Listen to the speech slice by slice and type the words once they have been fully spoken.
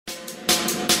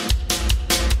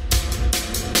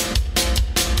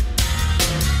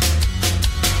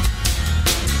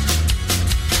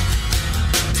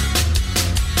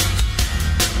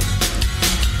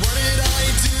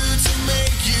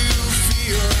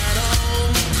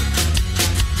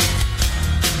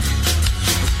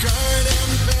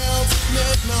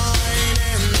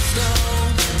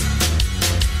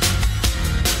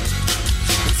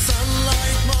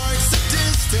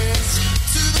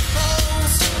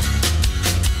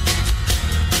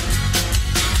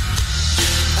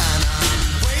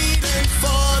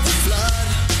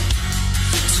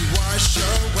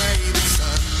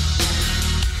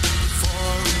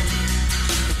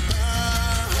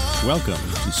Welcome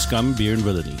to Scum, Beer and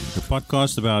Villainy, the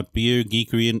podcast about beer,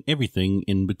 geekery, and everything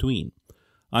in between.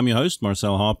 I'm your host,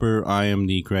 Marcel Harper. I am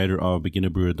the creator of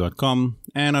BeginnerBrewer.com,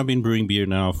 and I've been brewing beer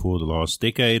now for the last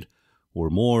decade or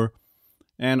more.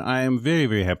 And I am very,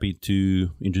 very happy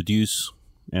to introduce,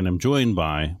 and I'm joined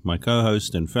by my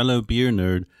co-host and fellow beer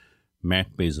nerd,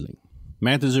 Matt Beseling.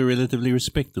 Matt is a relatively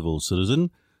respectable citizen,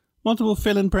 multiple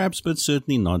felon perhaps, but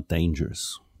certainly not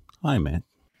dangerous. Hi, Matt.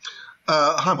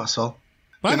 Hi, Marcel.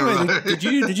 By the way,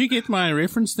 did you get my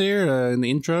reference there in the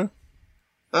intro?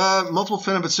 Multiple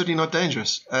felon, but certainly not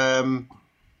dangerous. I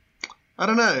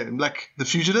don't know, like The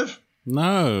Fugitive?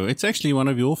 No, it's actually one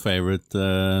of your favorite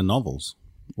novels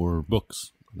or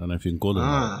books. I don't know if you can call it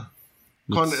that.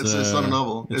 It's not a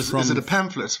novel. Is it a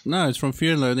pamphlet? No, it's from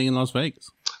Fear and Loathing in Las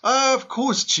Vegas. Of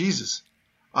course, Jesus.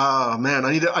 Oh, man,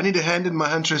 I need to hand in my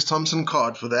Hunter S. Thompson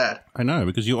card for that. I know,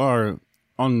 because you are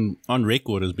on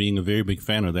record as being a very big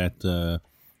fan of that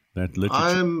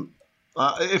literature.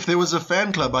 If there was a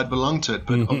fan club, I'd belong to it,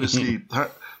 but obviously the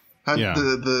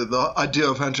idea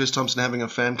of Hunter S. Thompson having a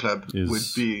fan club would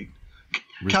be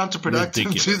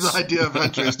counterproductive to the idea of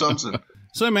Hunter S. Thompson.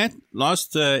 So, Matt,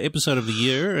 last episode of the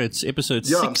year, it's episode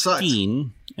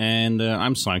 16, and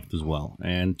I'm psyched as well.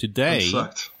 And today,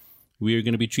 we are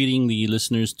going to be treating the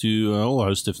listeners to a whole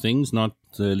host of things, not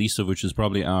the least of which is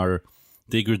probably our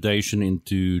degradation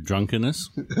into drunkenness.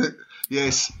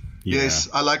 Yes. Yeah. Yes,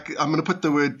 I'm going to put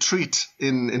the word treat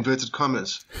in inverted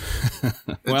commas.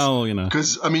 Well, you know.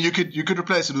 Because, I mean, you could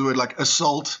replace it with a word like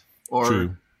assault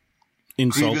or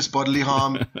grievous bodily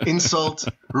harm, insult,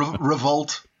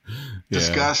 revolt,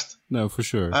 disgust. No, for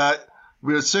sure.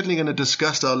 We're certainly going to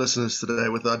disgust our listeners today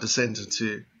with our descent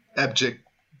into abject,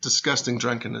 disgusting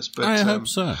drunkenness. But I hope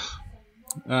so.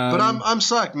 But I'm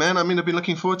psyched, man. I mean, I've been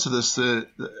looking forward to this.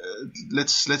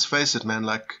 Let's face it, man.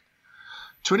 Like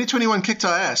 2021 kicked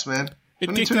our ass, man.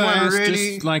 It kicked our ass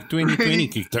just like 2020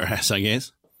 kicked our ass, I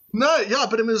guess. No, yeah,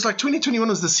 but it was like 2021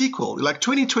 was the sequel. Like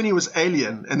 2020 was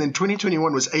Alien, and then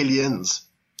 2021 was Aliens.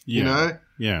 Yeah. You know?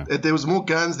 Yeah. There was more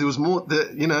guns. There was more. We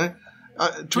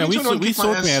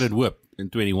thought we had it whipped in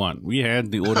 21. We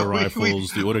had the auto rifles,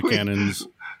 the auto cannons.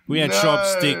 We had sharp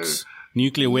sticks,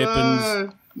 nuclear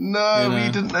weapons. No,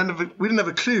 we didn't have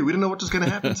a clue. We didn't know what was going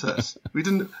to happen to us.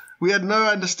 We had no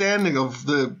understanding of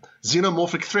the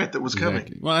xenomorphic threat that was coming.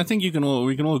 Exactly. Well, I think we can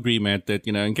all agree, Matt, that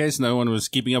in case no one was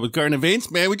keeping up with current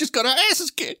events, man, we just got our asses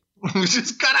kicked. We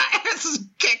got our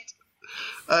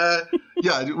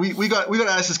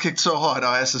asses kicked so hard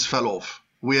our asses fell off.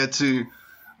 We had to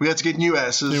get new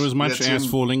asses. There was much ass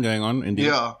falling going on, indeed.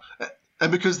 Yeah.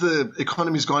 And because the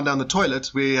economy's gone down the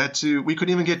toilet, we couldn't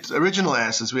even get original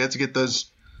asses. We had to get those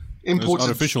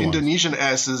imported Indonesian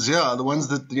asses, the ones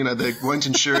that they won't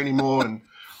insure anymore. And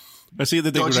I see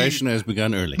the degradation has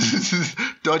begun early.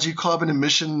 Dodgy carbon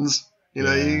emissions. You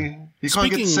can't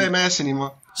get the same ass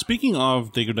anymore. Speaking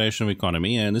of degradation of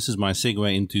economy, and this is my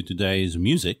segue into today's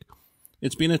music,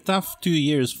 it's been a tough 2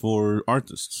 years for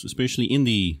artists, especially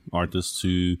indie artists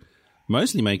who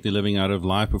mostly make their living out of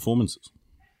live performances.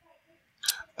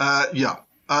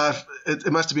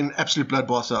 It must have been an absolute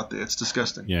bloodbath out there. It's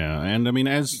disgusting. Yeah, and I mean,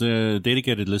 as the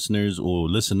dedicated listeners or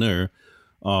listener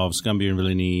of Scum, Beer and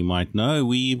Villainy might know,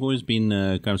 we've always been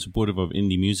kind of supportive of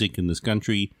indie music in this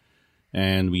country,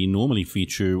 and we normally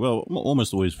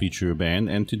almost always feature a band,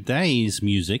 and today's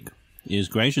music is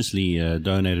graciously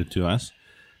donated to us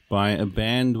by a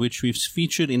band which we've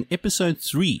featured in episode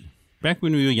 3, back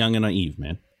when we were young and naive,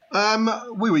 man.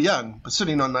 We were young, but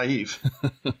certainly not naive.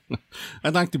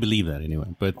 I'd like to believe that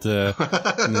anyway, but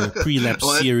in a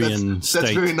prelapse Syrian state.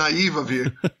 That's very naive of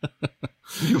you.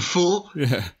 You fool.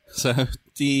 Yeah. So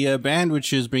the band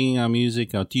which is bringing our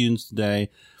music, our tunes today,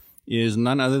 is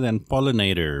none other than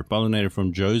Pollinator. Pollinator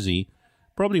from Jozi.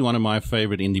 Probably one of my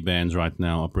favorite indie bands right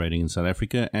now operating in South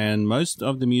Africa. And most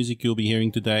of the music you'll be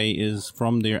hearing today is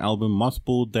from their album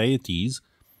Mothball Deities,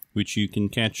 which you can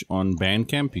catch on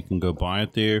Bandcamp. You can go buy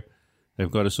it there.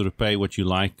 They've got a sort of pay what you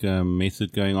like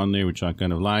method going on there, which I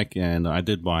kind of like. And I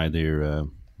did buy their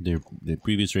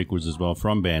previous records as well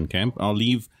from Bandcamp. I'll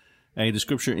leave a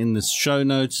description in the show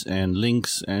notes and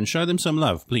links, and show them some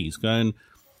love, please. Go and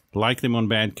like them on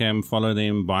Bandcamp, follow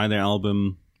them, buy their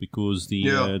album, because the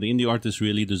indie artists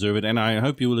really deserve it. And I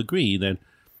hope you will agree that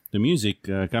the music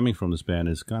coming from this band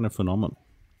is kind of phenomenal.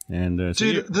 And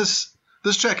dude,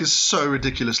 This track is so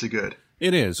ridiculously good.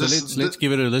 It is. So let's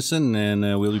give it a listen, and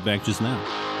we'll be back just now.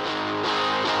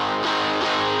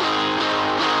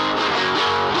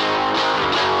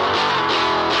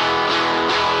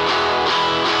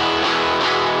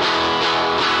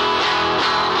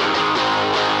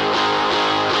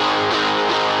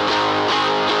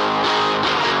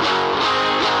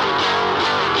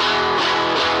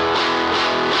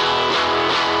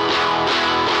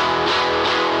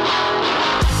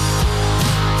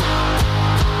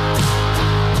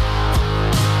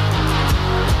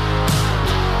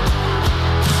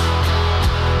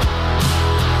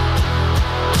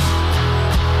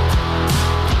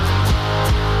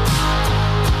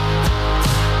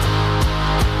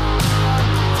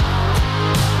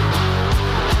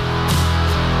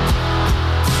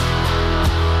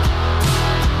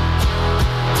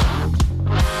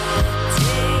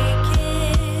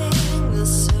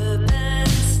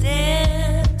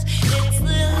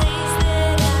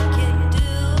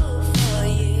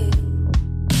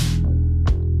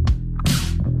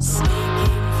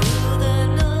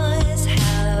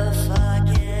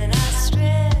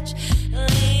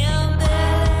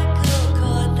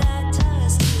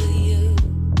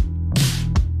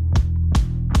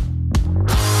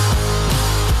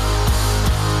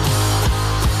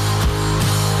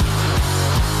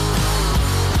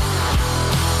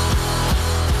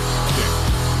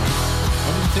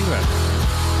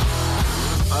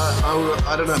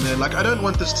 I don't know, man. Like, I don't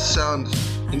want this to sound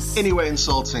in any way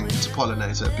insulting to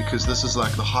Pollinator, because this is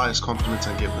like the highest compliment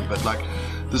I give them. But like,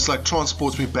 this like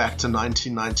transports me back to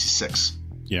 1996.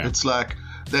 Yeah. It's like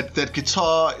that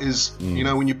guitar is, you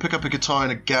know, when you pick up a guitar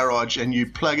in a garage and you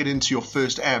plug it into your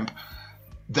first amp,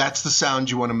 that's the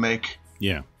sound you want to make.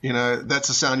 Yeah. You know, that's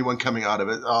the sound you want coming out of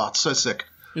it. Oh, it's so sick.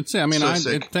 It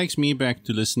takes me back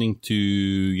to listening to,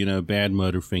 you know, Bad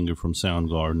Motorfinger from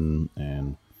Soundgarden,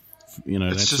 and, you know,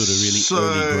 it's that sort of really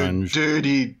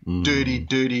early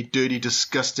grunge. Dirty,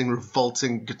 disgusting,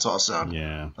 revolting guitar sound.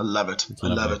 Yeah. I love it. I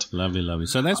love it. Lovely.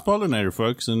 So that's Pollinator,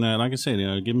 folks. And like I said, you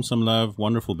know, give them some love.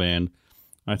 Wonderful band.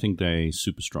 I think they're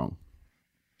super strong.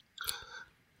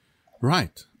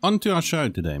 Right. On to our show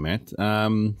today, Matt.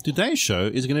 Today's show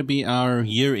is going to be our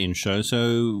year-end show.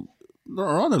 So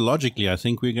rather logically, I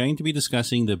think we're going to be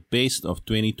discussing the best of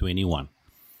 2021.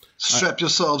 Strap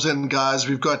yourselves in, guys.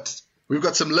 We've got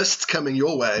some lists coming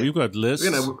your way. We've got lists.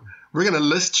 We're gonna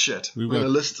list shit. We're gonna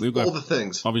list all the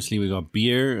things. Obviously, we got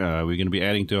beer. We're going to be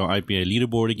adding to our IPA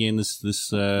leaderboard again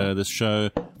this show.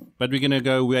 But we're going to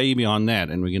go way beyond that,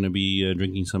 and we're going to be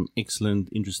drinking some excellent,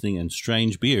 interesting, and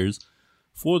strange beers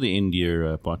for the End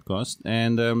Year podcast.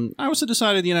 And I also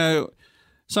decided, you know,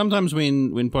 sometimes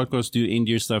when podcasts do End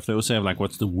Year stuff, they also have like,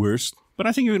 what's the worst? But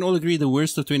I think we can all agree the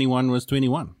worst of 21 was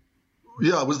 21.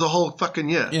 Yeah, it was the whole fucking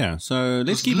year. Yeah, so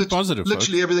let's keep it positive,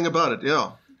 literally folks. Everything about it,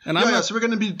 yeah. And so we're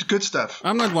going to be good stuff.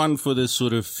 I'm not one for this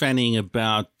sort of fanning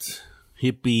about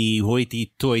hippie,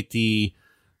 hoity-toity,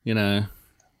 you know,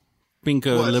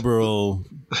 pinko liberal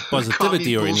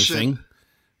positivity or anything.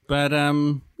 But,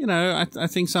 you know, I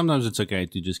think sometimes it's okay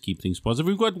to just keep things positive.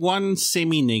 We've got one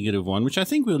semi-negative one, which I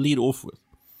think we'll lead off with,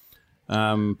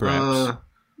 perhaps.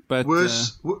 But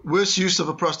worst use of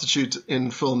a prostitute in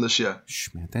film this year.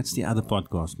 Shh, man, that's the other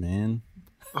podcast, man.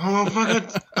 Oh, fuck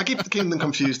it. I keep getting them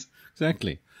confused.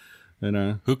 Exactly. You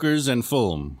know, hookers and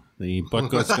film. The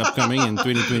podcast upcoming in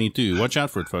 2022. Watch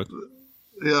out for it, folks.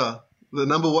 Yeah. The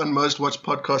number one most watched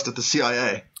podcast at the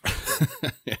CIA.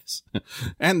 Yes.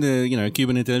 And the, you know,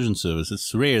 Cuban Intelligence Service.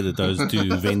 It's rare that those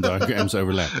two Venn diagrams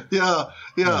overlap. Yeah.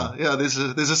 There's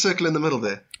a circle in the middle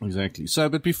there. Exactly. So,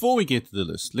 but before we get to the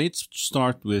list, let's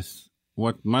start with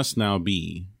what must now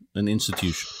be an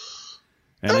institution.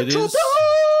 And it is...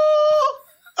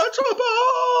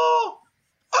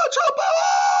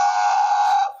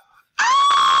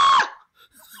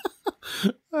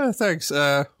 Thanks.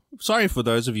 Sorry for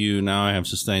those of you now I have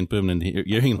sustained permanent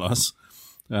hearing loss.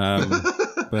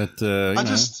 But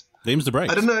them's the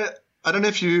break. I don't know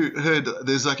if you heard.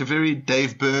 There's like a very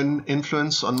Dave Byrne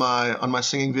influence on my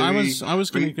singing. I was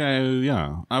going to go.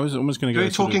 Yeah, I was almost going to go.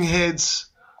 Very Talking Heads.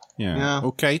 Yeah.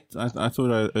 Or Kate. I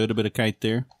thought I heard a bit of Kate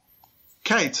there.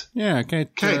 Kate. Yeah,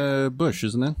 Kate. Bush,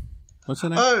 isn't it? What's her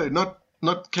name? Oh,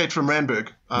 not Kate from Randburg.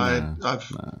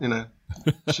 You know.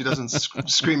 She doesn't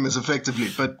scream as effectively,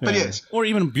 but yes. Or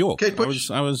even Bjork. Kate Bush.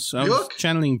 I was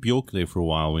channeling Bjork there for a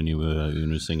while when you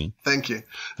were singing. Thank you.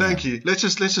 Let's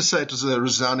just say it was a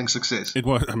resounding success. It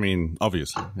was. I mean,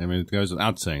 obviously. I mean, it goes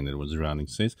without saying that it was a resounding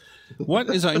success. What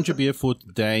is our intro beer for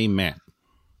today, Matt?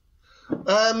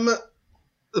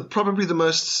 Probably the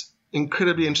most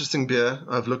incredibly interesting beer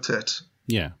I've looked at.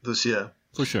 Yeah. This year,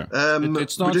 for sure.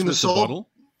 It starts with the bottle.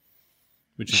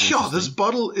 Yeah, this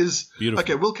bottle is beautiful.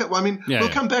 Okay, we'll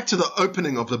come back to the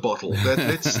opening of the bottle.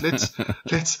 Let's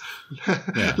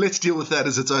deal with that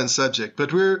as its own subject.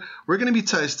 But we're going to be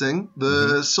tasting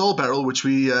the Soul Barrel, which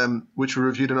we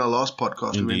reviewed in our last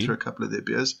podcast. Indeed. We went through a couple of their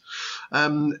beers,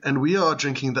 and we are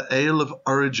drinking the Ale of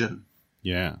Origin.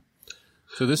 Yeah.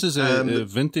 So this is a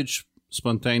vintage,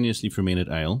 spontaneously fermented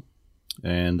ale,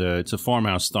 and it's a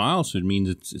farmhouse style, so it means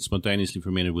it's spontaneously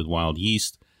fermented with wild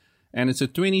yeast. And it's a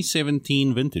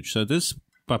 2017 vintage. So this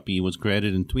puppy was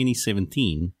created in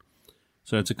 2017.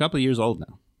 So it's a couple of years old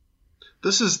now.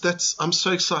 I'm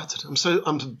so excited.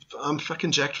 I'm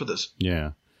fucking jacked for this.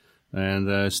 Yeah. And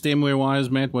stemware wise,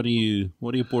 Matt, what are you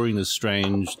pouring this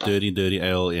strange, dirty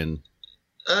ale in?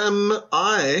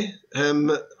 I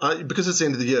because it's the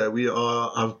end of the year,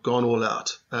 I've gone all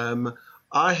out.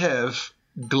 I have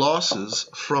glasses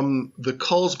from the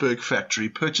Carlsberg factory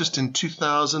purchased in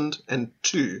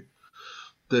 2002.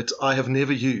 That I have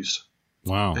never used.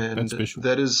 Wow, and that's special.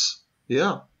 That is,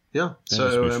 yeah.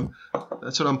 So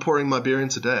that's what I'm pouring my beer in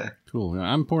today. Cool.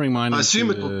 I'm pouring mine. I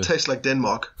assume it will taste like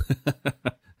Denmark.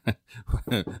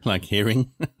 Like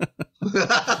herring.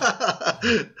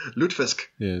 Lutefisk.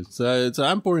 Yeah. So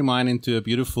I'm pouring mine into a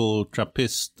beautiful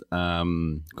Trappist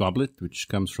goblet, which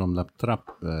comes from La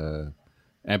Trappe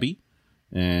Abbey.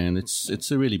 And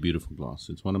it's a really beautiful glass.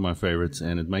 It's one of my favorites,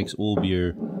 and it makes all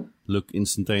beer look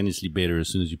instantaneously better as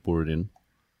soon as you pour it in.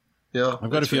 Yeah, I've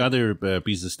got a few other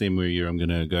pieces of stemware here I'm going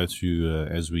to go through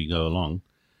as we go along,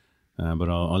 but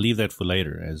I'll leave that for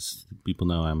later. As people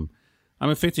know, I'm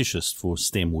a fetishist for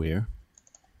stemware.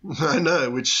 I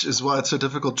know, which is why it's so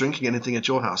difficult drinking anything at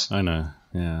your house. I know.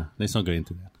 Yeah, let's not go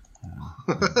into that.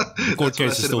 The court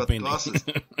case is still pending.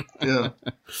 Yeah.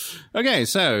 Okay,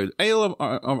 so ale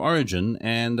of origin,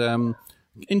 and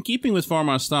in keeping with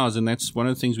farmhouse styles, and that's one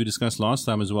of the things we discussed last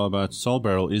time as well about Sol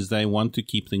Barrel, is they want to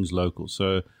keep things local.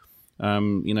 So,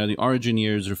 the origin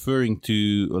here is referring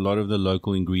to a lot of the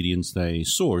local ingredients they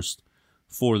sourced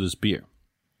for this beer.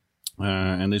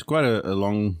 And there's quite a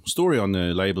long story on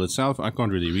the label itself. I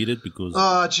can't really read it because...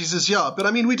 Jesus, yeah. But,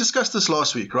 I mean, we discussed this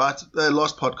last week, right?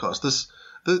 Last podcast. This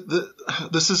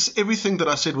is everything that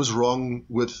I said was wrong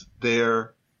with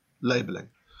their labeling,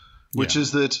 which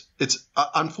is that it's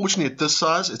unfortunately at this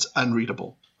size, it's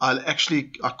unreadable. I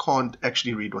can't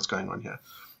actually read what's going on here.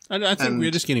 I think we're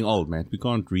just getting old, man. We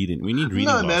can't read it. We need reading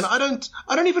glasses. No, man, I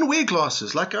don't even wear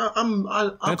glasses. Like I've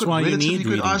got relatively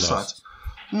good eyesight. Glasses.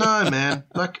 No, man.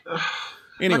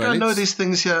 Anyway, I know these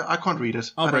things here. I can't read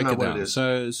it. I'll break it down. It is.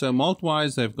 So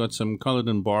malt-wise, they've got some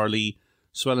Culloden barley,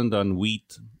 Swellendam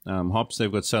wheat. Hops,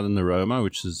 they've got Southern Aroma,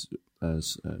 which is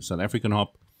South African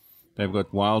hop. They've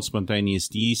got wild spontaneous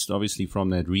yeast, obviously from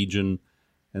that region.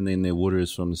 And then their water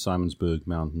is from the Simonsberg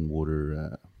Mountain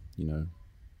water,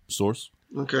 source.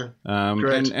 Okay,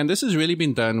 great. And this has really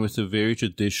been done with a very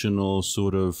traditional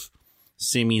sort of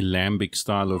semi-lambic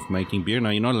style of making beer. Now,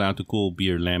 you're not allowed to call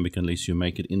beer lambic unless you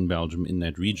make it in Belgium, in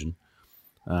that region.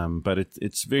 But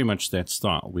it's very much that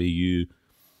style where you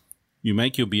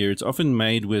make your beer. It's often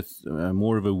made with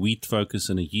more of a wheat focus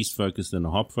and a yeast focus than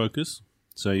a hop focus.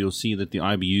 So you'll see that the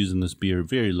IBUs in this beer are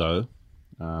very low.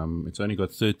 It's only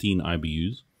got 13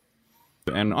 IBUs.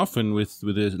 And often with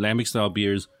the lambic style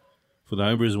beers, for the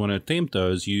homebrewers who want to attempt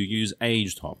those, you use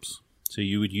aged hops. So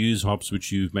you would use hops which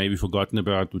you've maybe forgotten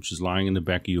about, which is lying in the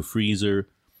back of your freezer.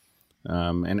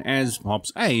 And as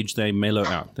hops age, they mellow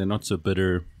out. They're not so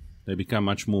bitter. They become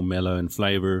much more mellow in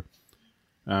flavor.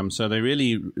 So they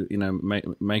really,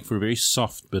 make for a very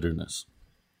soft bitterness.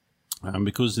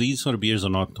 Because these sort of beers are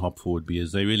not hop-forward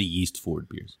beers. They're really yeast-forward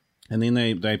beers. And then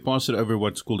they pass it over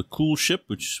what's called a cool ship,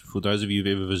 which for those of you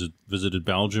who've ever visited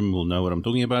Belgium will know what I'm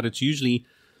talking about. It's usually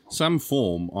some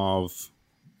form of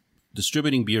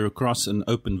distributing beer across an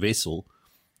open vessel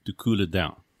to cool it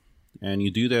down. And you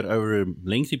do that over a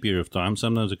lengthy period of time,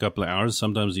 sometimes a couple of hours,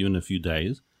 sometimes even a few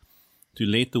days, to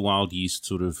let the wild yeast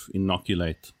sort of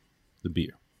inoculate the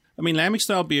beer. I mean,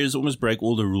 lambic-style beers almost break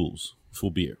all the rules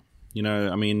for beer.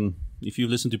 If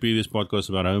you've listened to previous podcasts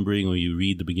about homebrewing or you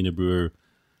read the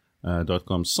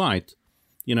beginnerbrewer.com site,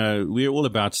 we're all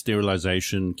about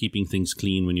sterilization, keeping things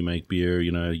clean when you make beer.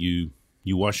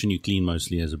 You wash and you clean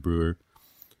mostly as a brewer.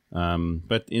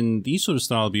 But in these sort of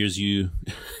style beers, you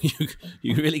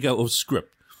really go off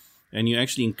script. And you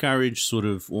actually encourage sort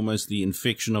of almost the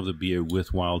infection of the beer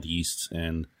with wild yeasts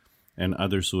and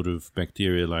other sort of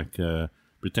bacteria like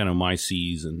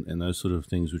Brettanomyces and those sort of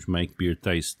things which make beer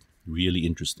taste really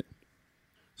interesting.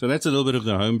 So that's a little bit of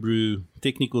the homebrew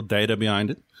technical data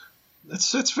behind it.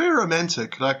 It's very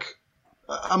romantic. Like,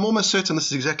 I'm almost certain this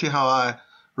is exactly how I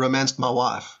romanced my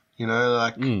wife.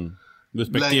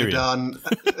 With bacteria. Laying her down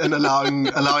and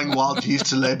allowing wild yeast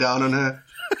to lay down on her,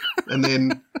 and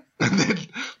then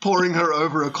pouring her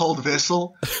over a cold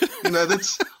vessel.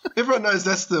 That's everyone knows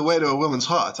that's the way to a woman's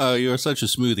heart. Oh, you're such a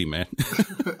smoothie, man.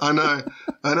 I know.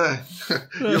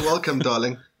 You're welcome,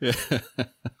 darling. Yeah.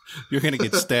 You're going to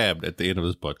get stabbed at the end of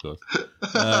this podcast.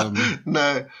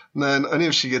 No, only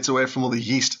if she gets away from all the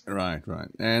yeast. Right.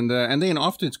 And then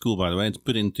after it's cool, by the way, it's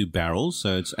put into barrels,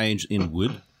 so it's aged in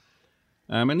wood.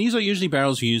 And these are usually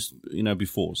barrels used,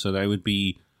 before. So they would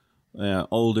be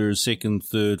older, second,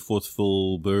 third, fourth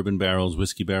fill bourbon barrels,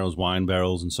 whiskey barrels, wine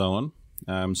barrels, and so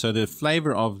on. So the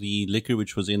flavor of the liquor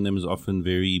which was in them is often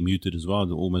very muted as well,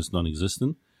 almost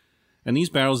non-existent. And these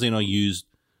barrels then are used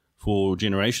for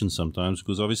generations sometimes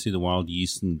because obviously the wild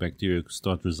yeast and bacteria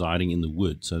start residing in the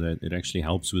wood, so that it actually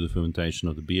helps with the fermentation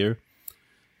of the beer.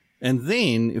 And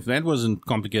then, if that wasn't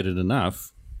complicated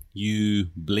enough, you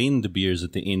blend the beers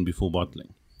at the end before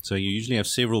bottling. So you usually have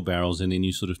several barrels, and then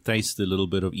you sort of taste a little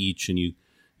bit of each, and you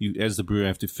as the brewer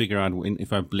have to figure out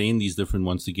if I blend these different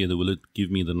ones together, will it give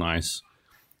me the nice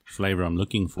flavor I'm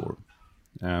looking for?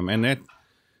 And that,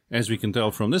 as we can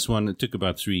tell from this one, it took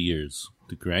about 3 years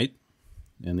to create,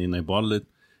 and then they bottle it.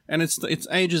 And it's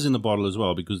ages in the bottle as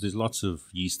well, because there's lots of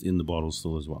yeast in the bottle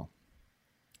still as well.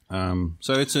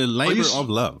 So it's a labor of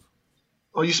love.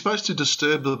 Are you supposed to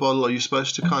disturb the bottle? Are you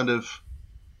supposed to kind of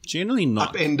generally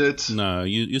not upend it? No,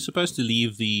 you're supposed to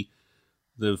leave the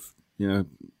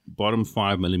bottom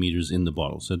 5 millimeters in the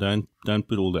bottle. So don't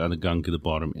put all the other gunk at the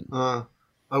bottom in.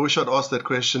 I wish I'd asked that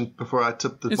question before I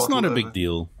tipped the bottle. It's not a over. big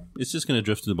deal. It's just going to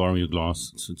drift to the bottom of your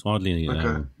glass. It's hardly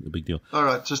a big deal. All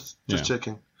right, just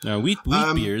checking. Now, wheat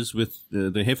beers with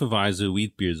the Hefeweizen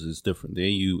wheat beers is different. There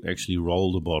you actually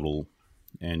roll the bottle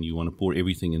and you want to pour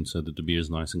everything in so that the beer is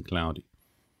nice and cloudy.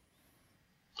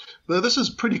 Well, this is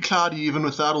pretty cloudy even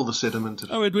without all the sediment.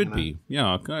 Oh, it would be.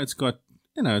 Yeah, it's got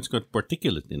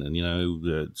particulate in it.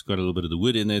 It's got a little bit of the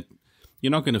wood in it.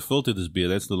 You're not going to filter this beer.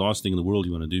 That's the last thing in the world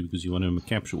you want to do because you want to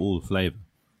capture all the flavor.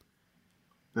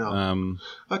 Yeah.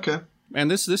 Okay. And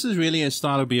this is really a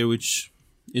style of beer which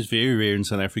is very rare in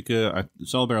South Africa.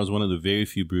 Salbarrel is one of the very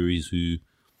few breweries who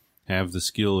have the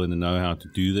skill and the know-how to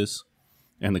do this,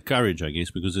 and the courage, I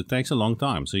guess, because it takes a long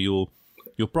time. So your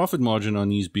profit margin on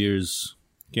these beers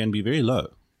can be very low,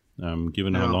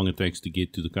 given how long it takes to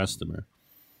get to the customer.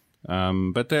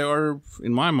 But they are,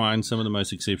 in my mind, some of the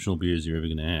most exceptional beers you're ever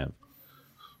going to have.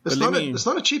 It's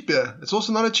not a cheap beer. It's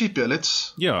also not a cheap beer.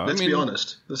 Let's be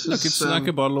honest. It's like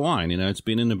a bottle of wine. It's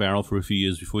been in the barrel for a few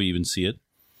years before you even see it.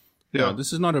 Yeah.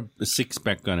 This is not a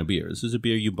six-pack kind of beer. This is a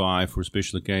beer you buy for a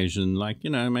special occasion, like,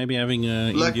 maybe having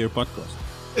an end of your podcast.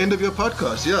 End of your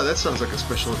podcast. Yeah, that sounds like a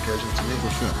special occasion to me. For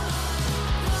sure.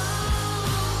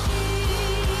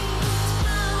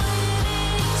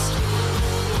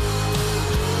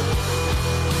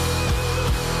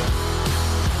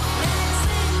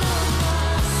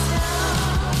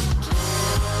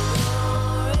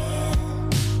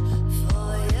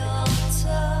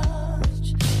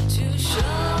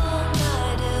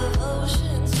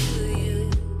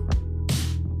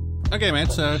 Okay,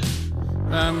 Matt, so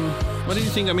what do you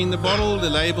think? I mean, the bottle, the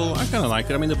label, I kind of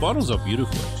like it. I mean, the bottles are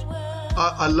beautiful.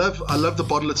 I love the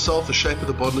bottle itself. The shape of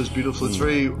the bottle is beautiful. It's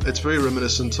very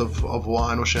reminiscent of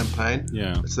wine or champagne.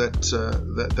 Yeah, it's that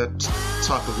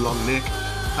type of long neck.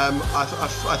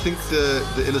 I think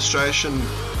the illustration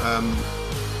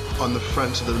on the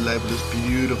front of the label is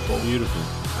beautiful. Beautiful.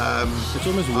 It's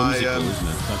almost whimsical, isn't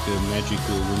it? Like a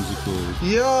magical, whimsical.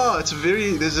 Yeah, it's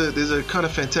there's a kind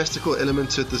of fantastical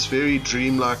element to it. This very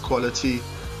dreamlike quality,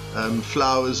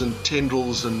 flowers and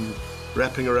tendrils and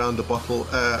wrapping around the bottle,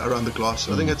 around the glass.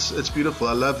 I think it's beautiful.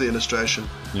 I love the illustration.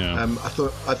 Yeah.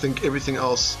 I think everything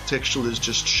else textual is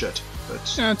just shit.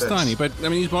 It's tiny, but I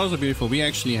mean these bottles are beautiful. We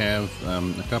actually have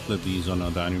a couple of these on our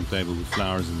dining room table with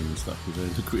flowers in them and stuff. They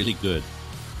look really good.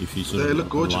 If you sort of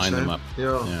gorgeous, line them up.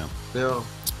 Yeah.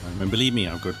 And believe me,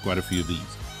 I've got quite a few of these.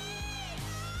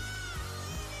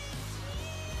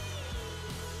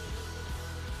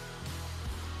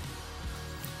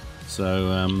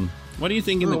 So, what do you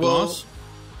think in the glass?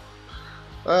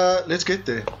 Let's get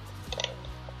there.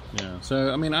 Yeah.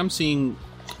 So, I mean, I'm seeing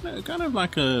kind of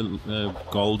like a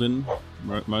golden,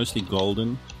 mostly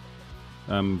golden,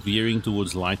 veering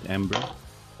towards light amber.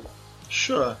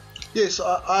 Sure. Yes,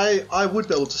 I would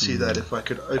be able to see that if I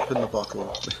could open the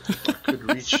bottle. If I could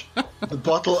reach the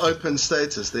bottle open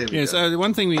status. There we go. So the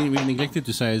one thing we neglected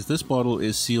to say is this bottle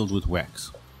is sealed with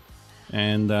wax.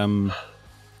 And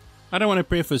I don't want to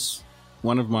preface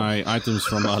one of my items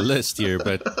from our list here,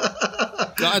 but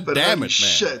God damn it, man.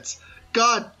 Shit.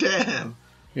 God damn.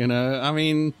 I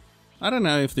mean, I don't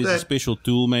know if there's a special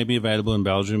tool maybe available in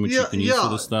Belgium which you can use for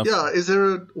this stuff. Yeah, is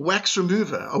there a wax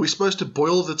remover? Are we supposed to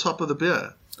boil the top of the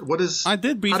beer? I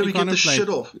did briefly how do we get this shit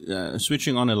off?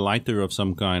 Switching on a lighter of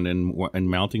some kind and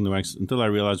melting the wax until I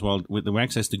realized, well, the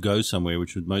wax has to go somewhere,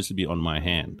 which would mostly be on my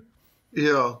hand.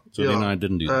 Yeah. So then I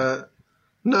didn't do that.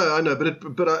 No, I know, but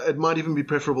it might even be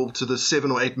preferable to the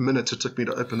 7 or 8 minutes it took me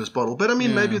to open this bottle. But I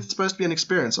mean, maybe it's supposed to be an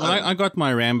experience. Well, I got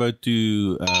my Rambo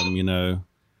 2,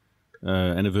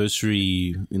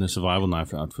 anniversary survival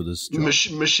knife out for this job.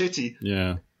 Machete.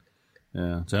 Yeah,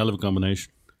 it's a hell of a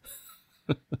combination.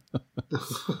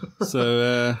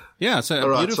 So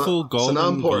right, beautiful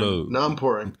golden glow. Now I'm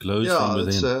pouring. It glows from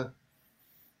within.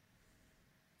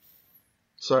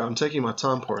 Sorry, I'm taking my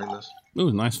time pouring this.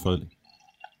 Ooh, nice Foley.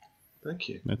 Thank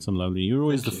you. That's some lovely. You're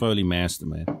always the Foley master,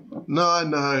 man. No, I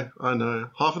know.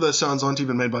 Half of those sounds aren't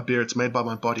even made by beer. It's made by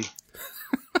my body.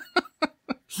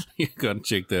 You gotta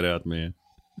check that out, man.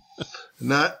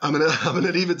 No, I'm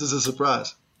gonna leave it as a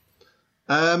surprise.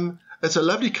 It's a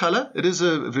lovely color. It is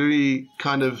a very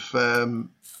kind of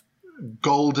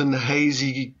golden,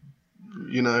 hazy.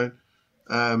 It's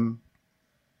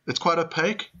quite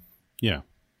opaque. Yeah.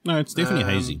 No, it's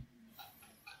definitely hazy.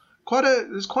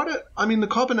 I mean, the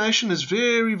carbonation is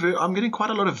very, very. I'm getting quite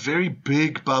a lot of very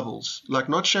big bubbles, like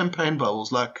not champagne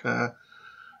bubbles, like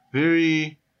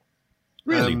very.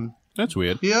 Really? That's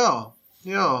weird. Yeah.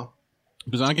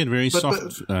 Because I get very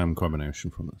soft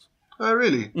carbonation from this. Oh,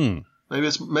 really? Mm.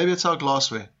 Maybe it's our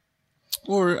glassware.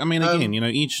 Or, I mean, again,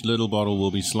 each little bottle will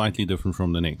be slightly different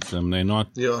from the next. They're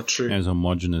not as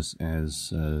homogenous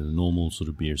as normal sort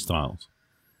of beer styles.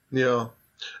 Yeah.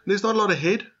 There's not a lot of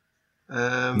head.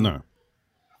 No.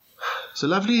 It's a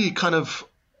lovely kind of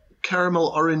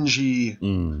caramel orangey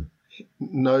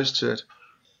nose to it.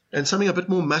 And something a bit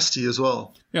more musty as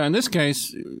well. Yeah, in this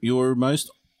case, your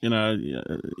most,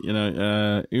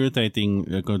 irritating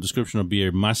description of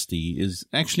beer, musty, is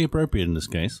actually appropriate in this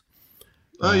case.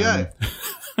 Oh, yeah.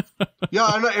 Yeah,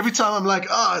 I know. Every time I'm like,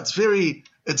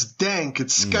 it's dank,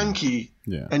 it's skunky.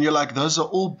 Yeah. And you're like, those are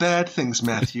all bad things,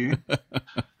 Matthew.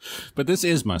 But this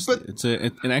is musty.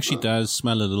 It actually does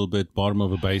smell a little bit bottom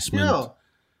of a basement.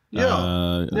 Yeah.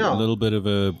 A little bit of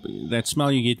that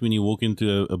smell you get when you walk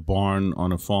into a barn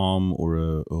on a farm or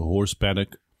a horse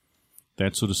paddock.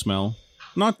 That sort of smell.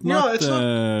 Not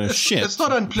shit. It's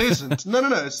not unpleasant. No.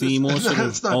 It's the more sort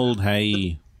of old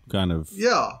hay kind of.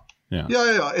 Yeah.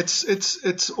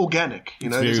 It's organic.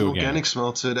 There's an organic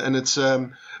smell to it, and it's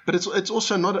but it's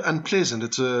also not unpleasant.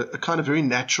 It's a kind of very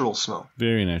natural smell.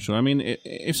 Very natural. I mean,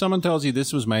 if someone tells you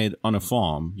this was made on a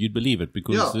farm, you'd believe it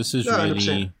because this is really.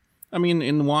 100%. I mean,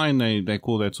 in wine they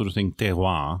call that sort of thing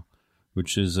terroir,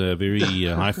 which is a very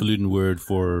highfalutin word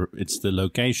for it's the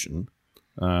location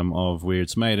of where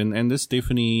it's made, and this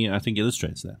definitely I think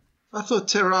illustrates that. I thought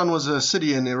Tehran was a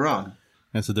city in Iran.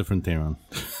 That's a different Tehran.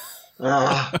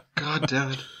 God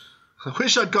damn it. I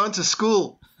wish I'd gone to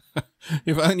school.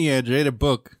 If only I had read a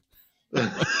book.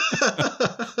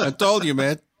 I told you,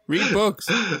 man. Read books.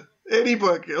 Any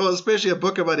book, especially a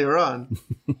book about Iran.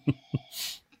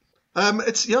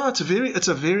 It's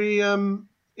a very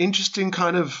interesting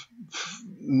kind of.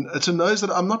 It's a nose that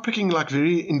I'm not picking like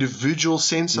very individual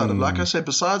sense out of. Like I said,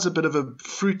 besides a bit of a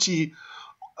fruity.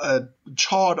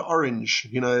 Charred orange,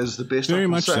 is the best. Very I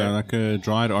can much say. so, like a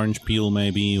dried orange peel,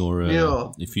 maybe, or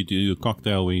if you do a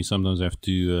cocktail where you sometimes have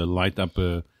to light up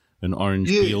an orange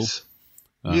peel.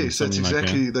 Yes, that's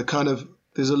exactly the kind of.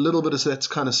 There's a little bit of that's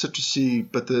kind of citrusy,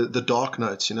 but the dark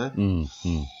notes, And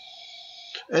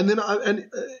then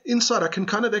inside, I can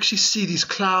kind of actually see these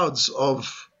clouds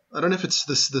of. I don't know if it's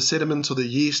the sediment or the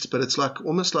yeast, but it's like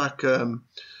almost like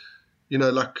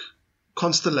like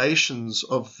constellations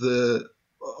of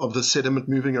the sediment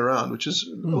moving around, which is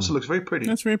also looks very pretty.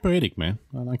 That's very poetic, man.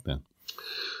 I like that.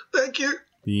 Thank you.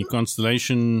 The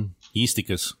constellation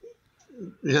Yeasticus.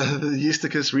 Yeah, the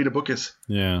Yeasticus Redabucus.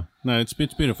 Yeah. No, it's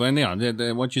beautiful.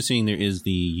 And what you're seeing there is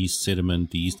the yeast sediment,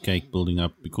 the yeast cake building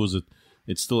up because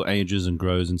it still ages and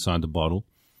grows inside the bottle.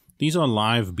 These are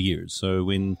live beers. So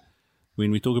when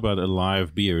we talk about a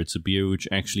live beer, it's a beer which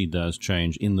actually does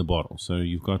change in the bottle. So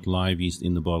you've got live yeast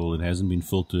in the bottle. It hasn't been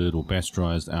filtered or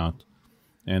pasteurized out.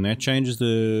 And that changes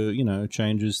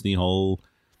the whole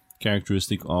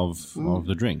characteristic of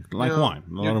the drink. Like wine.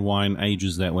 A lot of wine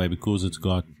ages that way because it's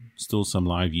got still some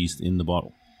live yeast in the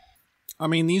bottle. I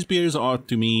mean, these beers are,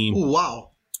 to me,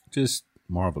 just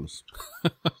marvelous.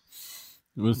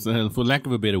 For lack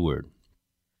of a better word.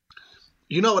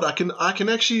 You know what? I can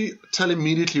actually tell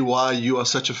immediately why you are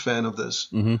such a fan of this.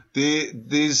 Mm-hmm.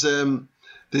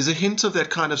 There's a hint of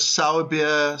that kind of sour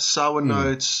beer, sour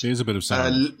notes. There's a bit of sour.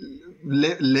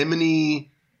 Lemony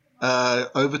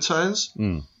overtones.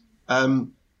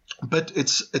 But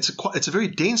it's a very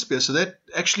dense beer, so that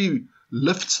actually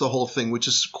lifts the whole thing, which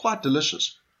is quite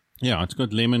delicious. Yeah, it's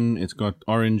got lemon, it's got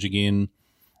orange again,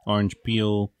 orange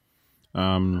peel.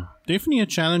 Definitely a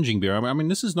challenging beer. I mean,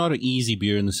 this is not an easy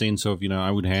beer in the sense of, I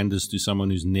would hand this to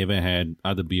someone who's never had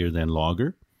other beer than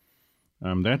lager.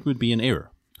 That would be an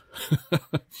error.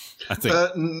 I think.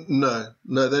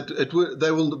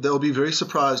 They'll be very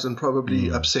surprised and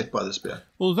probably upset by this beer.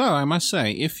 Although I must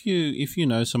say, if you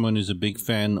know someone who's a big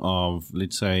fan of,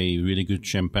 let's say, really good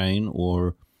champagne,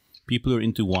 or people who are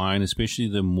into wine, especially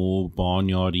the more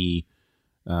barnyardy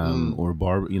or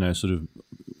sort of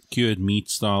cured meat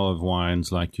style of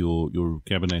wines, like your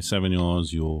Cabernet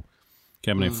Sauvignons, your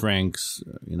Cabernet Francs,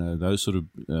 those sort of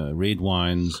red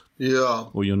wines,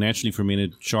 or your naturally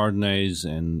fermented Chardonnays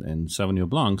and Sauvignon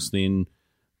Blancs, then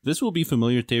this will be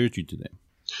familiar territory to them.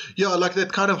 Yeah, like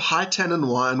that kind of high tannin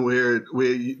wine where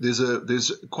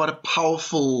there's quite a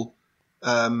powerful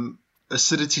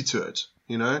acidity to it.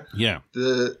 Yeah.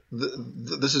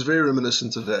 This is very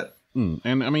reminiscent of that. And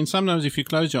I mean, sometimes if you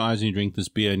close your eyes and you drink this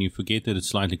beer and you forget that it's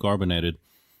slightly carbonated,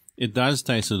 it does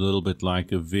taste a little bit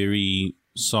like a very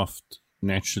soft,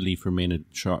 naturally fermented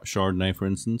Chardonnay, for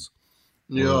instance.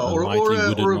 Or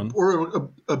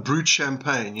a brut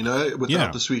champagne,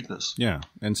 without the sweetness. Yeah,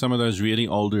 and some of those really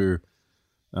older,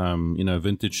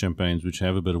 vintage champagnes which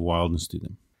have a bit of wildness to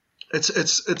them.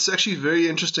 It's actually very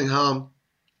interesting how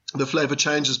the flavor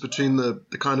changes between the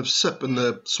kind of sip and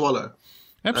the swallow.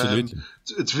 Absolutely.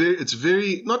 It's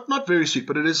very not very sweet,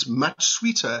 but it is much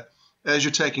sweeter as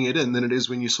you're taking it in than it is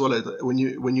when you swallow it.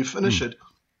 When you finish it,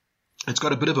 it's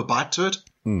got a bit of a bite to it.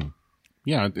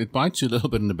 Yeah, it bites you a little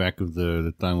bit in the back of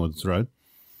the tongue or the throat.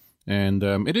 And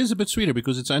it is a bit sweeter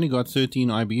because it's only got 13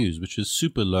 IBUs, which is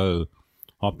super low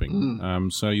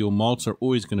hopping. So your malts are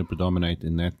always going to predominate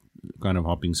in that kind of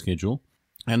hopping schedule.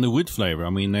 And the wood flavor, I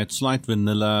mean, that slight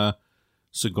vanilla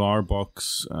cigar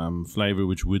box flavor,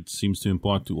 which wood seems to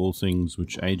impart to all things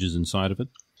which ages inside of it,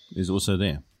 is also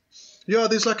there. Yeah,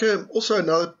 there's like also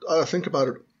now that I think about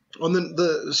it, on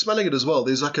the smelling it as well,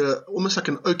 there's like almost like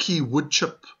an oaky wood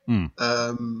chip,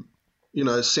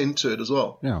 scent to it as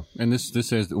well. Yeah, and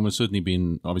this has almost certainly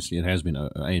been, obviously it has been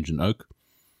aged in oak,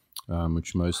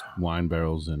 which most wine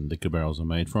barrels and liquor barrels are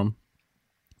made from.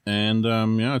 And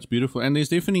it's beautiful. And there's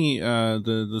definitely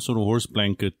the sort of horse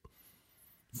blanket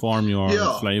farmyard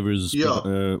flavors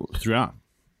throughout.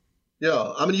 Yeah,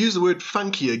 I'm going to use the word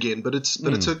funky again, but it's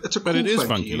cool but it is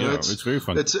funky. It's very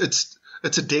funky.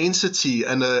 It's a density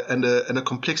and a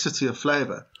complexity of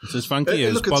flavor. It's as funky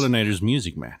as Pollinator's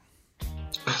music, man.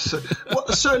 So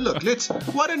look,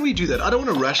 why don't we do that? I don't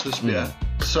want to rush this beer.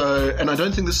 And I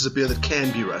don't think this is a beer that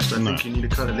can be rushed. I think you need to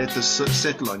kind of let this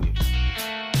settle on you.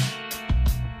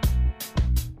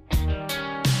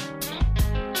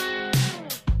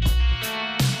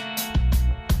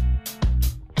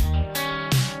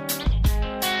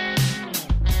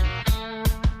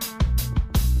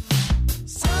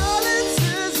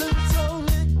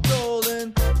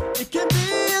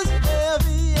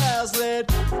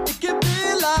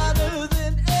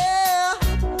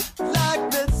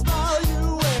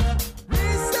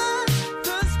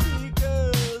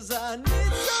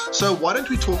 So why don't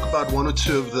we talk about one or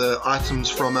two of the items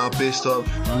from our best of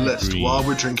list while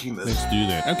we're drinking this? Let's do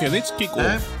that. Okay, let's kick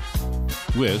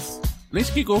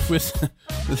off with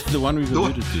the one we've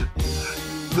alluded to.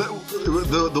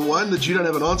 The one that you don't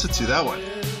have an answer to, that one.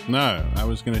 No, I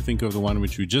was going to think of the one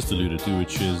which we just alluded to,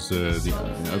 which is the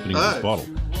opening of this bottle.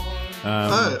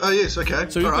 Yes, okay.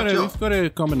 So we've got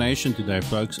a combination today,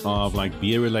 folks, of like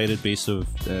beer-related best of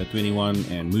 21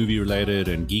 and movie-related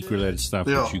and geek-related stuff,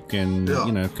 which you can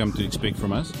come to expect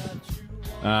from us.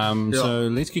 So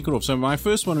let's kick it off. So my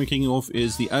first one we're kicking off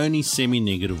is the only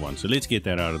semi-negative one. So let's get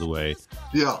that out of the way.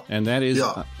 Yeah. And that is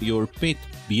your pet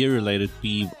beer-related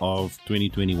peeve of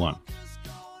 2021.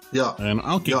 Yeah. And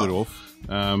I'll kick it off.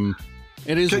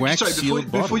 It is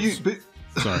wax-sealed bottles.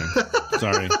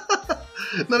 Sorry.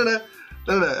 No.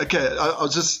 Okay, I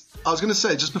was going to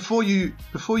say, just before you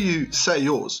say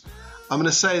yours, I'm going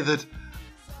to say that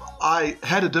I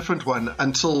had a different one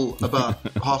until about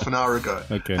half an hour ago.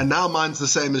 Okay. And now mine's the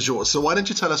same as yours. So why don't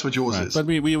you tell us what yours is? But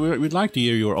we'd like to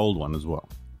hear your old one as well.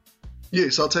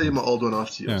 Yes, I'll tell you my old one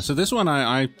after yours. Yeah, so this one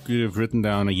I could have written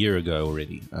down a year ago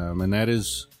already. And that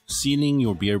is sealing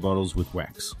your beer bottles with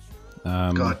wax.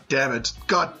 God damn it.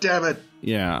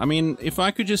 Yeah, I mean, if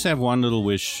I could just have one little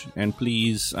wish, and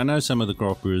please, I know some of the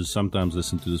craft brewers sometimes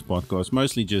listen to this podcast,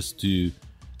 mostly just to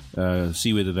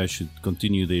see whether they should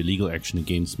continue their legal action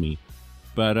against me.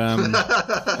 But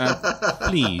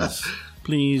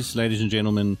please, ladies and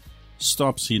gentlemen,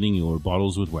 stop sealing your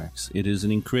bottles with wax. It is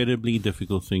an incredibly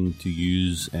difficult thing to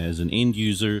use as an end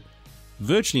user,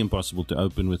 virtually impossible to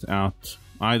open without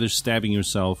either stabbing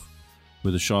yourself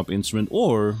with a sharp instrument,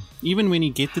 or even when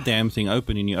you get the damn thing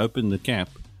open and you open the cap,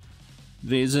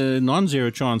 there's a non-zero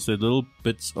chance that little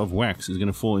bits of wax is going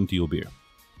to fall into your beer,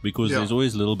 because there's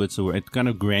always little bits of it kind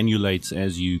of granulates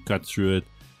as you cut through it.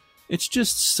 It's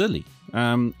just silly.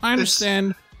 I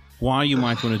understand why you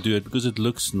might want to do it, because it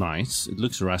looks nice, it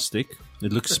looks rustic,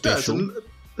 it looks special.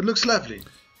 It looks lovely.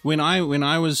 When I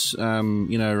was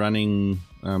running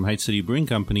Hate City Brewing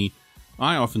Company,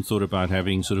 I often thought about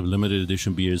having sort of limited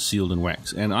edition beers sealed in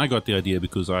wax. And I got the idea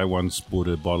because I once bought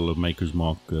a bottle of Maker's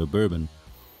Mark bourbon.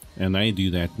 And they do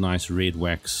that nice red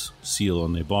wax seal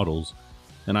on their bottles.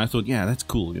 And I thought, yeah, that's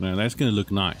cool. That's going to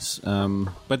look nice.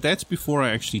 But that's before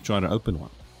I actually tried to open one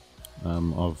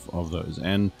of those.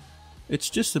 And it's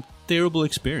just a terrible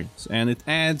experience. And it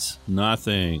adds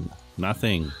nothing.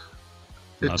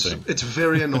 It's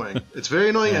very annoying. It's very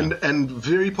annoying and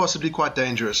very possibly quite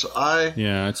dangerous.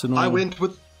 It's annoying. I went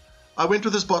with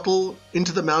this bottle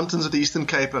into the mountains of the Eastern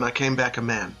Cape, and I came back a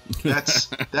man. That's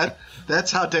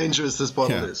how dangerous this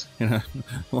bottle is.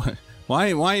 Why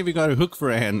have you got a hook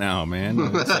for a hand now, man?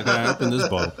 It's like I opened this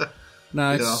bottle.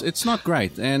 No, it's not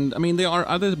great. And I mean, there are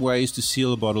other ways to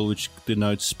seal a bottle which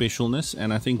denotes specialness.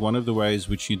 And I think one of the ways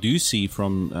which you do see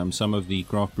from some of the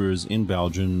craft brewers in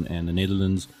Belgium and the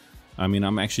Netherlands. I mean,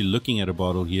 I'm actually looking at a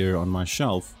bottle here on my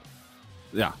shelf,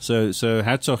 yeah, so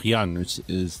Hertog Jan, which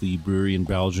is the brewery in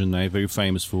Belgium, they're very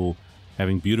famous for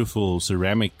having beautiful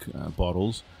ceramic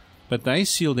bottles, but they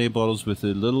seal their bottles with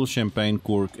a little champagne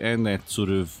cork and that sort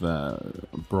of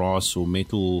brass or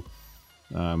metal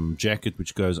jacket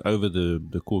which goes over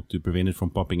the cork to prevent it from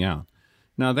popping out.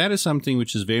 Now, that is something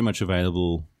which is very much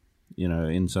available,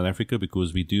 in South Africa,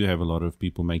 because we do have a lot of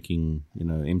people making,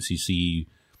 MCC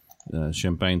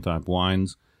champagne type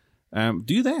wines.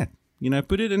 Do that.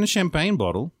 Put it in a champagne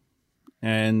bottle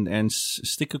and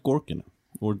stick a cork in it.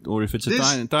 Or if it's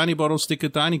a tiny bottle, stick a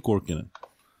tiny cork in it.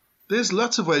 There's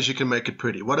lots of ways you can make it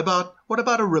pretty. What about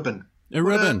a ribbon? A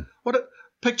ribbon. What a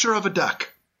picture of a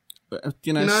duck.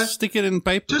 Stick it in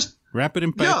paper. Just wrap it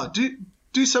in paper. Yeah,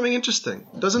 do something interesting.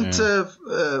 Doesn't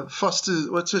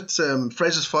Foster, what's it,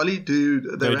 Fraser's Folly,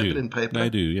 they wrap it in paper? They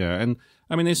do, yeah. And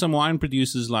I mean, there's some wine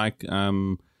producers like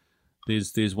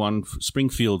there's one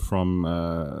Springfield from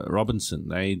Robinson.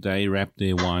 They wrap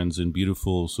their wines in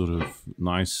beautiful sort of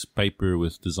nice paper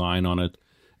with design on it.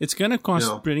 It's going to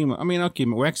cost pretty much. I mean, okay,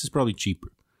 wax is probably cheaper,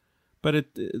 but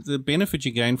the benefit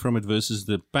you gain from it versus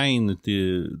the pain that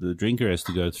the drinker has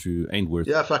to go through ain't worth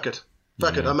it. Yeah, fuck it.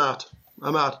 I'm out.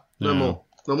 No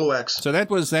more wax. So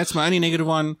that's my only negative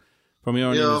one. From here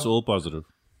on in, it's all positive.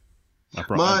 I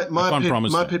can't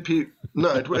promise. My pet peeve.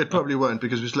 No, it probably won't,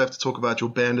 because we still have to talk about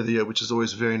your band of the year, which is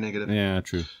always very negative. Yeah,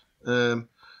 true. My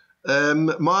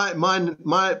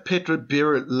pet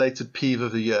beer related peeve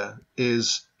of the year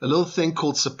is a little thing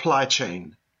called supply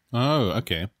chain. Oh,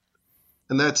 okay.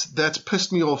 And that's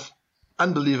pissed me off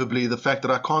unbelievably. The fact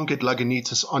that I can't get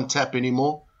Lagunitas on tap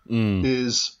anymore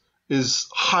is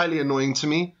highly annoying to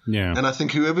me. Yeah. And I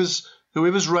think whoever's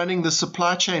running the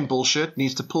supply chain bullshit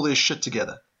needs to pull their shit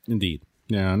together. Indeed.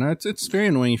 Yeah, no, it's very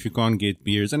annoying if you can't get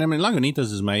beers. And I mean,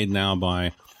 Lagunitas is made now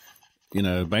by,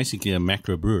 basically a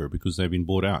macro brewer, because they've been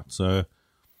bought out. So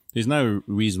there's no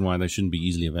reason why they shouldn't be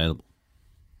easily available.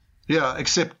 Yeah,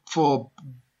 except for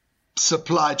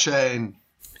supply chain.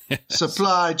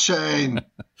 Supply chain.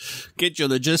 Get your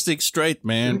logistics straight,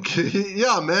 man.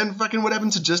 Yeah, man. Fucking what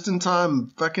happened to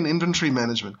just-in-time fucking inventory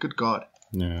management? Good God.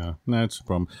 Yeah, no, it's a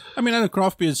problem. I mean, I know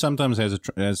craft beer sometimes has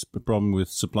a problem with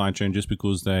supply chain just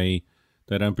because they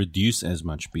don't produce as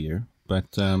much beer.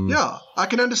 But yeah, I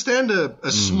can understand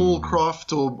a small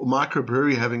craft or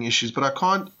microbrewery having issues, but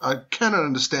I cannot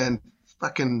understand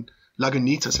fucking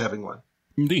Lagunitas having one.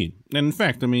 Indeed. And in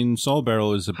fact, I mean, Soul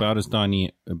Barrel is about as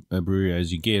tiny a brewery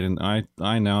as you get, and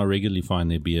I now regularly find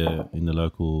their beer in the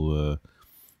local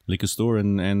liquor store,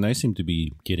 and they seem to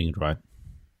be getting it right.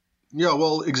 Yeah,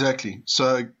 well, exactly.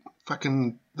 So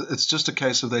fucking, it's just a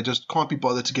case of they just can't be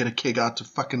bothered to get a keg out to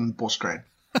fucking Bosgrain.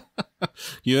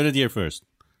 You heard it here first.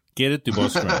 Get it to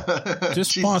Bosgrain.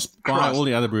 Just pass by all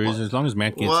the other breweries as long as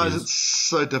Matt gets it. Why is it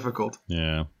so difficult?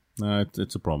 Yeah, no,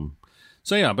 it's a problem.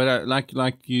 So yeah, but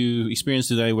like you experienced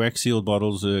today, wax sealed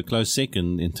bottles are close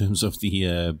second in terms of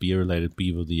the beer related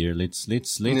peeve of the year. Let's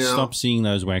stop seeing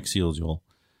those wax seals, y'all.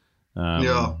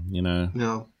 Yeah.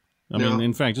 I mean,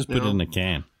 in fact, just put it in a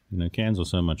can. Cans are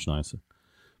so much nicer.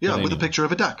 Yeah, with a picture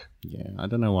of a duck. Yeah, I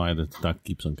don't know why the duck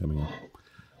keeps on coming up.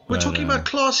 We're talking about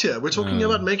class here. We're talking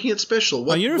about making it special.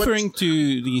 Are you referring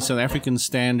to the South African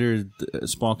standard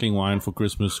sparkling wine for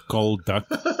Christmas, Cold Duck?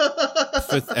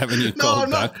 Fifth Avenue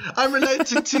Cold Duck. I'm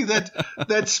relating to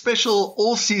that special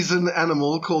all-season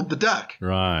animal called the duck.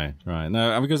 Right.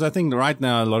 No, because I think right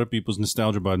now a lot of people's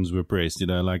nostalgia buttons were pressed.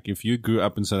 Like if you grew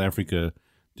up in South Africa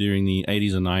during the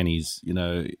 80s and 90s,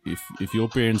 if your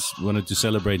parents wanted to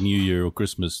celebrate New Year or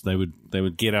Christmas, they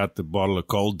would get out the bottle of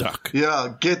Cold Duck.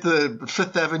 Yeah, get the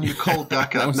Fifth Avenue Cold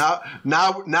Duck out.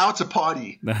 Now it's a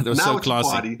party. That was now so it's classy.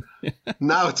 A party.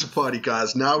 Now it's a party,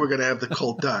 guys. Now we're going to have the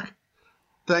Cold Duck.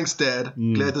 Thanks, Dad.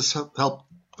 Glad this helped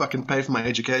fucking pay for my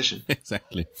education.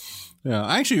 Exactly. Yeah,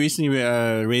 I actually recently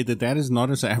read that is not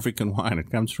a South African wine.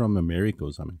 It comes from America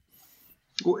or something.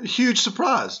 Well, huge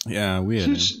surprise. Yeah,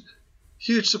 weird.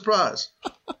 Huge surprise.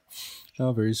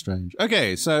 Oh, very strange.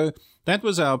 Okay, so that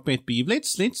was our pet peeve.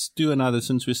 Let's do another,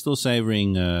 since we're still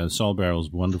savoring Soul Barrel's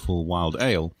wonderful wild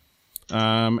ale.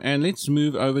 And let's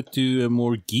move over to a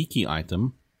more geeky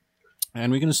item.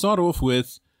 And we're going to start off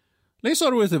with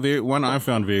one I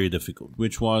found very difficult,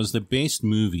 which was the best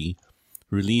movie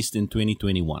released in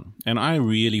 2021. And I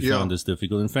really found this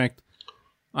difficult. In fact,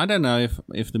 I don't know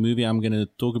if the movie I'm going to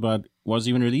talk about was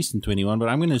even released in 21, but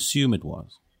I'm going to assume it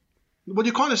was. Well,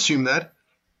 you can't assume that.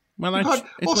 Well, it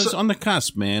was on the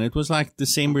cusp, man. It was like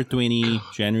December 20,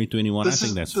 January 21. I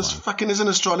think that's fine. This fucking isn't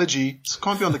astrology. It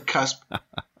can't be on the cusp.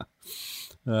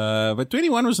 But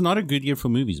 21 was not a good year for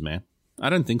movies, man. I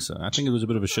don't think so. I think it was a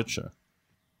bit of a shit show.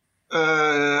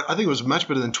 I think it was much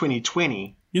better than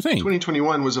 2020. You think?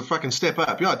 2021 was a fucking step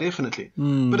up. Yeah, definitely.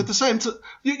 But at the same time,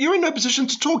 you're in no position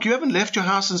to talk. You haven't left your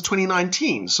house since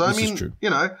 2019. So, this is true.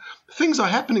 Things are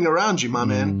happening around you, my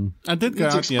man. I did go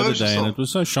out the other day, and it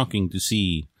was so shocking to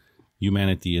see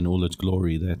humanity in all its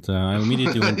glory that I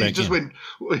immediately went back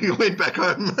You went back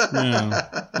home.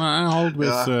 Yeah. I hold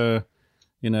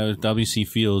with, W.C.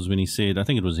 Fields when he said, I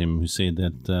think it was him who said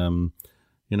that,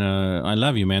 I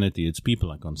love humanity. It's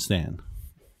people I can't stand.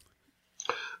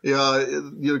 Yeah,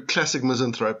 you're a classic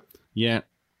misanthrope. Yeah,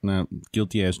 no,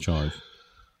 guilty as charged.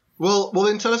 Well,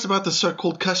 then tell us about the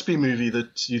so-called Cuspy movie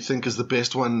that you think is the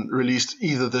best one released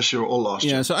either this year or last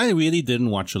year. Yeah, so I really didn't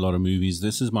watch a lot of movies.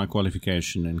 This is my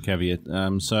qualification and caveat.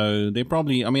 So they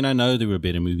probably, I know there were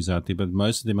better movies out there, but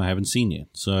most of them I haven't seen yet.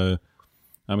 So,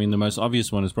 the most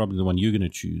obvious one is probably the one you're going to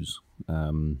choose,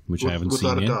 which I haven't seen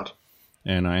yet. Without a doubt.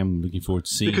 And I am looking forward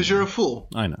to seeing it. Because you're a fool.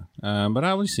 I know. But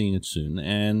I'll be seeing it soon.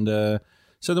 And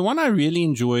so the one I really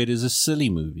enjoyed is a silly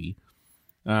movie.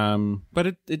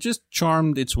 But it just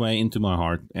charmed its way into my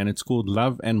heart, and it's called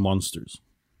Love and Monsters.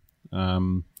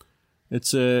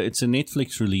 It's a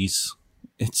Netflix release.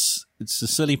 It's a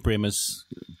silly premise.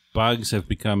 Bugs have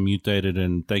become mutated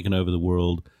and taken over the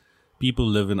world. People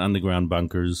live in underground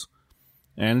bunkers.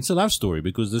 And it's a love story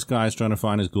because this guy is trying to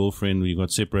find his girlfriend who he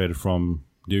got separated from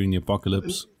during the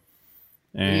apocalypse.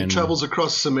 And he travels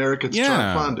across America to try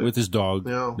and find it. With his dog.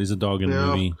 Yeah. There's a dog in the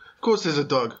movie. Of course there's a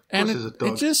dog.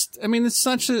 It's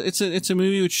a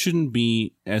movie which shouldn't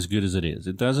be as good as it is.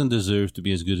 It doesn't deserve to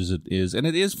be as good as it is. And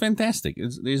it is fantastic.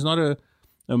 There's not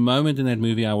a moment in that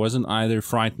movie I wasn't either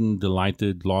frightened,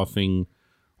 delighted, laughing,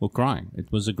 or crying. It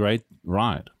was a great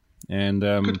ride. And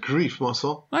good grief,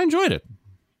 Marcel. I enjoyed it.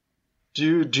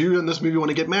 Do you in this movie want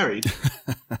to get married?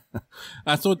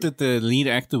 I thought that the lead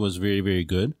actor was very, very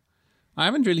good. I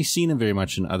haven't really seen him very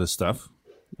much in other stuff,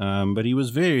 but he was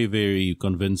very, very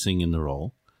convincing in the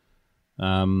role.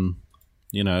 And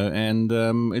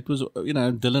it was,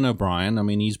 Dylan O'Brien.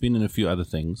 He's been in a few other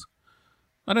things.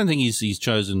 I don't think he's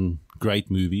chosen great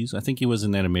movies. I think he was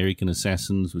in that American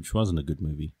Assassins, which wasn't a good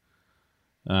movie.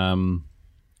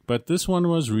 But this one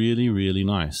was really, really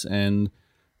nice. And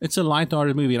it's a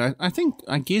light-hearted movie. And I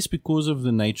guess because of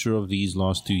the nature of these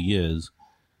last 2 years,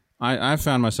 I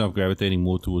found myself gravitating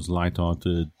more towards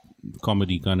light-hearted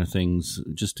comedy kind of things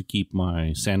just to keep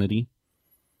my sanity.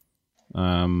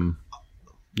 Yeah.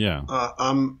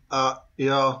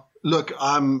 Look,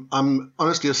 I'm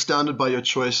honestly astounded by your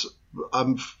choice.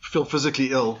 I feel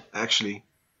physically ill, actually.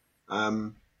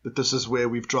 That this is where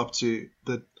we've dropped to.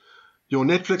 That your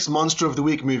Netflix Monster of the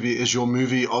Week movie is your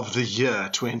movie of the year,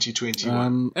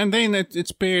 2021. And then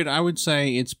it's paired, I would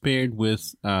say it's paired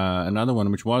with another one,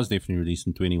 which was definitely released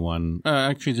in 21.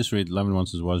 Actually, just read Love and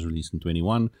Monsters was released in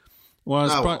 21.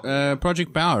 Was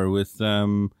Project Power with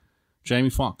Jamie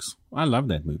Foxx. I love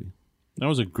that movie. That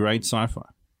was a great sci-fi.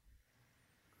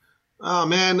 Oh,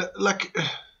 man.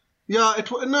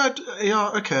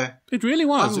 Okay. It really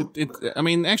was.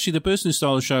 Actually, the person who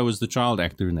stole the show was the child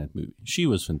actor in that movie. She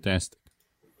was fantastic.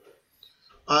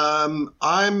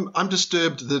 I'm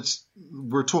disturbed that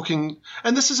we're talking,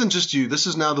 and this isn't just you. This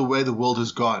is now the way the world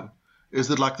has gone. Is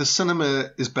that the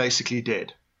cinema is basically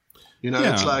dead?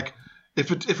 It's like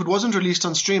if it wasn't released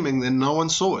on streaming, then no one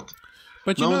saw it.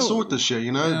 But no one saw it this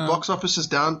year. Box office is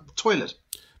down the toilet.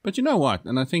 But you know what?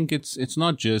 And I think it's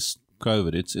not just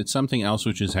COVID. It's something else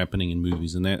which is happening in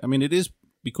movies, and that it is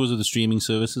because of the streaming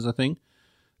services, I think.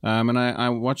 And I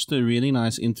watched a really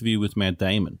nice interview with Matt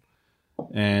Damon,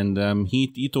 and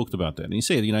he talked about that, and he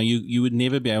said, you would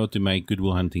never be able to make Good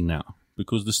Will Hunting now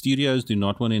because the studios do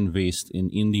not want to invest in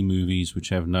indie movies which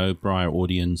have no prior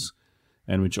audience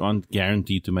and which aren't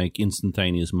guaranteed to make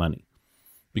instantaneous money.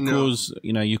 Because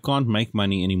you can't make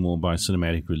money anymore by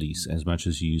cinematic release as much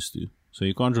as you used to. So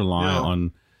you can't rely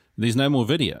on. There's no more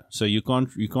video, so you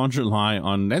can't rely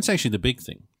on. That's actually the big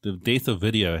thing. The death of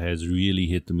video has really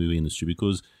hit the movie industry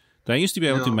because they used to be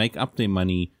able to make up their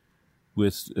money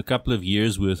with a couple of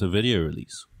years worth of video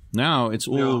release. Now it's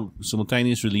all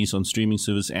simultaneous release on streaming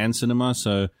service and cinema,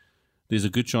 so there's a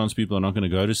good chance people are not going to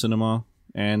go to cinema.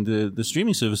 And the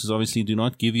streaming services obviously do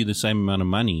not give you the same amount of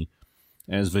money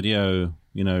as video,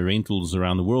 rentals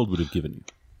around the world would have given you.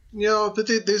 Yeah, but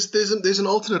there's an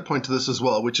alternate point to this as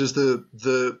well, which is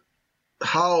the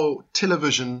how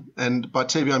television, and by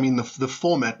TV I mean the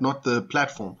format, not the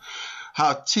platform,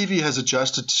 how TV has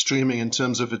adjusted to streaming in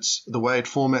terms of the way it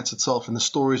formats itself and the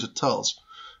stories it tells.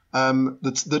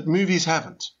 That movies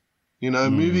haven't.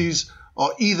 Movies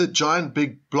are either giant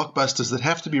big blockbusters that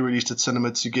have to be released at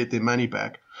cinema to get their money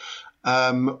back,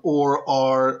 or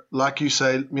are, like you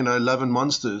say, Love and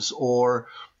Monsters, or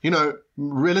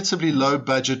relatively low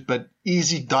budget, but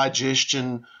easy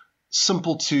digestion,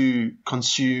 simple to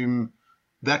consume,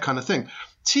 that kind of thing.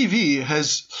 TV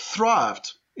has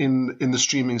thrived in the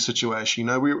streaming situation.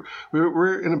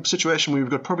 We're in a situation where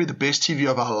we've got probably the best TV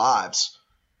of our lives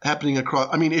happening across.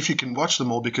 I mean, if you can watch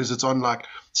them all, because it's on like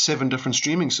 7 different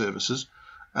streaming services.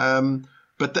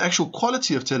 But the actual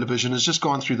quality of television has just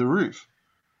gone through the roof.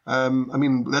 I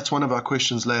mean, that's one of our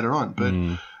questions later on.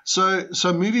 But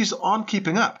so movies aren't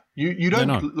keeping up. You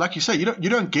don't, like you say, you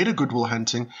don't get a Good Will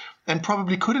Hunting, and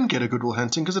probably couldn't get a Good Will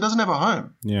Hunting because it doesn't have a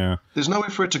home. Yeah, there's nowhere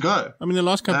for it to go. I mean, the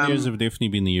last couple of years have definitely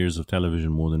been the years of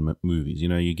television more than movies.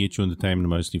 You get your entertainment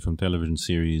mostly from television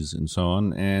series and so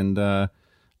on. And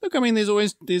look, I mean, there's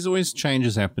always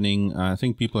changes happening. I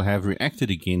think people have reacted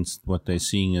against what they're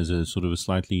seeing as a sort of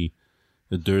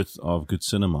a dearth of good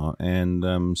cinema,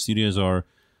 and studios are,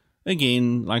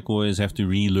 again, like always, have to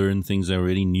relearn things they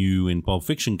already knew when Pulp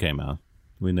Fiction came out,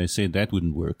 when they said that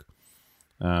wouldn't work.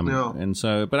 And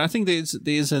so, but I think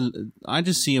I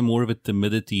just see more of a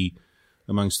timidity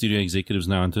among studio executives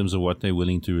now in terms of what they're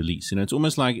willing to release. It's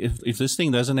almost like if this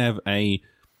thing doesn't have a,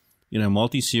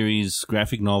 multi-series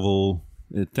graphic novel,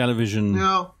 a television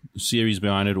series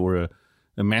behind it, or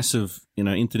a massive,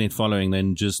 internet following,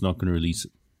 then just not going to release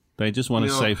it. They just want a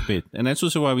safe bet. And that's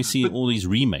also why we see all these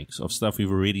remakes of stuff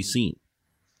we've already seen.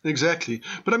 Exactly.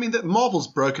 But I mean, Marvel's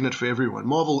broken it for everyone.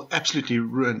 Marvel absolutely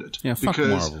ruined it. Yeah, fuck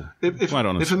Marvel.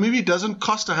 If a movie doesn't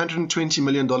cost $120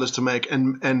 million to make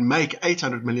and make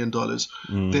 $800 million,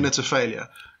 then it's a failure.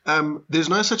 There's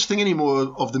no such thing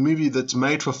anymore of the movie that's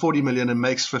made for $40 million and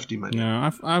makes $50 million.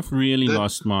 Yeah, I've really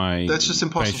lost my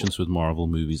patience with Marvel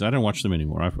movies. I don't watch them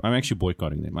anymore. I'm actually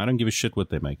boycotting them. I don't give a shit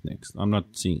what they make next. I'm not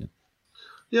seeing it.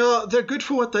 Yeah, they're good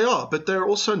for what they are, but they're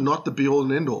also not the be-all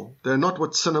and end-all. They're not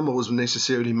what cinema was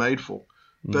necessarily made for.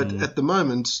 But at the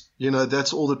moment,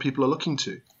 that's all that people are looking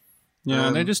to. Yeah,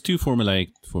 they're just too formulaic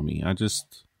for me. I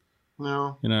just,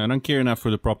 I don't care enough for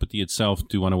the property itself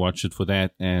to want to watch it for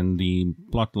that. And the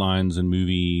plot lines and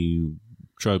movie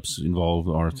tropes involved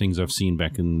are things I've seen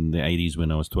back in the 80s when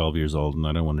I was 12 years old, and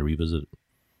I don't want to revisit it.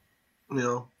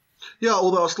 Yeah,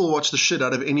 although I'll still watch the shit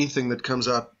out of anything that comes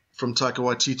out from Taika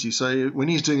Waititi. So when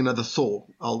he's doing another Thor,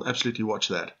 I'll absolutely watch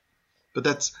that. But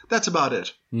that's about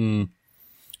it.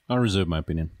 I'll reserve my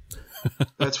opinion.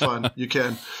 That's fine. You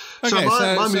can. Okay,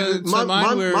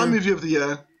 my movie of the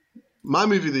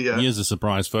year. Here's a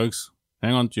surprise, folks.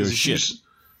 Hang on to your shit.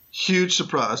 Huge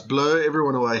surprise. Blow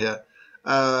everyone away here.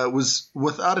 Was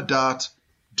without a doubt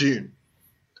Dune.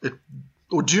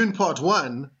 Or Dune Part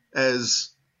 1 as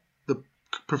the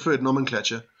preferred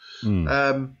nomenclature.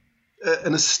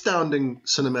 An astounding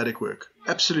cinematic work,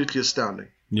 absolutely astounding.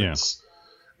 Yeah,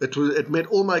 it met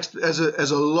all my as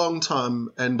a long time,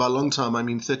 and by long time I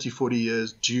mean 30, 40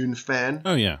 years Dune fan.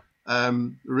 Oh yeah,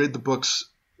 read the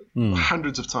books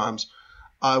hundreds of times.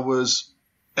 I was,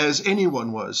 as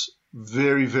anyone was,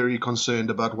 very, very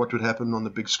concerned about what would happen on the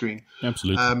big screen.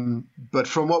 Absolutely. But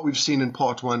from what we've seen in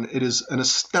Part 1, it is an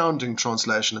astounding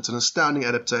translation. It's an astounding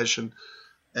adaptation,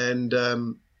 and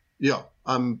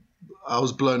I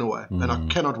was blown away, and I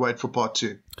cannot wait for Part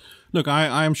 2. Look,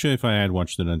 I am sure if I had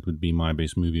watched it, it would be my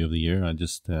best movie of the year. I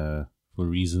just, for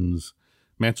reasons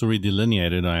Matt's already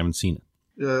delineated, I haven't seen it.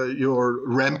 Your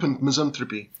rampant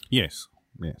misanthropy. Yes,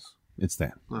 it's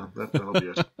that. Oh, that'll be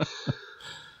it.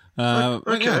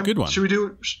 Okay, yeah, good one. Should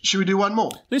we do one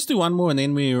more? Let's do one more, and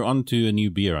then we're on to a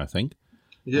new beer, I think.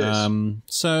 Yes.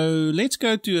 So let's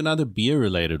go to another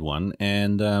beer-related one,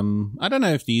 and I don't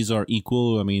know if these are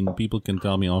equal. I mean, people can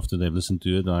tell me after they've listened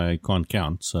to it. I can't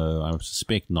count, so I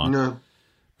suspect not. No.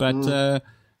 But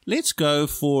let's go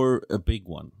for a big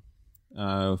one,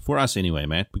 for us anyway,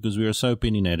 Matt, because we are so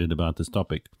opinionated about this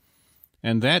topic.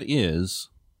 And that is,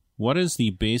 what is the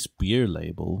best beer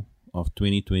label of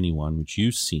 2021 which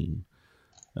you've seen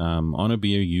on a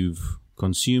beer you've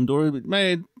consumed, or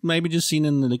maybe just seen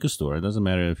in the liquor store? It doesn't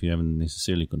matter if you haven't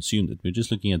necessarily consumed it. We're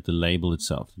just looking at the label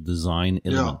itself, the design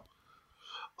element.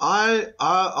 Yeah.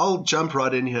 I'll jump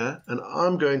right in here, and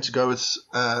I'm going to go with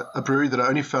a brewery that I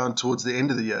only found towards the end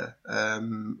of the year,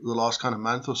 the last kind of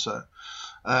month or so.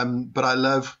 But I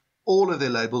love all of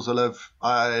their labels.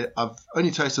 I've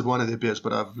only tasted one of their beers,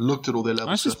 but I've looked at all their labels.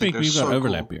 I suspect we've got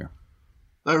overlap here.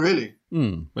 Oh, really?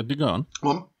 But do go on.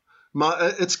 Well,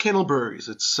 it's Kennel Breweries.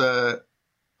 It's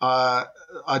I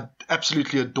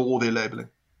absolutely adore their labeling.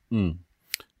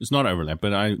 It's not overlap,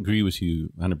 but I agree with you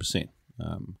 100%.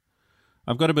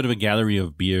 I've got a bit of a gallery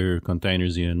of beer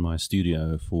containers here in my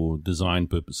studio for design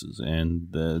purposes, and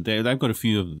they've got a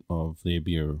few of their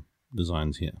beer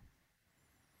designs here.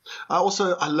 I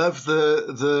love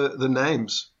the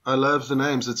names. I love the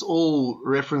names. It's all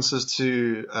references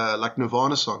to like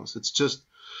Nirvana songs. It's just,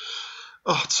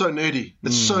 it's so nerdy.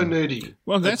 It's so nerdy.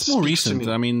 Well, that's more recent.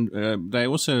 I mean, they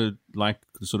also like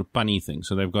the sort of punny thing.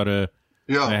 So they've got they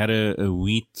had a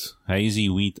hazy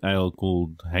wheat ale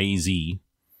called Hazy.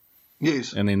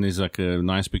 Yes. And then there's like a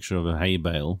nice picture of a hay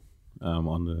bale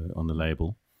on the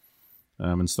label,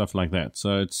 and stuff like that.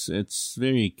 So it's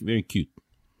very, very cute.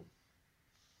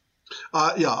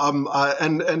 Besides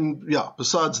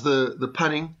the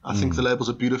punning, I think the labels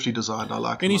are beautifully designed. I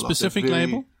like any specific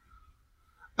label.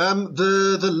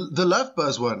 The Love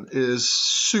Buzz one is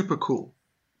super cool.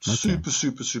 Okay.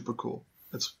 Super cool.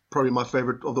 It's probably my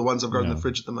favorite of the ones I've got in the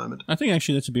fridge at the moment. I think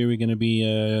actually that's a beer we're going to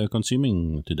be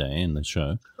consuming today in the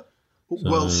show. So,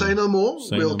 well, say no more.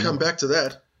 We'll come back to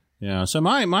that. Yeah. So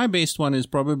my best one is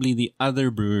probably the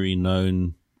other brewery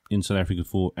known in South Africa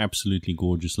for absolutely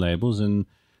gorgeous labels, and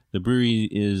the brewery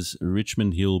is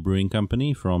Richmond Hill Brewing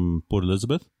Company from Port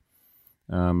Elizabeth,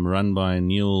 run by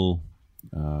Neil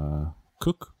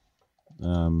Cook,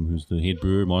 who's the head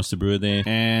brewer, master brewer there.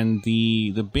 And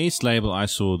the best label I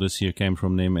saw this year came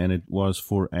from them, and it was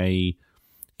for a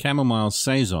chamomile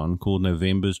saison called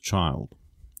November's Child.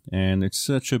 And it's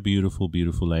such a beautiful,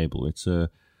 beautiful label. It's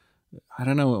it's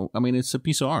a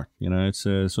piece of art. You know, it's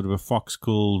a sort of a fox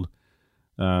called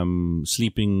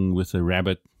sleeping with a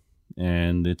rabbit.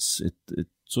 And it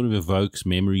sort of evokes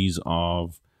memories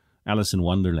of Alice in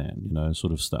Wonderland, you know,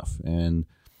 sort of stuff.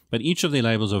 But each of their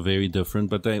labels are very different,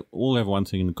 but they all have one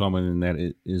thing in common, and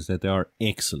that is that they are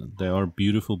excellent. They are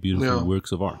beautiful, beautiful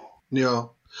works of art. Yeah.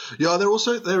 Yeah,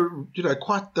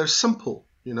 they're simple,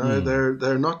 you know,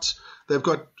 they're not, they've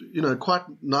got, you know, quite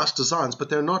nice designs, but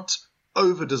they're not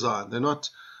over designed. They're not,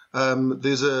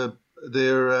 they've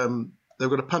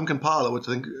got a pumpkin parlor, which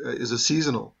I think is a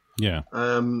seasonal. Yeah.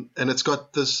 And it's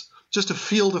got this, just a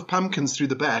field of pumpkins through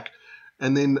the back,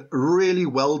 and then really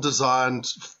well designed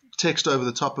text over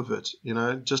the top of it, you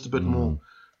know, just a bit more.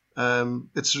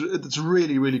 It's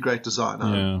really, really great design.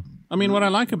 Yeah. I mean, what I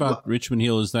like about Richmond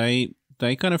Hill is they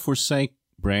kind of forsake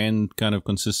brand kind of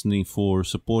consistently for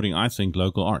supporting, I think,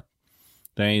 local art.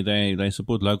 They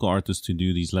support local artists to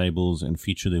do these labels and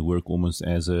feature their work almost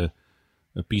as a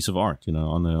piece of art, you know,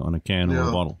 on a can or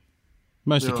a bottle.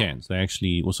 Mostly cans. They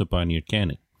actually also pioneered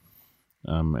canning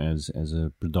as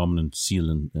a predominant seal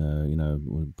and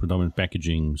predominant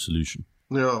packaging solution.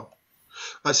 Yeah,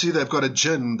 I see they've got a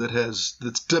gin that's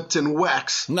dipped in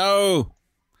wax. No.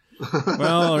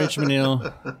 Well, Richmond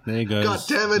Hill, there goes God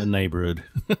damn it. The neighborhood.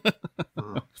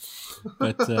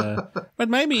 But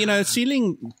maybe, you know,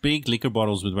 sealing big liquor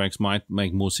bottles with wax might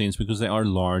make more sense because they are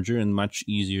larger and much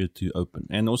easier to open.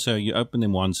 And also, you open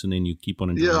them once and then you keep on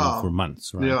enjoying them for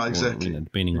months, right? Yeah, exactly. Or, you know,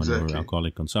 depending on your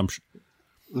alcoholic consumption.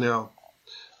 Yeah.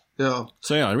 Yeah.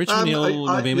 So, yeah, Richmond Hill,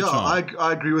 November Child.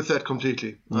 I agree with that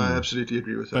completely. I absolutely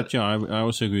agree with that. But, yeah, I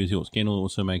also agree with yours. Kendall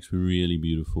also makes really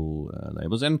beautiful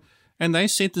labels. And they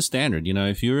set the standard. You know,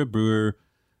 if you're a brewer,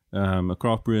 a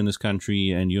craft brewer in this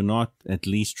country, and you're not at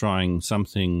least trying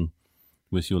something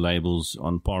with your labels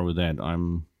on par with that,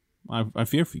 I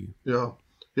fear for you.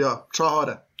 Yeah. Try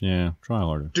harder. Yeah, try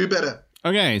harder. Do better.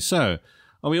 Okay, so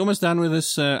are we almost done with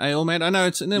this ale, Matt? I know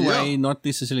it's in a way not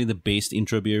necessarily the best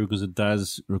intro beer because it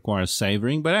does require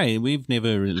savoring, but hey, we've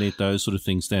never let those sort of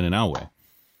things stand in our way.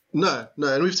 No,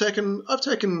 and I've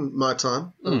taken my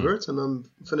time over it, and I'm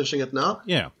finishing it now.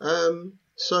 Yeah. And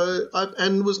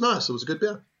it was nice. It was a good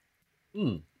beer.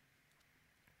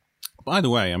 By the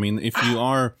way, I mean, if you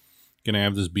are going to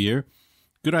have this beer,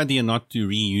 good idea not to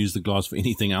reuse the glass for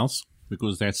anything else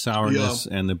because that sourness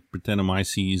and the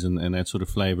Brettanomyces and that sort of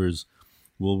flavors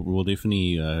will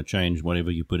definitely change whatever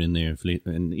you put in there.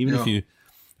 And even if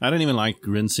I don't even like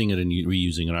rinsing it and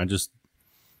reusing it.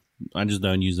 I just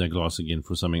don't use that glass again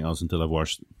for something else until I've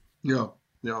washed it. Yeah.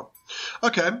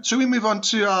 Okay, should we move on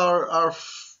to our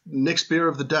next beer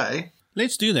of the day?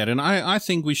 Let's do that. And I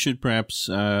think we should perhaps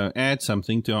add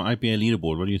something to our IPA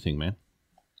leaderboard. What do you think, man?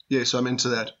 Yes, I'm into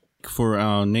that. For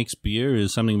our next beer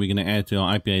is something we're going to add to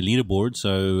our IPA leaderboard.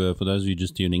 So for those of you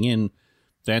just tuning in,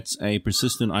 that's a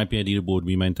persistent IPA leaderboard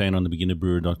we maintain on the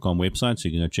beginnerbrewer.com website, so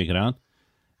you can go check it out.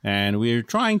 And we're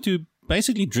trying to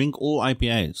basically drink all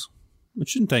IPAs, which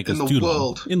shouldn't take us too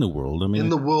long. In the world. I mean, in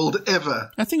the world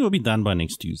ever. I think we'll be done by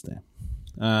next Tuesday.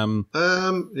 At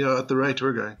the rate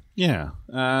we're going. Yeah.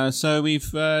 So we've,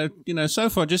 so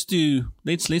far, let's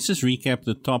just recap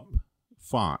the top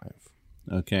 5.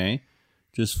 Okay.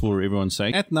 Just for everyone's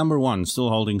sake. At number 1, still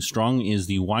holding strong, is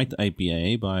the White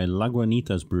IPA by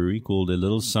Lagunitas Brewery called A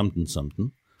Little Something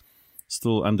Something.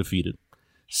 Still undefeated.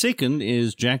 Second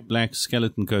is Jack Black's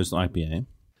Skeleton Coast IPA.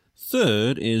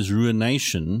 Third is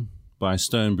Ruination by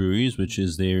Stone Breweries, which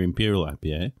is their Imperial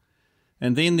IPA.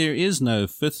 And then there is no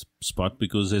fifth spot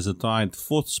because there's a tied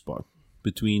fourth spot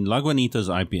between Lagunitas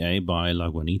IPA by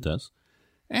Lagunitas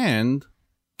and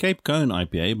Cape Cone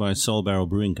IPA by Soul Barrel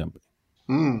Brewing Company.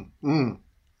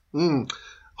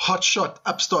 Hot shot,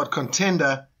 upstart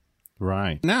contender.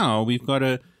 Right. Now we've got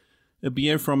a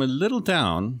beer from a little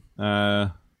town.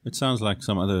 It sounds like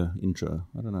some other intro.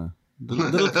 I don't know.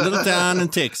 Little town in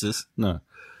Texas. No.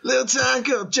 Little town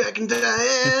called Jack and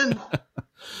Diane.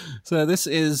 So this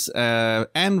is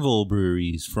Anvil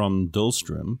Breweries from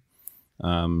Dahlstrom,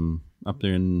 up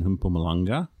there in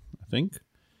Mpumalanga, I think.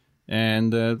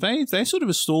 And they're sort of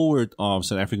a stalwart of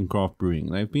South African craft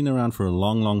brewing. They've been around for a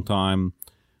long, long time.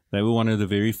 They were one of the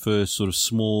very first sort of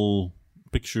small,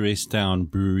 picturesque town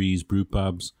breweries, brew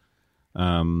pubs,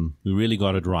 who really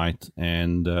got it right.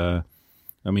 And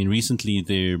recently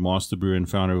their master brewer and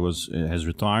founder has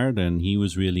retired, and he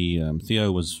was really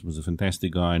Theo was a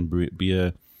fantastic guy in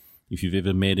beer. If you've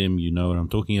ever met him, you know what I'm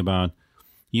talking about.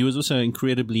 He was also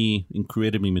incredibly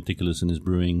meticulous in his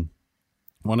brewing.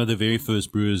 One of the very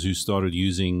first brewers who started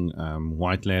using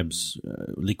White Labs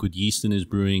liquid yeast in his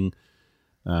brewing,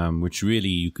 which really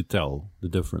you could tell the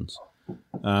difference.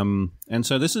 And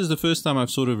so this is the first time I've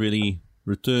sort of really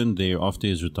returned there after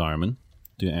his retirement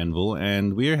to Anvil,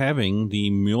 and we're having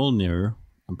the Mjolnir.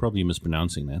 I'm probably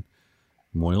mispronouncing that.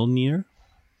 Mjolnir.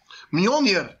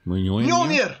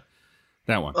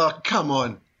 That one. Oh, come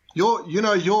on.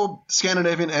 Your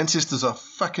Scandinavian ancestors are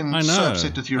fucking so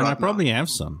upset with you right now. I probably have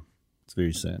some. It's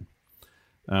very sad.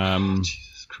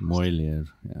 Jesus Christ. Mjolnir,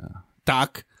 yeah.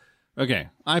 Tak. Okay,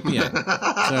 IPA.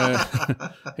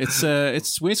 So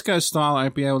it's West Coast style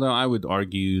IPA, although I would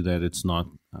argue that it's not.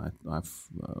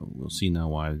 We'll see now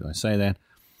why I say that.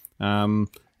 Again,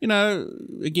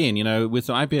 with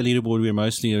the IPA leaderboard, we're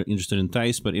mostly interested in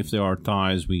taste, but if there are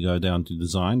ties, we go down to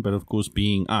design. But of course,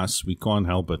 being us, we can't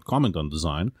help but comment on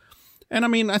design. And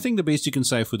I think the best you can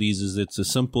say for these is it's a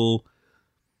simple,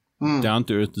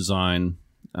 down-to-earth design.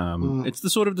 It's the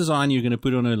sort of design you're going to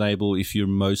put on a label if you're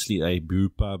mostly a brew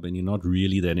pub and you're not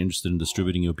really that interested in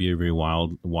distributing your beer very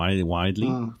widely.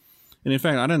 And in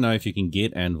fact, I don't know if you can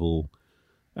get Anvil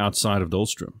outside of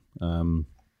Dahlstrom.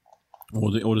 Or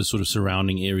the sort of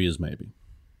surrounding areas, maybe.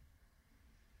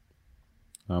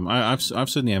 I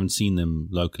certainly haven't seen them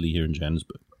locally here in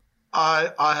Johannesburg.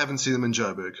 I haven't seen them in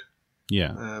Joburg.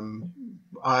 Yeah.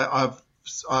 I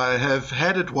have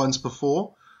had it once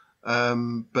before,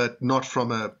 but not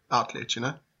from an outlet,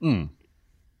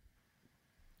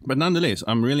 But nonetheless,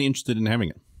 I'm really interested in having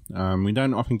it. We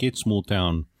don't often get small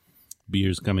town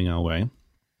beers coming our way.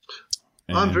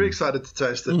 I'm very excited to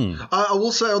taste it. I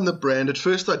will say on the brand, at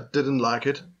first I didn't like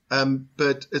it,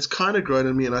 but it's kind of grown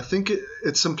on me, and I think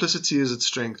its simplicity is its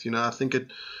strength. I think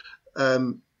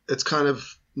it's kind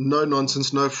of no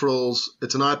nonsense, no frills.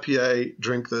 It's an IPA.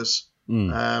 Drink this.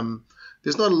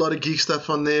 There's not a lot of geek stuff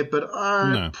on there, but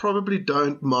I probably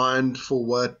don't mind for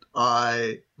what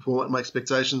my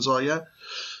expectations are. Yeah.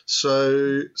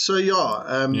 So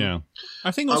yeah. Yeah.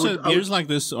 I think also beers like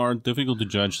this are difficult to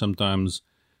judge sometimes,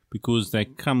 because they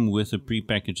come with a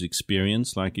prepackaged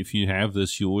experience. Like if you have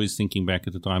this, you're always thinking back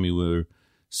at the time you were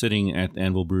sitting at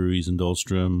Anvil Breweries in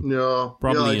Dahlstrom. Yeah,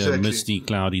 probably exactly. A misty,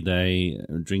 cloudy day,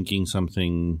 drinking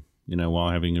something,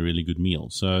 while having a really good meal.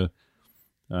 So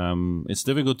it's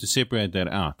difficult to separate that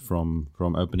out from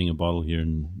opening a bottle here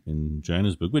in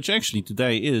Johannesburg, which actually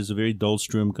today is a very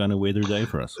Dahlstrom kind of weather day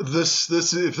for us. If this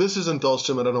isn't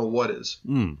Dahlstrom, I don't know what is.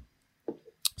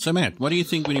 So Matt, what do you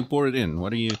think when you pour it in?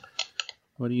 What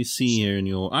do you see here in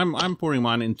your... I'm pouring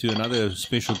mine into another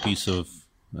special piece of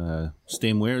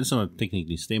stemware. It's not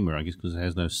technically stemware, I guess, because it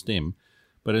has no stem.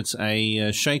 But it's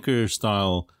a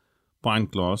shaker-style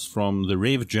pint glass from the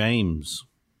Rev James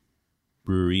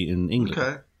Brewery in England.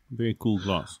 Okay. Very cool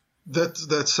glass.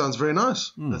 That sounds very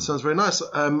nice. That sounds very nice.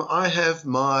 I have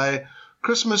my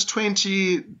Christmas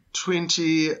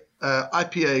 2020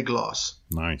 IPA glass.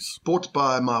 Nice. Bought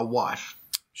by my wife.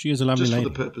 She is a lovely lady. Just for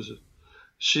the purposes.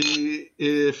 She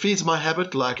feeds my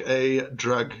habit like a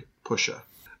drug pusher.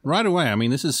 Right away.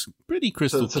 This is pretty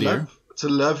crystal clear. It's a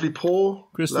lovely pour.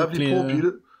 Crystal clear.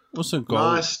 Beautiful. Also gold.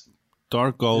 Nice.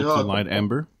 Dark gold to light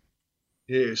amber.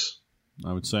 Yes.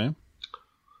 I would say.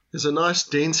 There's a nice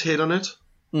dense head on it.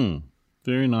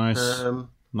 Very nice.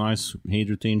 Nice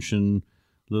head retention.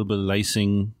 A little bit of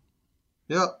lacing.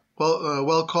 Yeah.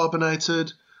 Well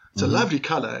carbonated. It's a lovely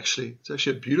color, actually. It's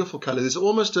actually a beautiful color. There's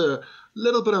almost a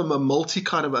little bit of a malty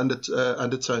kind of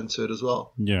undertone to it as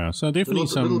well. Yeah, so definitely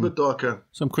a little bit darker.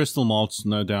 Some crystal malts,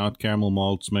 no doubt. Caramel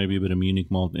malts, maybe a bit of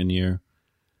Munich malt in here,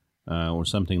 or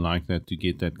something like that to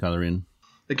get that color in.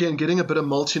 again, getting a bit of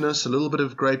maltiness, a little bit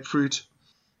of grapefruit,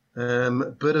 a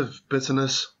bit of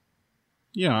bitterness.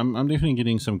 Yeah, I'm definitely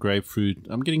getting some grapefruit.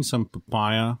 I'm getting some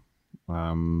papaya,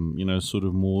 sort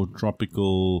of more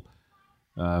tropical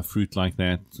fruit like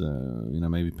that,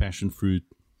 maybe passion fruit.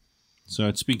 So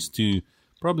it speaks to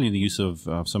probably the use of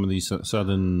some of these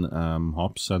southern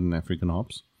hops, Southern African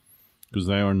hops, because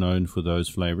they are known for those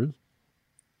flavors.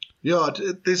 Yeah,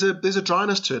 there's a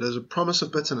dryness to it. There's a promise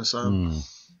of bitterness.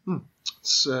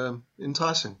 It's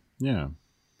enticing. Yeah.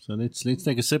 So let's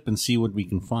take a sip and see what we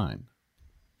can find.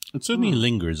 It certainly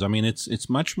lingers. I mean, it's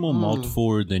much more malt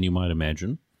forward than you might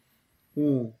imagine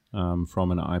from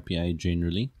an IPA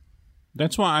generally.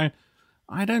 That's why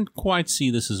I don't quite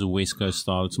see this as a West Coast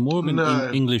style. It's more of an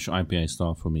English IPA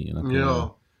style for me.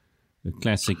 A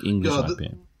classic English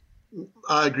IPA.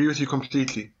 I agree with you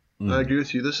completely. I agree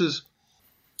with you.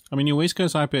 I mean, your West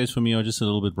Coast IPAs for me are just a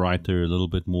little bit brighter, a little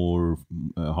bit more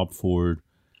hop forward,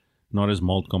 not as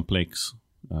malt complex.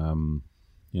 But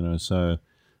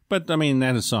I mean,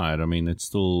 that aside, I mean, it's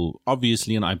still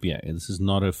obviously an IPA. This is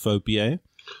not a faux PA.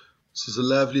 This is a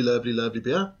lovely, lovely, lovely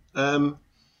beer.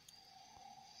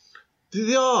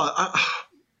 It's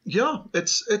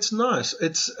nice.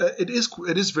 It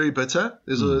is very bitter.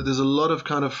 There's a lot of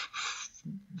kind of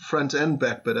front and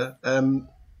back bitter.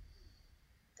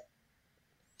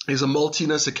 There's a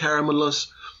maltiness, a caramelness.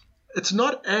 It's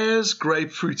not as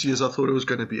grapefruity as I thought it was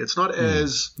going to be. It's not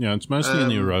as... Yeah, it's mostly in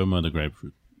the aroma, the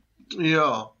grapefruit.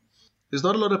 Yeah. There's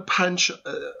not a lot of punch.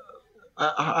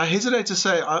 I hesitate to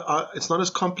say it's not as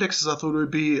complex as I thought it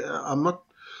would be. I'm not...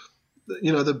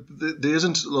 there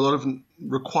isn't a lot of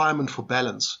requirement for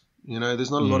balance.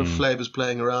 There's not a lot of flavors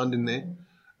playing around in there.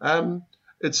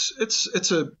 It's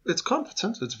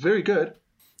competent. It's very good.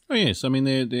 Oh, yes. I mean,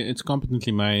 it's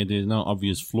competently made. There's no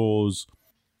obvious flaws.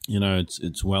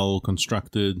 It's well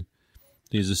constructed.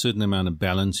 There's a certain amount of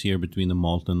balance here between the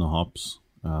malt and the hops.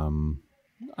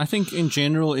 I think in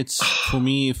general, it's, for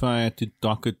me, if I had to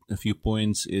dock it a few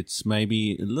points, it's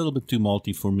maybe a little bit too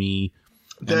malty for me.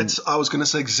 I was going to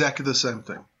say exactly the same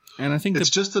thing. And I think it's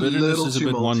just a little is a bit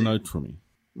malty. One note for me.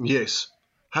 Yes,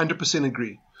 100%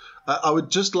 agree. I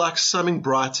would just like something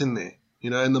bright in there,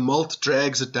 and the malt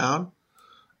drags it down.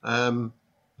 I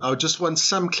would just want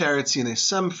some clarity in there,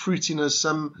 some fruitiness,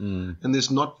 and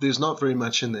there's not very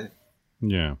much in there.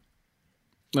 Yeah.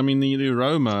 I mean, the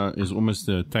aroma is almost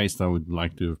the taste I would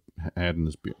like to have had in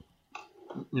this beer.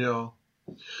 Yeah.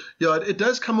 Yeah, it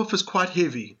does come off as quite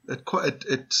heavy.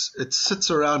 It sits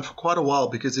around for quite a while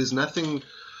because there's nothing,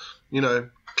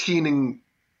 cleaning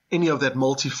any of that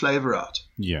malty flavor out.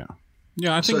 Yeah.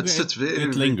 Yeah, I think so it sits very,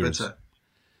 it lingers. Very bitter.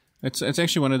 It's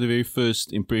actually one of the very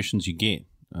first impressions you get,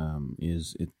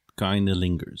 is it kind of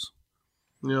lingers.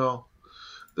 Yeah.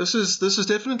 This is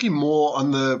definitely more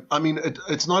on the, I mean,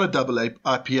 it's not a double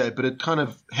IPA, but it kind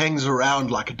of hangs around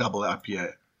like a double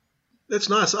IPA. It's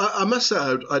nice. I must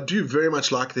say, I do very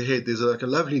much like the head. There's like a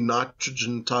lovely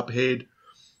nitrogen type head,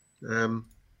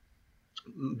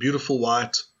 beautiful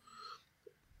white,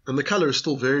 and the color is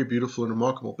still very beautiful and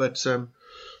remarkable. But it's a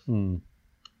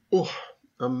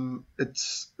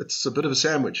bit of a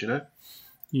sandwich,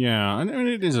 Yeah, and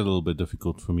it is a little bit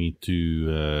difficult for me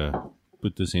to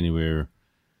put this anywhere.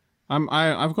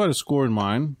 I've got a score in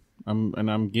mind,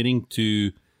 and I'm getting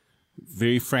to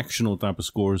very fractional type of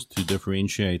scores to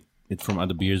differentiate it from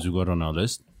other beers we got on our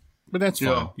list. But that's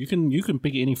fine. You can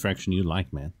pick any fraction you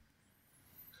like, man.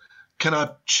 Can I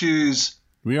choose?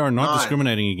 We are not 9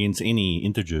 discriminating against any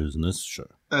integers in this show.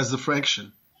 As the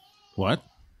fraction. What?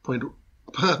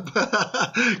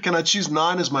 Can I choose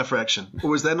 9 as my fraction?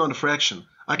 Or is that not a fraction?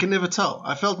 I can never tell.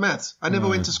 I failed maths. I never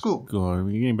went to school. God,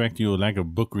 we're getting back to your lack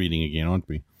of book reading again, aren't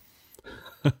we?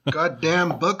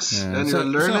 Goddamn books. Yeah. And you're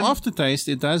learning. So aftertaste,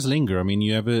 it does linger. I mean,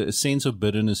 you have a sense of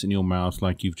bitterness in your mouth,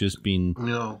 like you've just been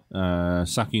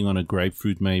sucking on a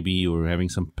grapefruit maybe, or having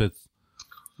some pith.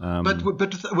 But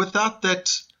without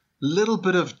that little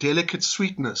bit of delicate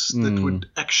sweetness that would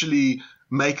actually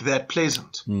make that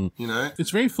pleasant, It's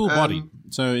very full-bodied.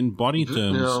 So in body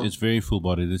terms, it's very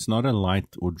full-bodied. It's not a light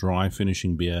or dry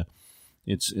finishing beer.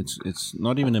 It's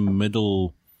not even a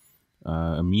middle...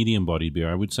 a medium-bodied beer.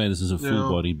 I would say this is a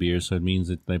full-bodied beer, so it means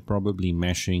that they're probably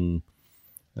mashing.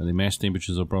 The mash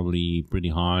temperatures are probably pretty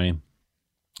high,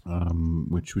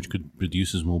 which could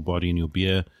produces more body in your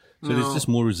beer. So there's just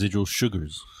more residual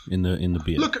sugars in the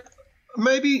beer. Look,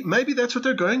 maybe that's what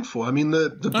they're going for. I mean,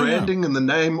 the branding and the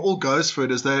name all goes for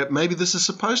it. Maybe this is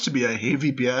supposed to be a heavy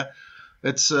beer,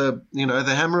 It's the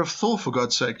hammer of Thor, for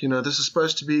God's sake. This is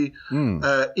supposed to be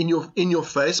in your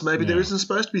face. Maybe there isn't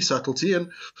supposed to be subtlety,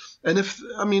 and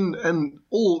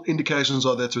all indications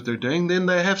are that's what they're doing. Then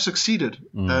they have succeeded.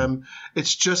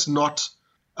 It's just not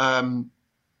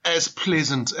as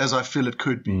pleasant as I feel it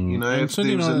could be. If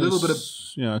there's a little bit of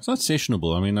it's not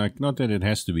sessionable. I mean, like, not that it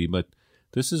has to be, but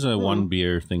this is a one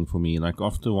beer thing for me. Like,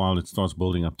 after a while, it starts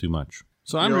building up too much.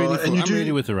 So I'm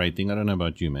ready with the rating. I don't know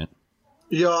about you, man.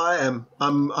 Yeah, I am.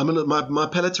 My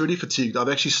palate's really fatigued. I've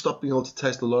actually stopped being able to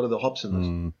taste a lot of the hops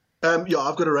in this.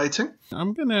 I've got a rating.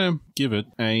 I'm gonna give it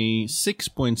a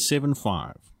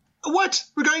 6.75. What?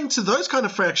 We're going to those kind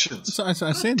of fractions? So I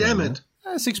said, damn it.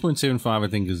 6.75, I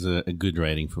think, is a good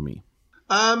rating for me.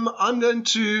 I'm going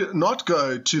to not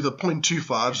go to the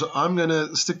 0.25s. I'm going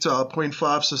to stick to our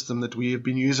 0.5 system that we have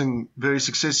been using very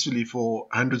successfully for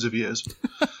hundreds of years.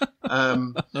 What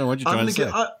are you trying to say?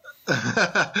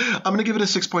 I'm going to give it a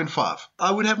 6.5.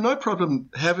 I would have no problem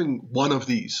having one of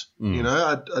these.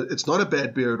 It's not a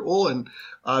bad beer at all, and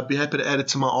I'd be happy to add it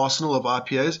to my arsenal of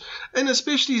IPAs. And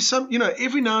especially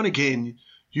every now and again,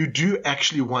 you do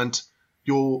actually want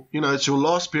it's your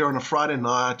last beer on a Friday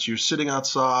night. You're sitting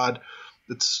outside.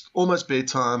 It's almost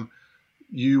bedtime.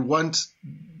 You want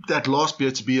that last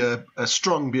beer to be a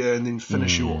strong beer and then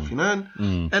finish you off,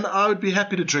 And I would be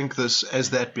happy to drink this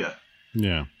as that beer.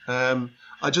 Yeah.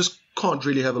 I just can't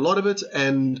really have a lot of it,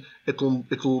 and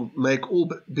it'll make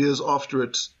all beers after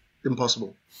it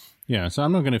impossible. Yeah, so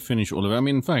I'm not going to finish all of it. I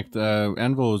mean, in fact,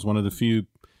 Anvil is one of the few,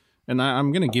 and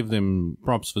I'm going to give them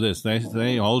props for this.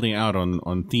 They're holding out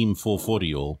on Team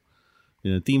 440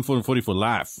 Team 440 for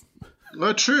life.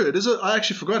 No, true. It is. I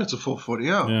actually forgot it's a 440.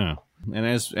 Yeah. Yeah, and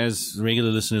as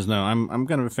regular listeners know, I'm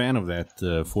kind of a fan of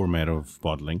that format of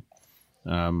bottling.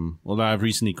 Although I've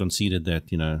recently conceded that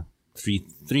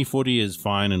 340 is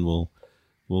fine, and we'll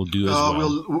do as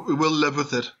well. We'll live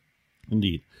with it.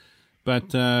 Indeed. But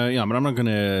but I'm not going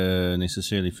to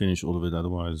necessarily finish all of it.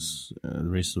 Otherwise, the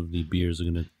rest of the beers are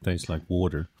going to taste like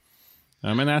water.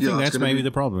 And I think that's maybe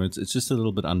the problem. It's just a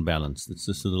little bit unbalanced. It's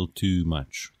just a little too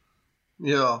much.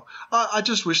 Yeah. I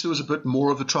just wish there was a bit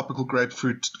more of the tropical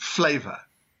grapefruit flavor,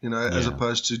 as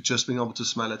opposed to just being able to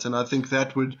smell it. And I think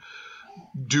that would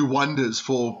do wonders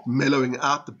for mellowing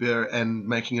out the beer and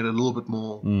making it a little bit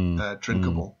more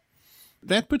drinkable.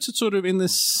 That puts it sort of in the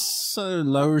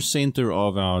lower center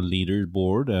of our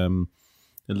leaderboard,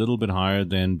 a little bit higher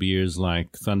than beers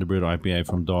like Thunderbird IPA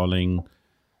from Darling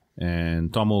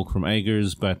and Tomahawk from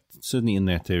Agers, but certainly in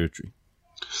that territory.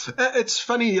 It's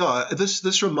funny,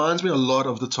 this reminds me a lot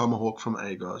of the Tomahawk from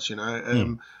Agers.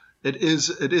 It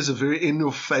is a very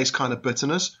in-your-face kind of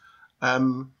bitterness.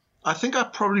 I think I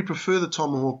probably prefer the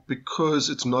Tomahawk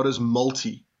because it's not as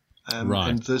malty, right.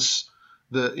 And this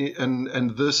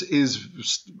is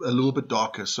a little bit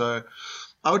darker. So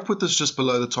I would put this just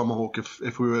below the Tomahawk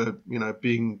if we were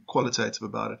being qualitative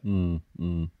about it.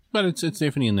 But it's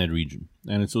definitely in that region,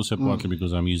 and it's also partly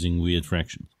because I'm using weird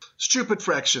fractions. Stupid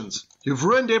fractions! You've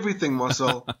ruined everything,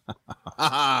 Marcel.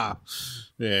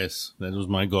 Yes, that was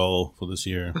my goal for this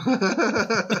year.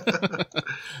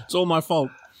 It's all my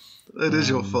fault. It is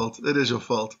your fault. It is your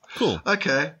fault. Cool.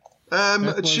 Okay.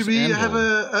 Should we have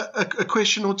a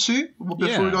question or two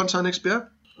before we go on to our next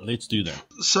beer? Let's do that.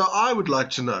 So I would like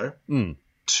to know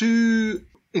 2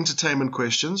 entertainment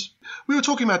questions. We were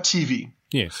talking about TV.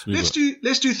 Yes. Let's do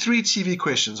 3 TV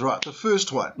questions. Right. The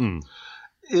first one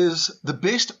is the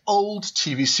best old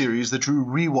TV series that you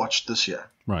rewatched this year.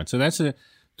 Right. So that's to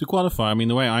qualify. I mean,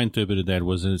 the way I interpreted that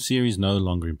was a series no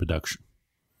longer in production.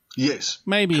 Yes.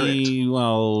 Maybe, correct.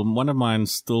 Well, one of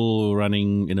mine's still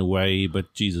running in a way,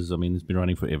 but Jesus, I mean, it's been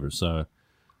running forever. So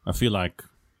I feel like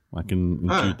I can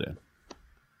include that.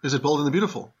 Is it Bold and the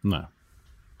Beautiful? No.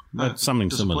 But something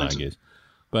similar, I guess.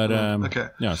 But, okay.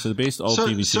 Yeah, so the best old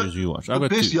TV series you watch. I've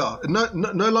got 2. Yeah,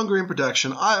 no longer in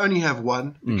production. I only have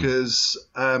one because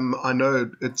I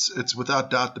know it's without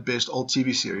doubt the best old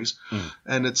TV series.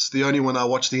 And it's the only one I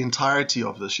watched the entirety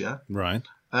of this year. Right.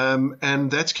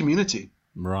 And that's Community.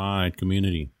 Right,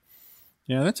 Community.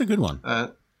 Yeah, that's a good one.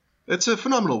 It's a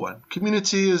phenomenal one.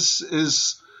 Community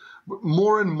is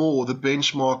more and more the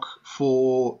benchmark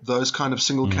for those kind of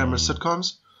single-camera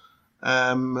sitcoms.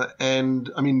 And,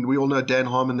 I mean, we all know Dan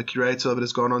Harmon, the curator of it,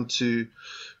 has gone on to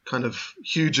kind of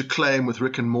huge acclaim with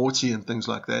Rick and Morty and things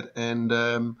like that.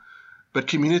 And but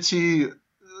Community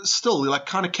still, like,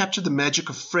 kind of captured the magic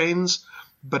of Friends,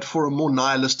 but for a more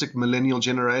nihilistic millennial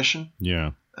generation.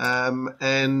 Yeah.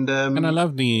 And I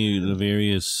love the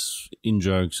various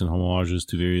in-jokes and homages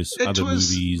to various other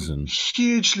movies. And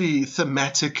hugely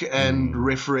thematic and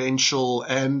referential.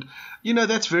 And,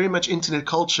 that's very much internet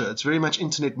culture. It's very much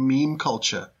internet meme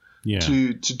culture.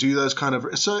 to do those kind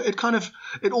of. So it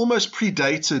almost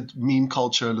predated meme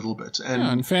culture a little bit,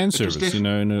 and fan service, in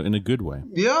a good way.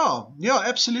 Yeah,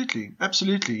 absolutely.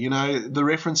 The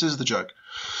reference is the joke.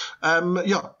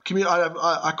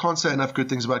 I can't say enough good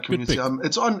things about Community.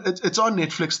 It's on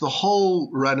Netflix. The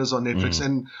whole run is on Netflix,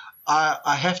 and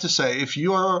I have to say, if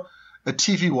you are a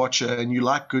TV watcher and you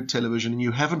like good television and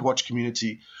you haven't watched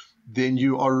Community, then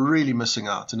you are really missing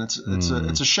out, and it's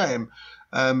a shame.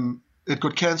 It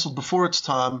got cancelled before its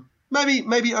time.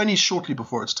 Maybe only shortly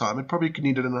before its time. It probably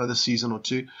needed another season or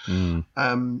two.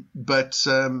 But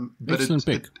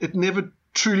it never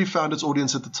truly found its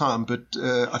audience at the time. But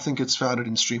I think it's found it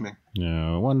in streaming.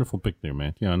 Yeah, wonderful pick there,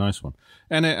 Matt. Yeah, nice one.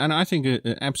 And I think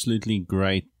an absolutely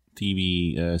great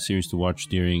TV series to watch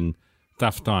during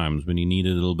tough times when you need a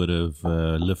little bit of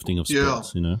lifting of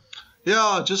spirits.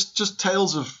 Yeah, just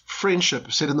tales of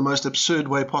friendship said in the most absurd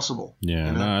way possible.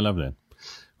 Yeah, I love that.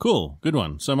 Cool, good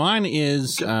one. So mine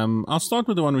is, I'll start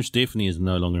with the one which definitely is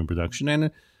no longer in production.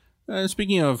 And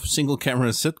speaking of single camera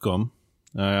sitcom,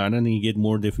 I don't think you get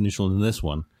more definitional than this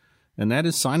one. And that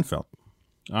is Seinfeld.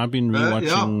 I've been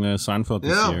rewatching Seinfeld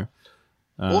this year.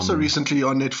 Also recently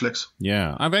on Netflix.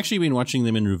 Yeah, I've actually been watching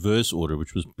them in reverse order,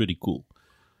 which was pretty cool.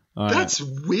 That's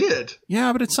weird.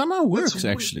 Yeah, but it somehow works,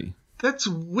 actually. That's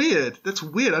weird.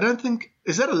 I don't think...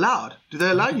 Is that allowed? Do they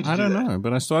allow you to do that? I don't know,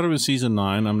 but I started with season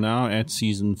 9. I'm now at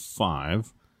season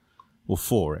 5. Or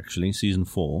 4, actually. Season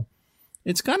 4.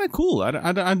 It's kind of cool.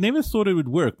 I never thought it would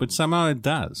work, but somehow it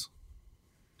does.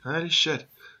 Holy shit.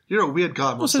 You're a weird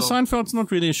guy, Also, Seinfeld's not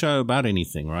really a show about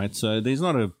anything, right? So there's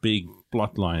not a big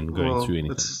plot line going through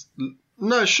anything.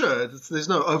 No, sure. There's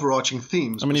no overarching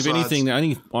themes. I mean, if anything, the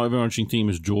only overarching theme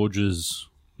is George's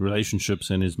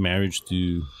relationships and his marriage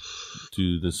to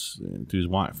his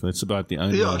wife. That's about the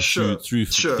only true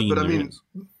theme. But I mean,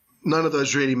 none of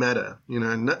those really matter.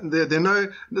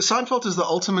 Seinfeld is the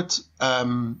ultimate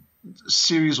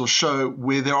series or show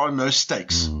where there are no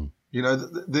stakes.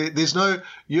 There's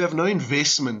you have no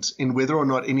investment in whether or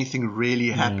not anything really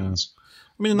happens.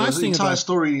 I mean, the nice thing about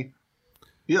story.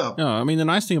 Yeah. No, I mean, the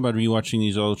nice thing about rewatching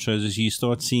these old shows is you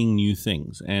start seeing new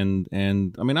things. And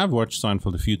I mean, I've watched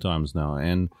Seinfeld a few times now,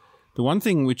 and the one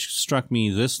thing which struck me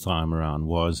this time around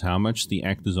was how much the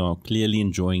actors are clearly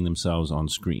enjoying themselves on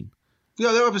screen.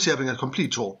 Yeah, they're obviously having a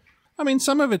complete tour. I mean,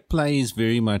 some of it plays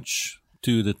very much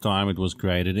to the time it was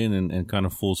created in and kind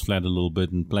of falls flat a little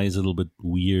bit and plays a little bit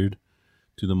weird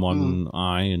to the modern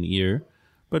eye and ear.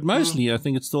 But mostly, I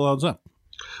think it still holds up.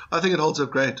 I think it holds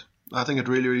up great. I think it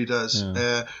really, really does.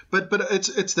 Yeah. But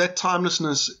it's that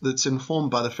timelessness that's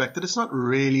informed by the fact that it's not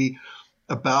really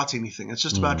about anything. It's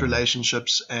just about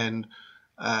relationships and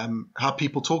how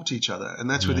people talk to each other. And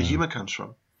that's where the humor comes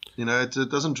from. It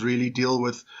doesn't really deal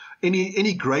with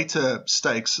any greater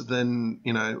stakes than,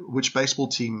 which baseball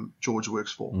team George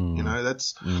works for.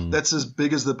 That's as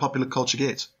big as the popular culture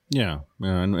gets. Yeah.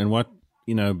 And what,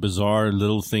 bizarre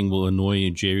little thing will annoy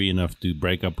Jerry enough to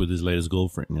break up with his latest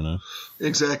girlfriend,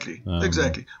 Exactly.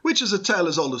 Which is a tale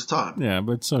as old as time. Yeah,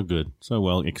 but so good. So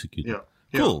well executed. Yeah.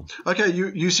 Cool. Okay,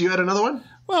 you had another one?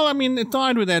 Well, I mean, it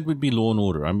tied with that would be Law &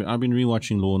 Order. I've been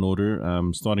rewatching Law &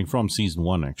 Order, starting from season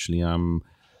 1, actually.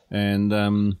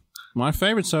 And my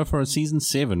favorite so far is season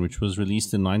 7, which was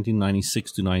released in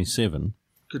 1996 to 97.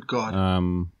 Good God.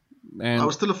 And I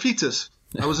was still a fetus.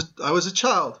 I was a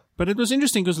child. But it was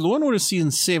interesting because Law & Order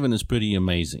season 7 is pretty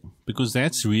amazing because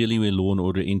that's really where Law &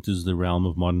 Order enters the realm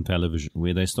of modern television,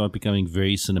 where they start becoming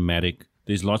very cinematic.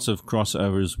 There's lots of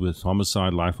crossovers with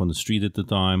Homicide: Life on the Street at the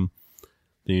time.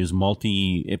 There's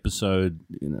multi-episodes,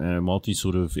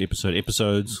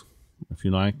 episodes, if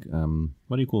you like.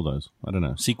 What do you call those? I don't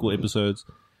know. Sequel episodes.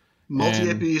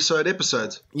 Multi-episode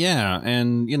episodes. Yeah,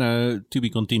 and, to be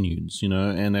continued,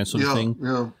 and that sort of thing.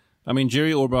 Yeah. I mean,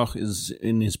 Jerry Orbach is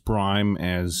in his prime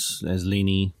as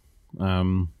Lenny.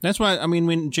 That's why, I mean,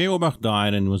 when Jerry Orbach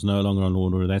died and was no longer on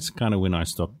Law & Order, that's kind of when I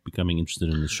stopped becoming interested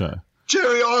in the show.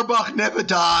 Jerry Orbach never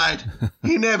died.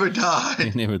 He never died.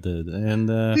 He never did. And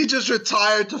he just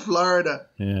retired to Florida.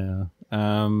 Yeah.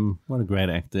 What a great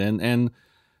actor. And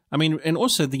I mean, and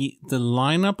also the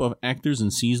lineup of actors in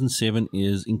season 7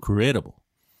 is incredible.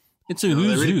 It's a who's who.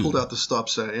 They really who. pulled out the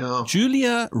stops there, yeah.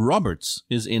 Julia Roberts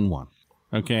is in one.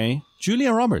 Okay?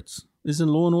 Julia Roberts is in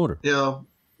Law & Order. Yeah.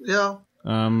 It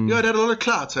had a lot of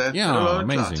clout, eh? Yeah,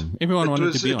 amazing. Everyone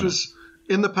wanted to be on it. It was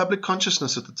in the public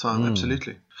consciousness at the time,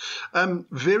 absolutely.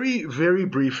 Very, very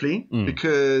briefly,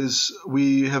 because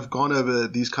we have gone over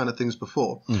these kind of things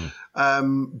before.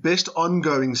 Best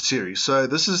ongoing series. So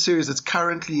this is a series that's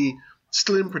currently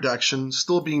still in production,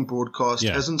 still being broadcast,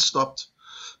 hasn't stopped,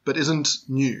 but isn't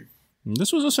new.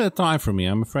 This was also a tie for me.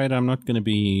 I'm afraid I'm not going to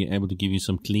be able to give you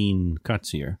some clean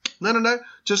cuts here. No.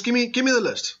 Just give me the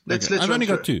list. Let's I've only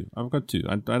got two. I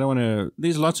don't want to.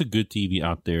 There's lots of good TV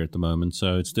out there at the moment,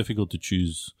 so it's difficult to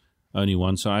choose only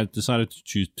one. So I decided to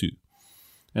choose two,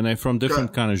 and they're from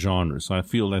different kind of genres. So I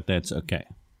feel that that's okay.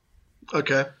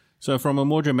 Okay. So from a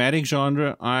more dramatic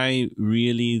genre, I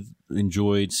really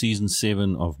enjoyed season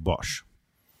 7 of Bosch,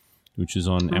 which is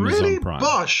on Amazon Prime.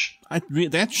 Bosch?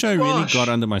 That show really got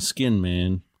under my skin,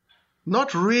 man.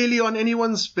 Not really on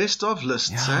anyone's best of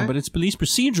lists, but it's police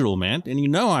procedural, man, and you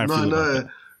know how I feel about it.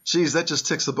 Jeez, that just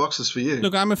ticks the boxes for you.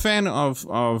 Look, I'm a fan of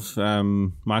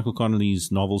Michael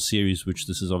Connelly's novel series, which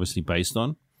this is obviously based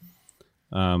on.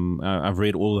 I've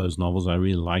read all those novels. I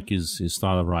really like his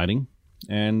style of writing.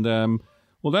 And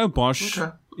although Bosch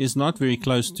is not very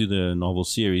close to the novel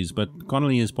series, but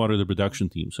Connelly is part of the production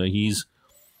team. So he's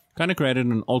kind of created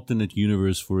an alternate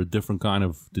universe for a different kind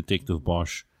of Detective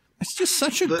Bosch. It's just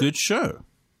such a good show.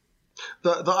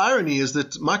 The irony is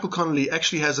that Michael Connelly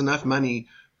actually has enough money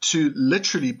to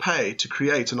literally pay to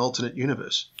create an alternate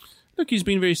universe. Look, he's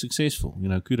been very successful.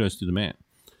 Kudos to the man.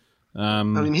 I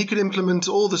mean, he could implement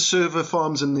all the server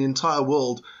farms in the entire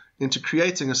world into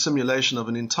creating a simulation of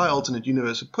an entire alternate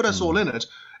universe, put us all in it,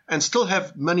 and still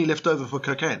have money left over for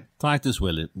cocaine. Titus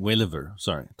Welliver.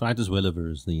 Sorry. Titus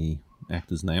Welliver is the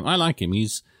actor's name. I like him.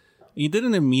 He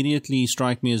didn't immediately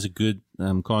strike me as a good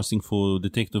casting for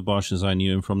Detective Bosch as I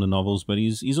knew him from the novels, but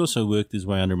he's also worked his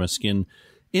way under my skin.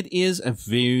 It is a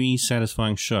very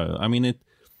satisfying show. I mean,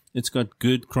 it's got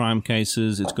good crime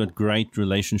cases. It's got great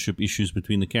relationship issues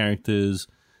between the characters.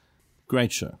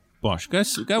 Great show. Bosch.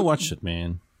 Go watch it,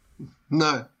 man.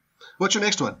 No. What's your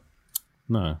next one?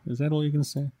 No. Is that all you're going to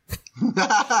say?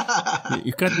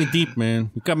 You cut me deep,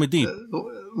 man. You cut me deep.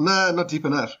 No, not deep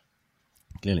enough.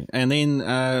 Clearly. And then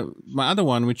my other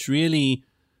one, which really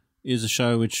is a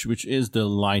show which is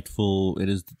delightful. It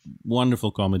is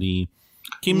wonderful comedy.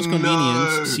 Kim's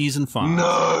Convenience, season 5. No.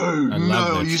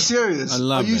 Are you show. serious? I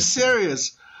love it. Are you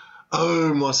serious?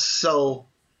 Oh, Marcel.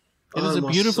 It is a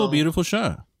beautiful, beautiful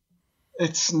show.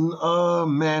 It's, oh,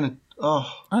 man.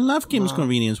 I love Kim's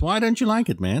Convenience. Why don't you like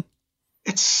it, man?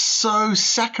 It's so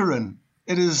saccharine.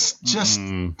 It is just,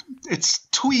 it's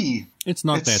twee. It's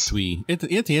not that twee.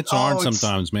 It hits hard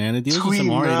sometimes, man. It deals with some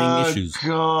hard-hitting issues.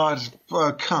 God.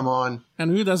 Oh, come on.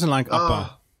 And who doesn't like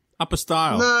upper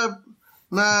style?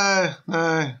 No.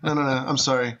 I'm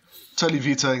sorry. Totally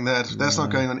vetoing that. That's not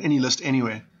going on any list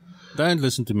anywhere. Don't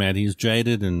listen to Matt. He's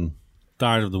jaded and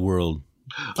tired of the world.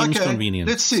 Kim's Convenience.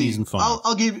 Let's see. Season 5.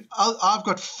 I've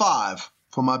got 5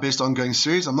 for my best ongoing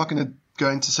series. I'm not going to go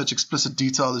into such explicit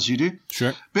detail as you do.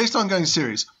 Sure. Best ongoing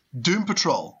series, Doom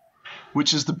Patrol,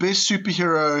 which is the best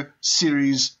superhero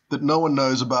series that no one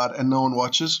knows about and no one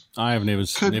watches. I have never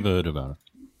heard about it.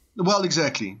 Well,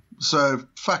 exactly. So,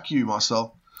 fuck you,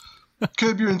 Marcel.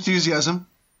 Curb Your Enthusiasm,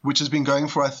 which has been going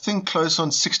for, I think, close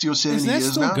on 60 or 70 years now. Is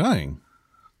that still going?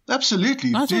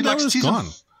 Absolutely. I thought that was gone.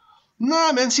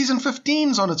 No, man, season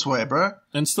 15's on its way, bro.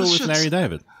 And still with Larry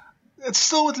David. It's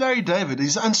still with Larry David.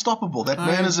 He's unstoppable. That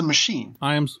man is a machine.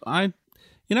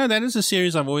 That is a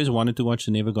series I've always wanted to watch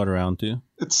and never got around to.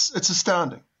 It's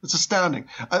astounding. It's astounding.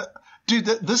 Dude,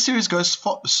 this series goes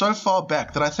so far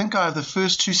back that I think I have the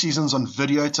first 2 seasons on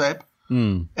videotape.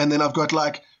 And then I've got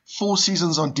like 4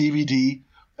 seasons on DVD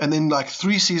and then like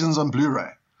 3 seasons on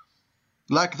Blu-ray.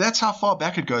 Like, that's how far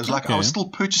back it goes. Like, I was still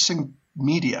purchasing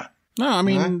media. No, I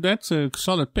mean, that's a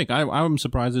solid pick. I'm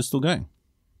surprised it's still going.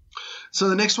 So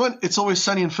the next one, It's Always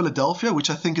Sunny in Philadelphia, which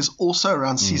I think is also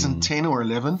around season 10 or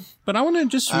 11. But I want to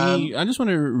just want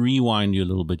to rewind you a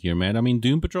little bit here, man. I mean,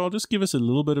 Doom Patrol, just give us a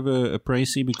little bit of a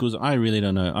précis because I really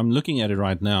don't know. I'm looking at it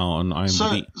right now on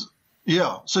IMDb.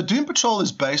 So Doom Patrol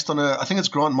is based on I think it's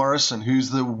Grant Morrison, who's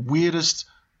the weirdest,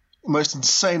 most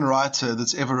insane writer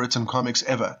that's ever written comics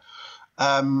ever.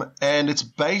 And it's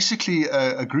basically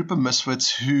a group of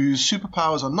misfits whose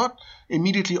superpowers are not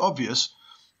immediately obvious.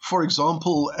 For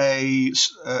example, a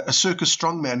circus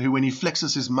strongman who, when he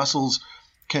flexes his muscles,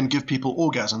 can give people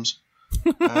orgasms.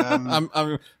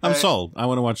 I'm sold. I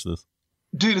want to watch this,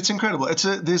 dude. It's incredible.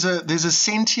 There's a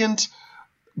sentient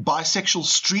bisexual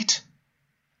street,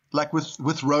 like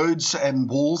with roads and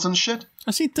walls and shit.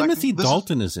 I see Timothy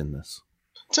Dalton is in this.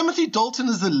 Timothy Dalton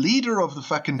is the leader of the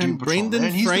fucking Doom Patrol.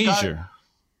 Brendan Fraser.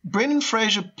 Brendan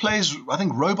Fraser plays, I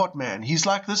think, Robot Man. He's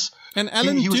like this. And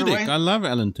Alan Tudyk. I love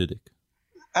Alan Tudyk.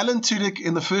 Alan Tudyk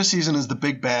in the first season is the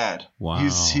big bad. Wow.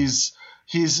 He's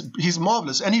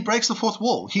marvelous, and he breaks the fourth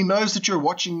wall. He knows that you're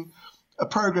watching a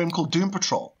program called Doom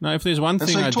Patrol. Now, if there's one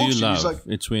thing I do love,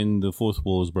 it's when the fourth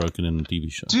wall is broken in a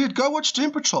TV show. Dude, go watch Doom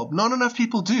Patrol. Not enough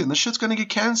people do, and the shit's going to get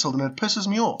cancelled, and it pisses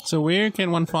me off. So where can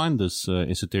one find this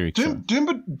esoteric show?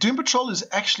 Doom Patrol is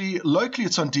actually, locally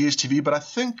it's on DSTV, but I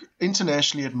think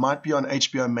internationally it might be on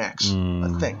HBO Max,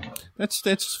 I think.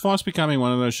 That's fast becoming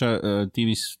one of those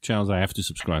TV channels I have to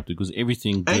subscribe to because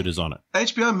everything good is on it.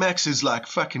 HBO Max is like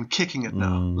fucking kicking it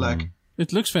now. Like,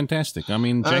 it looks fantastic. I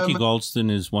mean, Jackie Goldstein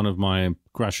is one of my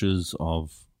crushes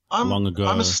of long ago.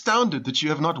 I'm astounded that you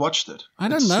have not watched it. I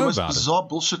don't know about it. It's the most bizarre,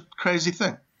 bullshit, crazy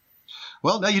thing.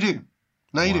 Well, now you do.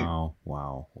 Now you do.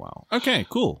 Wow. Okay,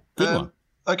 cool. Good one.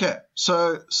 Okay,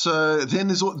 so then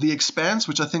there's The Expanse,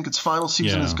 which I think its final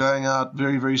season is going out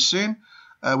very, very soon,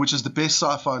 which is the best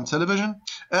sci-fi on television.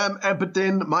 But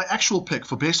then my actual pick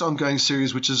for best ongoing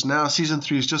series, which is now season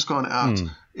 3 has just gone out,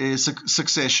 is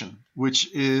Succession, which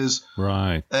is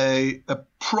a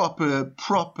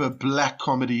proper black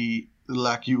comedy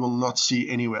like you will not see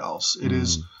anywhere else. It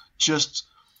is just,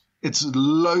 it's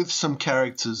loathsome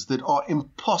characters that are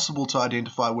impossible to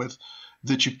identify with,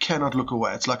 that you cannot look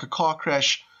away. It's like a car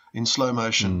crash in slow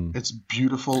motion. It's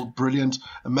beautiful, brilliant,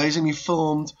 amazingly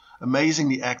filmed,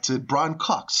 amazingly acted. Brian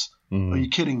Cox. Are you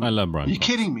kidding me? I love Brian Cox. Are you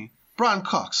kidding me? Brian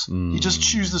Cox. He just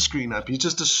chews the screen up. He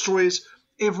just destroys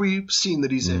every scene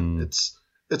that he's in. It's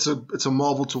a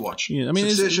marvel to watch. Yeah, I mean,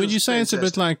 would you say it's a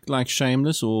bit like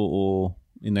Shameless or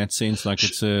in that sense, like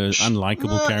it's a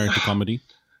unlikable character comedy?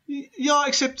 Yeah,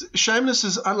 except Shameless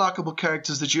is unlikable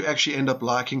characters that you actually end up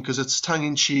liking because it's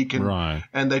tongue-in-cheek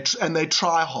and they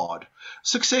try hard.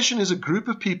 Succession is a group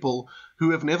of people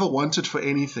who have never wanted for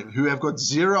anything, who have got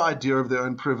zero idea of their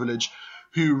own privilege,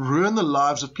 who ruin the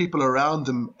lives of people around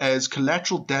them as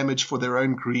collateral damage for their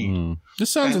own greed.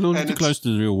 This sounds a little too close to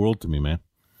the real world to me, man.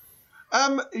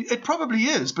 It probably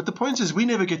is, but the point is we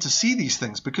never get to see these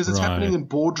things because it's happening in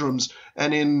boardrooms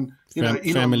and in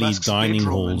family Musk's dining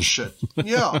halls and shit.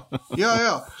 Yeah.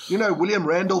 William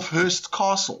Randolph Hearst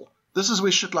Castle. This is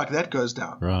where shit like that goes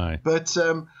down. Right. But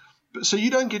so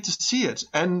you don't get to see it,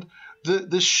 and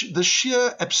the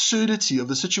sheer absurdity of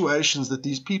the situations that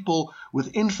these people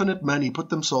with infinite money put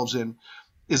themselves in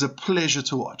is a pleasure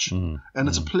to watch, and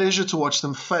it's a pleasure to watch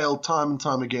them fail time and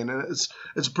time again. And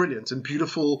it's brilliant and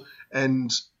beautiful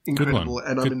and incredible.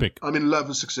 And I'm in love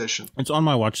with Succession. It's on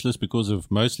my watch list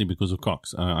mostly because of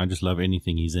Cox. I just love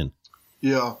anything he's in.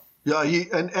 Yeah. He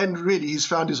really he's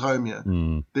found his home here.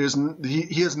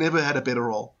 He has never had a better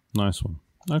role. Nice one.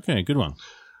 Okay, good one.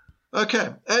 Okay.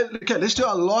 Let's do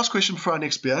our last question for our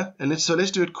next beer, and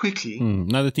let's do it quickly.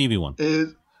 Another TV one.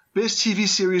 Best TV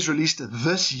series released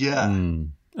this year.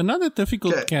 Another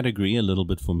difficult category a little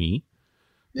bit for me.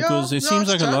 Because it seems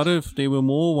like there were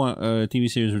more TV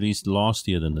series released last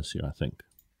year than this year, I think.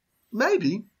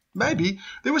 Maybe.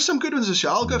 There were some good ones this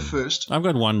year. I'll go first. I've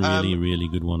got one really, really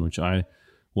good one, which I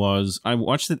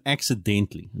watched it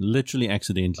accidentally, literally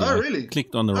accidentally. Oh, really? I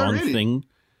clicked on the wrong thing,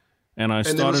 and I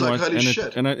started watching,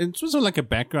 it was like a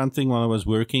background thing while I was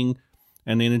working,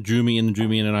 and then it drew me in,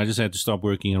 and I just had to stop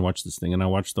working and watch this thing, and I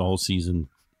watched the whole season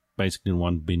basically in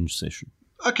one binge session.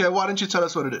 Okay, why don't you tell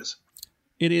us what it is?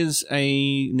 It is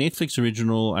a Netflix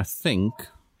original, I think,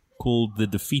 called The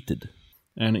Defeated,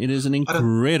 and it is an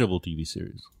incredible TV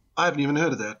series. I haven't even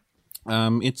heard of that.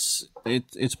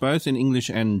 It's both in English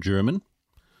and German,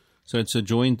 so it's a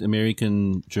joint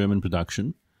American-German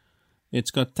production.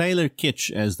 It's got Taylor Kitsch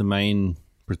as the main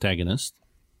protagonist,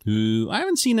 who I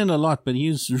haven't seen in a lot, but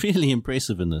he's really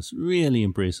impressive in this. Really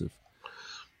impressive.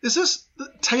 Is this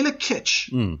Taylor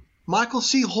Kitsch? Michael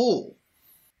C. Hall?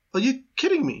 Are you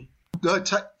kidding me? No,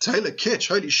 Taylor Kitsch.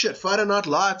 Holy shit. Friday Night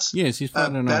Lights. Yes, he's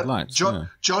Friday Night Lights.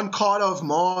 John Carter of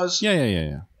Mars.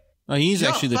 Yeah. Oh, he's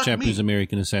actually the chap who's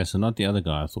American Assassin, not the other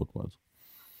guy I thought was.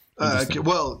 Okay,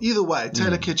 well, either way,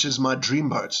 Taylor Kitsch is my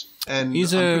dreamboat. And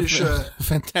he's I'm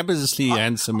fantasticously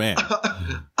handsome man.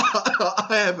 I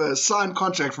have a signed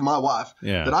contract from my wife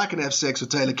that I can have sex with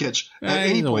Taylor Kitsch at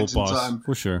any point in time.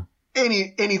 For sure.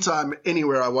 Anytime,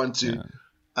 anywhere I want to.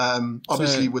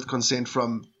 Obviously with consent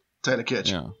from Taylor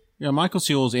Kitsch. Yeah, Michael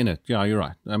C. Hall's in it. Yeah, you're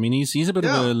right. I mean, he's a bit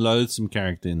of a loathsome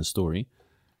character in the story,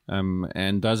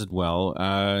 and does it well.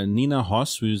 Nina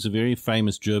Hoss, who's a very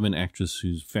famous German actress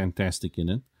who's fantastic in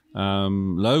it.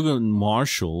 Logan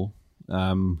Marshall,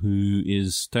 who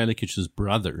is Taylor Kitsch's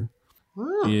brother,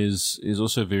 is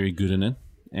also very good in it.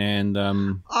 And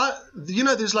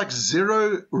there's like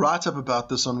zero write-up about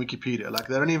this on Wikipedia. Like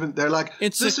they're like,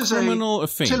 this is a criminal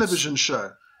offense television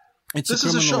show. This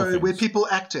is a show where people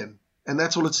act in, and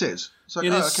that's all it says. It's like,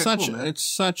 it's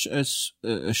such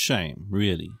a shame,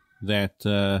 really, that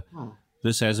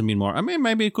this hasn't been more. I mean,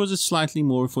 maybe because it's slightly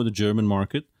more for the German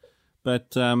market,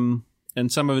 but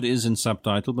and some of it is in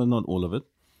subtitle, but not all of it.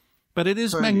 But it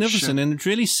is magnificent, and it's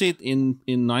really set in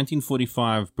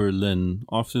 1945 Berlin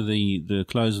after the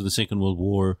close of the Second World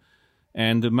War.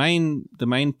 And the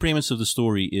main premise of the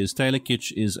story is Taylor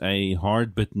Kitsch is a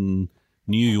hard-bitten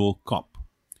New York cop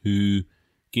who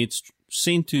gets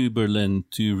sent to Berlin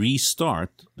to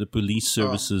restart the police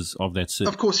services of that city.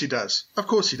 Of course he does.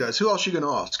 Who else are you going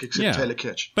to ask except Taylor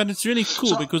Kitsch? But it's really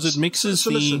cool because it mixes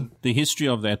the history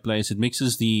of that place. It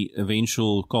mixes the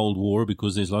eventual Cold War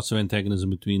because there's lots of antagonism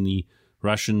between the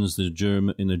Russians, the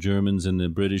Germans, and the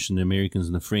British and the Americans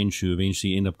and the French, who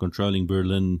eventually end up controlling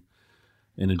Berlin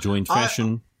in a joint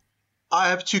fashion. I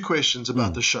have two questions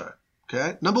about the show.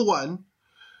 Okay, number one,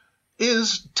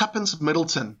 is Tuppence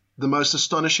Middleton the most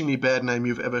astonishingly bad name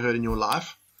you've ever heard in your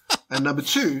life? And number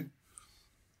two,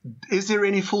 is there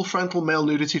any full frontal male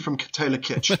nudity from Taylor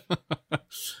Kitsch?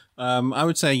 I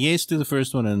would say yes to the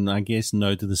first one, and I guess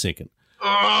no to the second.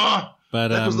 But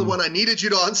that was the one I needed you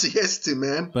to answer yes to,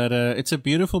 man. But it's a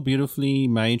beautifully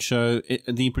made show.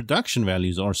 The production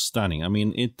values are stunning. I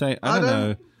mean, I don't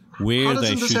know where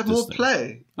they shoot this. How doesn't this have more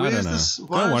play? Why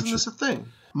isn't this a thing?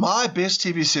 My best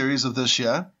TV series of this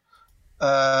year,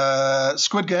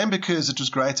 Squid Game, because it was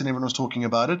great and everyone was talking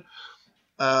about it.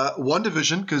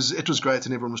 WandaVision, because it was great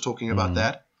and everyone was talking about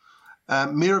that.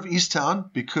 Mayor of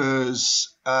Easttown, because,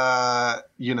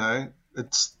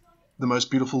 it's the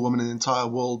most beautiful woman in the entire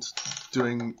world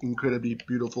doing incredibly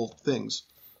beautiful things.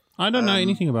 I don't know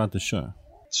anything about the show.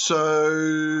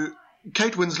 So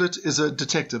Kate Winslet is a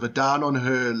detective, a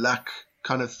down-on-her-luck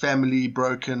kind of family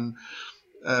broken.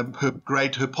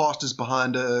 Her past is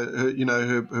behind her,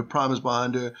 her prime is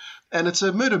behind her, and it's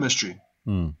a murder mystery.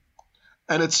 And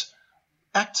it's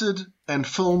acted and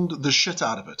filmed the shit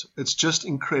out of it. It's just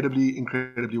incredibly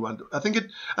wonderful. I think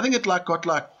it got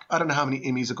I don't know how many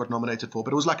Emmys it got nominated for,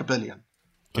 but it was like 1 billion.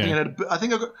 Okay. I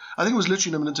think it was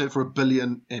literally nominated for 1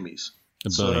 billion Emmys.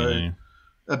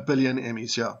 A billion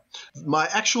Emmys, yeah. My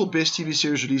actual best TV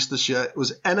series released this year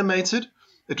was animated.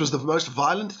 It was the most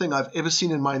violent thing I've ever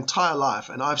seen in my entire life,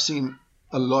 and I've seen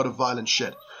a lot of violent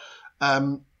shit.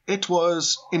 It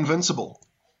was Invincible.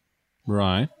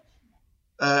 Right.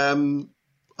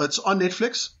 It's on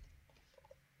Netflix.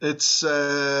 It's,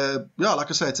 like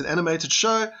I say, it's an animated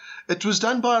show. It was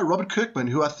done by Robert Kirkman,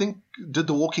 who I think did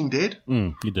The Walking Dead.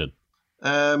 He did.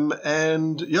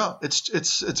 And yeah,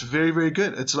 it's very, very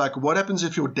good. It's like, what happens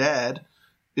if your dad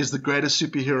is the greatest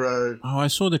superhero? Oh, I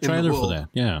saw the trailer for that.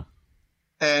 Yeah.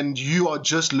 And you are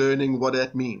just learning what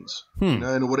that means,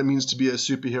 and what it means to be a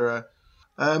superhero.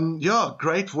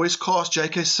 Great voice cast: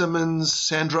 J.K. Simmons,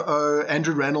 Sandra Oh,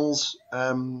 Andrew Reynolds.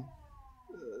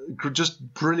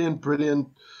 Just brilliant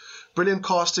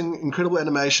casting, incredible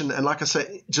animation, and like I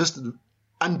say, just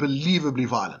unbelievably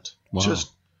violent. Wow.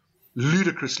 Just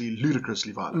ludicrously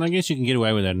violent. And I guess you can get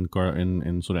away with that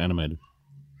in sort of animated.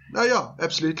 Oh yeah,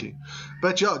 absolutely.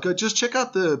 But yeah, go just check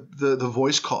out the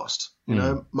voice cast. You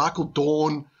know, Michael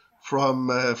Dorn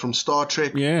from Star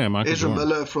Trek. Yeah, Michael Ezra Dorn.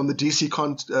 Miller from the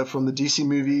DC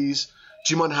movies.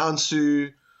 Jimon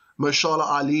Hounsou, Mahershala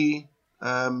Ali,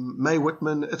 Mae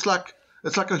Whitman. It's like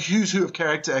a who's who of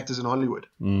character actors in Hollywood.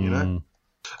 You know,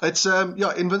 it's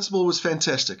Invincible was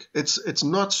fantastic. It's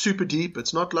not super deep.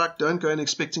 It's not like, don't go in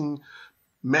expecting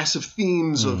massive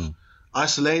themes of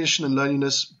isolation and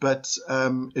loneliness, but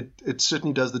it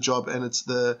certainly does the job, and it's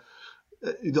the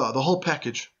whole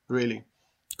package, really.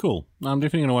 Cool. I'm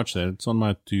definitely going to watch that. It's on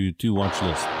my to watch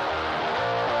list.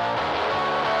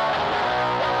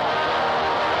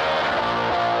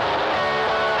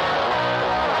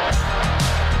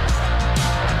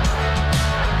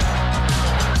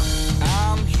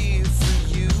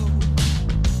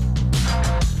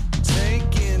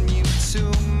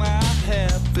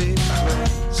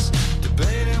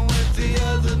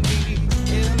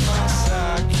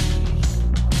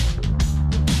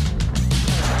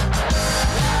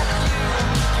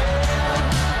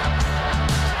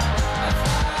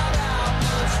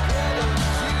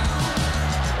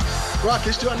 Right,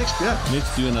 let's do our next beer.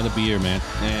 Let's do another beer, man.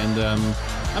 And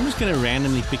I'm just going to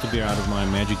randomly pick a beer out of my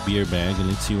magic beer bag and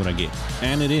let's see what I get.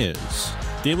 And it is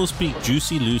Devil's Peak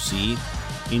Juicy Lucy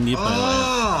India Pale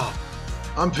Ale.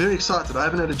 I'm very excited. I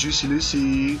haven't had a Juicy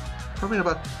Lucy probably in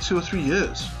about 2 or 3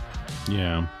 years.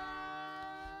 Yeah.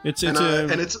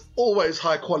 And it's always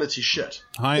high quality shit.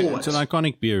 It's an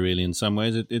iconic beer, really, in some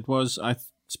ways. It was, I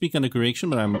speak under correction,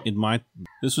 but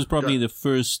this was probably the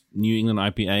first New England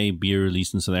IPA beer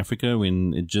released in South Africa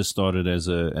when it just started as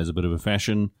a bit of a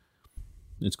fashion.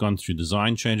 It's gone through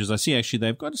design changes. I see actually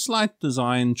they've got slight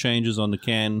design changes on the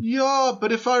can. Yeah,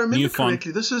 but if I remember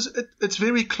correctly, it's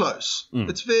very close.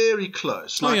 It's very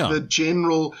close. The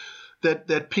general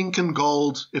that pink and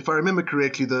gold. If I remember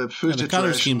correctly, the first the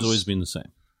color scheme's always been the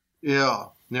same. Yeah.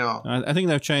 I think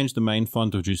they've changed the main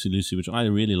font of Juicy Lucy, which I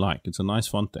really like. It's a nice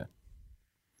font there.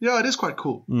 Yeah, it is quite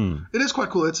cool. It is quite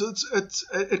cool.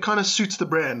 It kind of suits the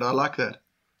brand. I like that.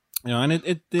 Yeah, and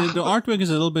the artwork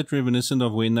is a little bit reminiscent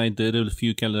of when they did a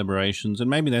few collaborations, and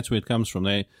maybe that's where it comes from.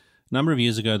 A number of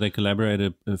years ago, they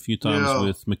collaborated a few times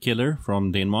with Mikkeller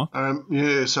from Denmark.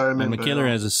 Yes, I remember. And Mikkeller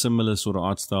has a similar sort of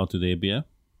art style to their beer.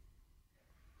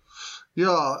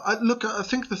 Yeah, I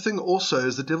think the thing also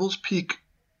is the Devil's Peak,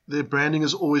 their branding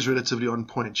is always relatively on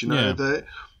point. You know, they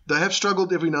have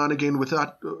struggled every now and again with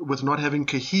not having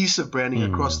cohesive branding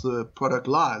across the product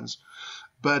lines.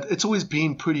 But it's always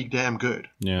been pretty damn good.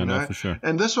 Yeah, no, for sure.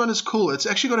 And this one is cool. It's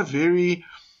actually got a very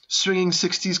swinging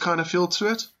 60s kind of feel to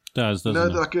it. Doesn't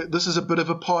it? Like this is a bit of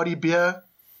a party beer.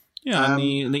 Yeah,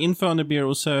 and the info on the beer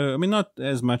also, I mean, not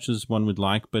as much as one would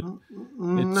like, but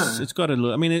it's got a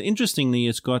little, I mean, interestingly,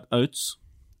 it's got oats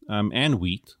and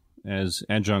wheat as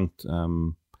adjunct,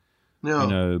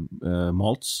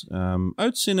 malts.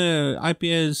 Oats in a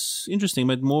IPA is interesting,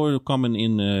 but more common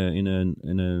in a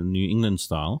New England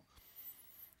style.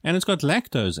 And it's got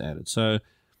lactose added. So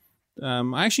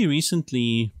I actually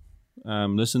recently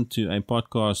listened to a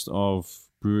podcast of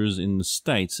brewers in the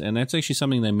States, and that's actually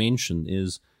something they mentioned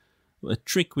is a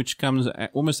trick which comes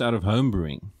almost out of home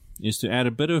brewing is to add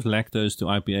a bit of lactose to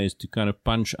IPAs to kind of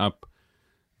punch up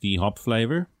the hop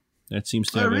flavor. That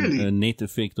seems to have a net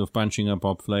effect of punching up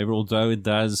hop flavor, although it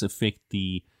does affect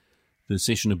the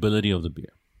sessionability of the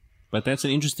beer. But that's an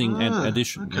interesting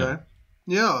addition. Okay.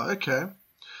 Yeah, okay.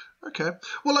 Okay.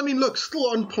 Well, I mean, look,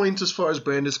 still on point as far as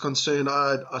brand is concerned.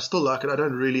 I still like it. I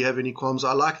don't really have any qualms.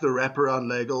 I like the wraparound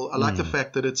label. I like the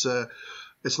fact that it's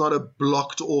not a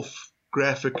blocked off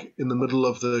graphic in the middle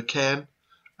of the can.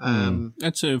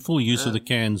 That's a full use of the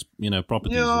can's,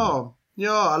 properties.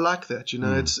 Yeah, I like that.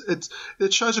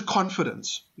 It shows a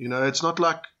confidence. It's not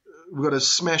like we've got to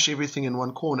smash everything in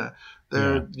one corner.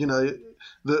 Looking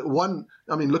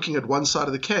at one side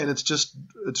of the can,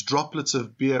 it's droplets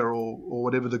of beer or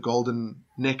whatever the golden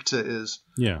nectar is.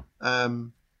 Yeah.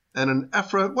 And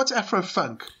what's Afro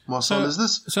Funk, Marcel? Is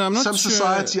this I'm not some sure.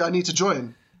 Society I need to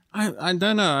join? I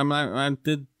don't know. I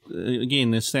did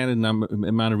again the standard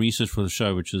amount of research for the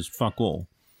show, which is fuck all.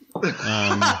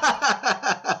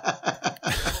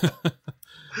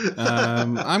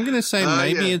 I'm going to say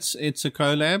maybe it's a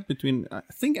collab between. I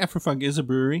think Afrofunk is a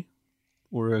brewery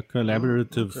or a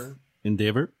collaborative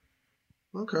endeavor.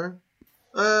 Okay.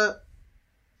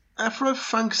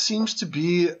 Afrofunk seems to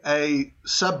be a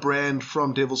sub brand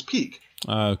from Devil's Peak.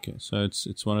 Okay, so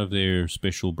it's one of their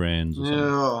special brands. Or something.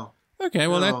 Yeah. Okay,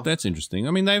 well that's interesting.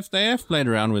 I mean they have played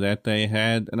around with that. They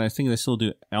had, and I think they still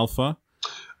do Alpha.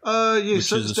 Yes,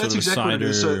 so that's exactly what it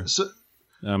is. So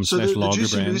the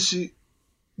Juicy brand. Lucy,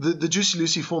 the Juicy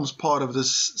Lucy forms part of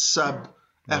this sub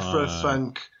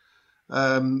Afrofunk,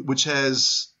 which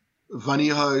has Van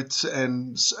Hout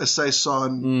and a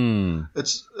Saison.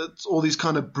 It's all these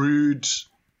kind of brewed,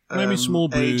 maybe small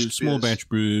batch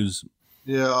brews.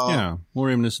 Yeah, more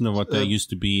reminiscent of what they used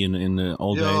to be in the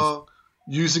old days.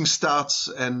 Using stouts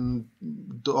and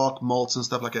dark malts and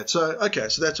stuff like that. So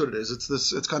that's what it is.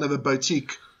 It's kind of a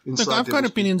boutique. Look, I've got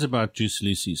opinions about Juicy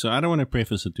Lucy, so I don't want to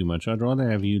preface it too much. I'd rather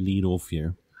have you lead off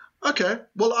here. Okay.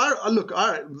 Well, I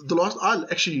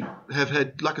actually have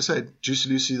had, like I said, Juicy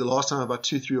Lucy the last time about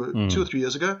 2 or 3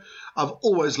 years ago. I've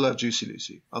always loved Juicy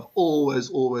Lucy. I've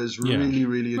always really,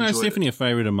 really enjoyed it. It's definitely a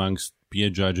favorite amongst beer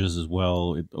judges as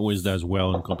well. It always does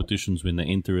well in competitions when they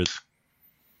enter it.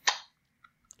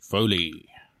 Foley.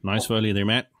 Nice Foley there,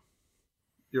 Matt.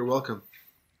 You're welcome.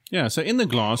 Yeah, so in the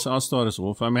glass, I'll start us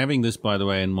off. I'm having this, by the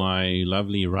way, in my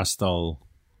lovely Rustal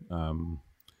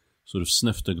sort of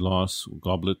snifter glass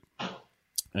goblet.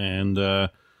 And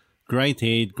great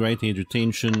head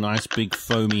retention, nice big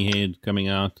foamy head coming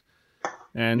out.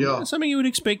 And something you would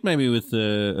expect maybe with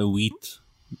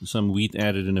some wheat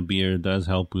added in a beer does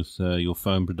help with your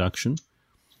foam production.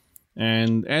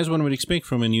 And as one would expect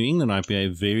from a New England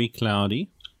IPA, very cloudy.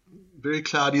 Very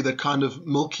cloudy, that kind of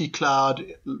milky cloud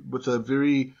with a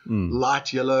very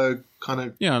light yellow kind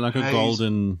of like haze.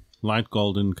 A light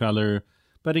golden color.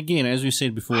 But again, as we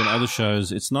said before in other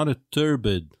shows, it's not a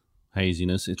turbid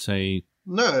haziness. It's a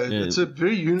it's a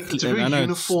very uniform.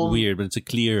 It's weird, but it's a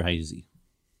clear hazy.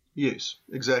 Yes,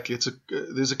 exactly.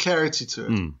 There's a clarity to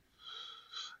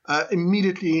it.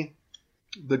 Immediately,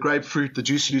 the grapefruit, the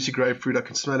Juicy Lucy grapefruit, I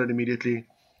can smell it immediately.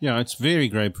 Yeah, it's very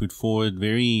grapefruit forward,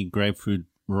 very grapefruit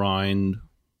rind.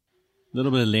 A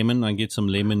little bit of lemon. I get some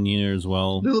lemon here as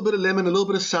well. A little bit of lemon, a little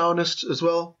bit of sourness as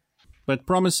well. But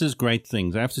promises great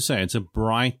things. I have to say, it's a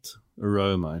bright,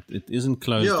 aroma. It isn't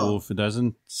closed off. It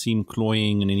doesn't seem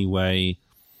cloying in any way.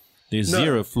 There's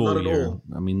zero flaw here. All.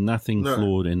 I mean, nothing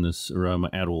flawed in this aroma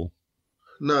at all.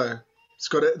 No. It's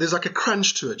got there's like a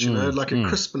crunch to it, you know, like a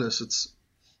crispness. It's,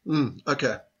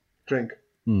 okay. Drink.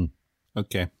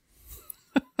 Okay.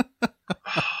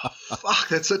 Fuck,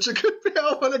 that's such a good beer.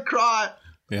 I want to cry.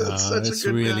 Yeah, it's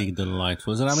really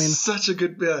delightful. Isn't it? I mean, such a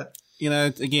good beer. You know,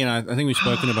 again, I think we've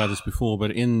spoken about this before,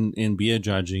 but in beer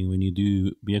judging, when you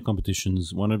do beer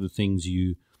competitions, one of the things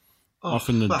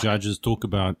the judges talk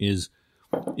about is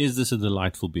this a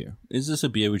delightful beer? Is this a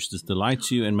beer which just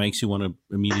delights you and makes you want to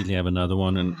immediately have another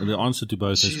one? And the answer to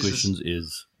both those questions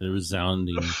is a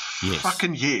resounding yes.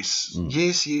 Fucking yes.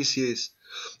 Yes, yes, yes.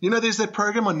 You know, there's that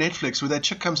program on Netflix where that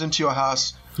chick comes into your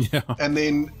house and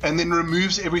then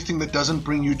removes everything that doesn't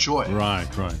bring you joy. Right.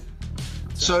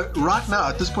 So right now,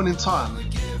 at this point in time,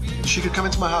 she could come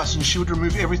into my house and she would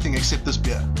remove everything except this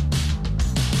beer.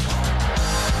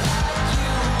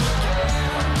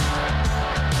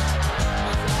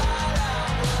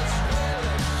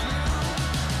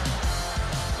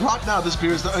 Right now, this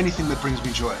beer is the only thing that brings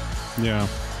me joy. Yeah.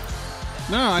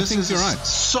 No, I think you're right.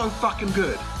 So fucking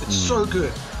good. It's so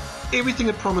good. Everything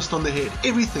it promised on the head.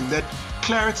 Everything. That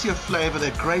clarity of flavor,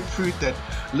 that grapefruit, that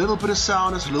little bit of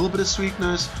sourness, a little bit of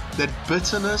sweetness, that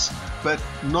bitterness, but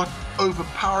not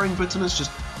overpowering bitterness,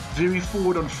 just very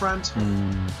forward on front.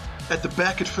 At the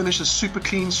back, it finishes super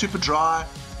clean, super dry.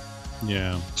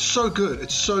 Yeah. So good.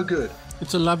 It's so good.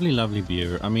 It's a lovely, lovely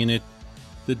beer. I mean,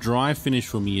 the dry finish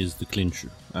for me is the clincher.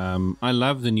 I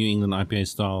love the New England IPA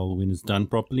style when it's done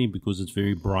properly because it's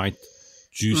very bright,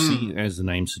 juicy, as the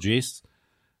name suggests.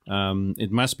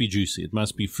 It must be juicy. It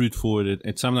must be fruit forward.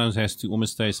 It sometimes has to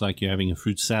almost taste like you're having a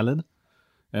fruit salad.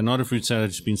 And not a fruit salad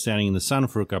that's been standing in the sun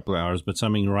for a couple of hours, but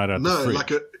something right out of the fridge. No,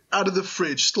 like out of the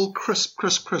fridge, still crisp,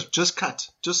 just cut,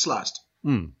 just sliced.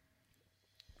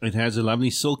 It has a lovely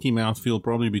silky mouthfeel,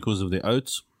 probably because of the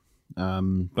oats.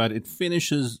 But it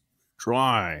finishes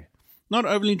dry. Not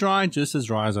overly dry, just as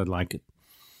dry as I'd like it.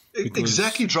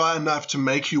 Exactly dry enough to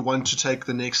make you want to take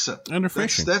the next sip. And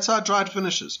refreshing. That's how dry it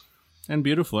finishes. And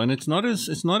beautiful. And it's not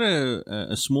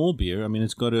a small beer. I mean,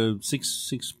 it's got a 6%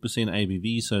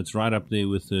 ABV, so it's right up there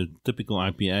with the typical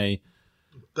IPA.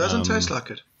 Doesn't taste like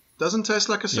it. Doesn't taste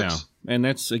like a 6. Yeah. And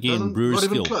that's, again, brewer's skill.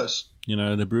 Not even close. You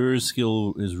know, the brewer's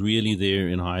skill is really there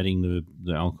in hiding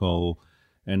the alcohol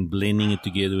and blending it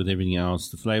together with everything else.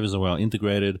 The flavors are well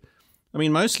integrated. I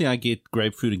mean, mostly I get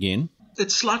grapefruit again.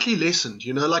 It's slightly lessened,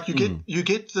 you know, like you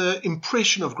get the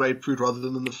impression of grapefruit rather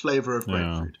than the flavor of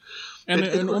grapefruit. And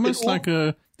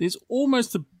there's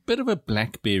almost a bit of a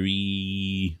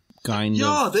blackberry kind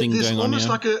of thing going on. There's almost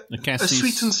like a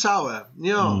sweet and sour.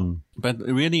 Yeah. But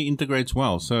it really integrates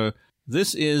well. So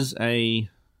this is a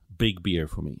big beer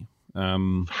for me.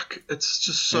 It's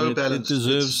just so balanced. It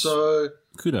deserves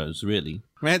kudos, really.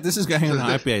 Matt, this is going on the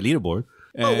IPA leaderboard.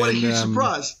 Oh, what a huge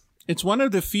surprise. It's one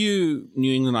of the few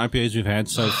New England IPAs we've had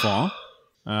so far.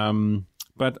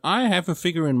 But I have a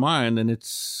figure in mind, and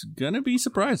it's going to be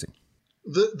surprising.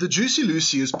 The Juicy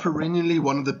Lucy is perennially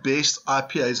one of the best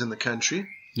IPAs in the country.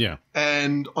 Yeah.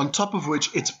 And on top of which,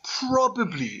 it's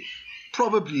probably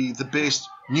the best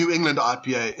New England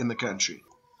IPA in the country.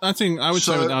 I would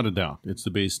say without a doubt, it's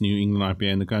the best New England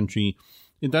IPA in the country.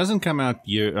 It doesn't come out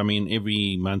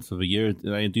every month of a year.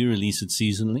 They do release it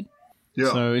seasonally.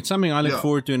 Yeah. So it's something I look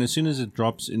forward to, and as soon as it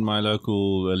drops in my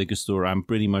local liquor store, I'm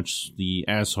pretty much the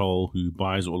asshole who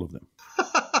buys all of them.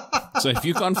 So if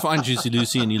you can't find Juicy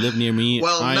Lucy and you live near me,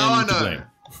 I am to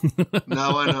blame.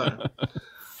 Now I know.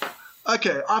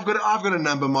 Okay, I've got a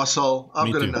number, Marcel.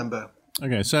 I've got a number.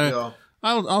 Okay, so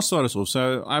I'll start us off.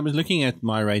 So I was looking at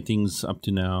my ratings up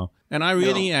to now, and I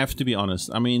really have to be honest.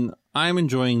 I mean, I'm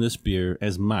enjoying this beer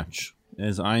as much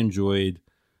as I enjoyed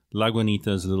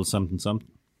Lagunitas Little Something Something.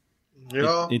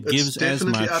 Yeah, it gives as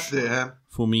much up there.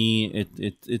 For me.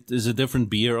 It is a different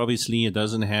beer. Obviously, it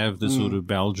doesn't have the sort of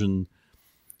Belgian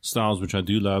styles, which I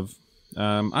do love.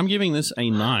 I'm giving this a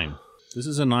 9. This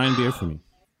is a 9 beer for me.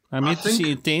 I'm yet to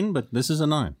see a 10, but this is a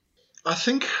 9. I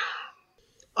think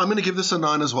I'm going to give this a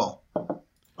 9 as well.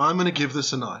 I'm going to give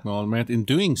this a 9. Well, Matt, in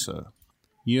doing so,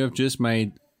 you have just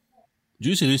made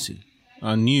Juicy Lucy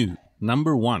a new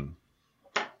number 1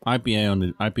 IPA on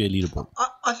the IPA leaderboard.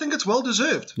 I think it's well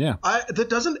deserved. Yeah. That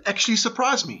doesn't actually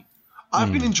surprise me.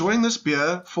 I've been enjoying this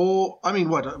beer for,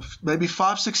 maybe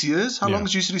 5-6 years? How long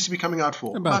has Juicy Lucy been coming out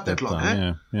for? About that long,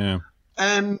 eh? Yeah.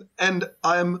 And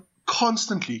I am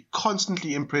constantly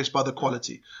impressed by the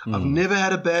quality. I've never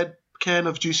had a bad can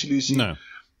of Juicy Lucy. No.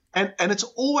 And it's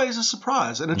always a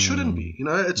surprise, and it shouldn't be. You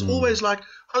know, it's always like,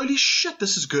 holy shit,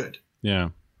 this is good. Yeah.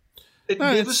 It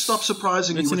never stops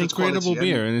surprising me with its quality. It's an incredible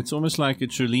beer, and it's almost like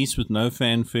it's released with no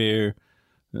fanfare,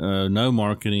 no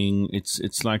marketing.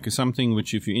 It's like something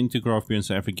which, if you're into craft beer in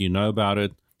South Africa, you know about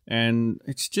it, and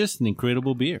it's just an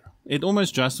incredible beer. It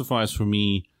almost justifies for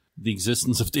me the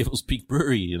existence of Devil's Peak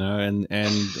Brewery, you know,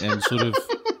 and sort of.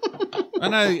 I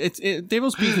know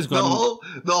Devil's Peak has got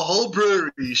the whole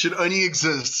brewery should only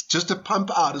exist just to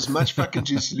pump out as much fucking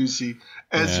Juicy Lucy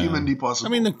as humanly possible.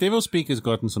 I mean, the Devil's Peak has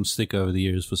gotten some stick over the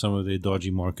years for some of their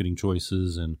dodgy marketing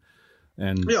choices and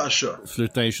yeah, sure,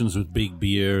 flirtations with big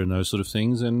beer and those sort of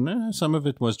things. And some of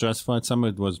it was justified, some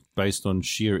of it was based on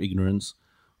sheer ignorance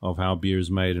of how beer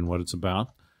is made and what it's about.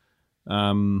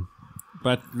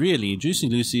 But really, Juicy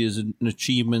Lucy is an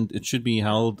achievement. It should be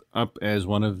held up as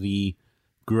one of the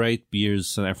great beers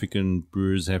South African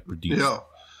brewers have produced.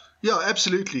 Yeah,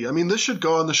 absolutely. I mean, this should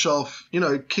go on the shelf. You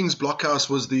know, King's Blockhouse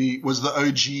was the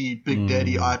OG Big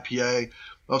Daddy IPA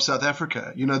of South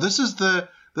Africa. You know, this is the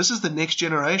next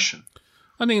generation.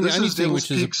 I think the only thing which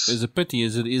is a pity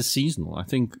is it is seasonal. I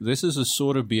think this is a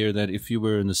sort of beer that if you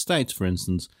were in the States, for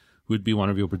instance, would be one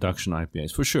of your production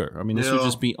IPAs for sure. I mean, this would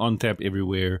just be on tap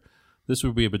everywhere. This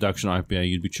would be a production IPA.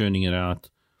 You'd be churning it out.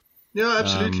 Yeah,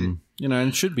 absolutely. You know, and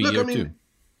it should be here too.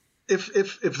 If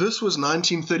this was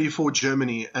 1934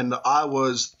 Germany and I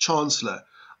was Chancellor,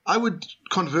 I would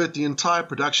convert the entire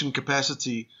production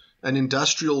capacity and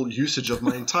industrial usage of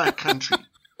my entire country.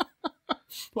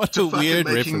 What a weird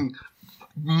reference.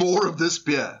 More of this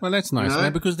beer. Well, that's nice,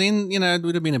 man, because then, you know, it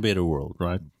would have been a better world,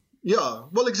 right? Yeah,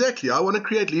 well, exactly. I want to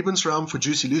create Lebensraum for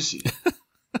Juicy Lucy.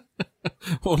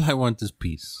 All I want is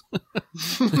peace.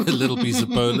 A little piece of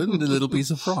Poland, a little piece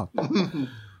of France.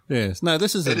 Yes. No,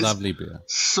 this is a lovely beer.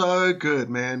 So good,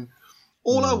 man.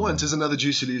 All I want is another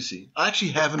Juicy Lucy. I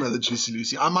actually have another Juicy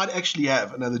Lucy. I might actually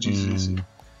have another Juicy Lucy.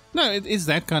 No, it is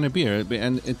that kind of beer.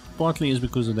 And it partly is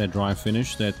because of that dry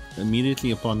finish that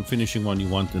immediately upon finishing one, you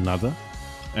want another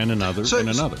and another and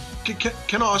another.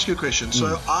 Can I ask you a question? So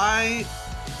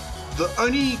the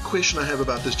only question I have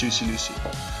about this Juicy Lucy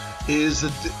is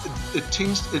that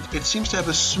it seems to have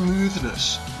a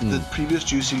smoothness that previous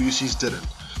Juicy Lucy's didn't.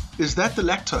 Is that the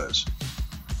lactose?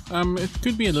 It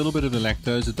could be a little bit of the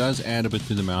lactose. It does add a bit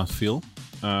to the mouthfeel,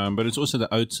 but it's also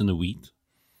the oats and the wheat.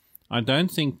 I don't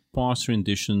think past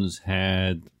renditions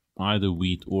had either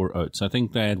wheat or oats. I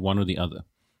think they had one or the other.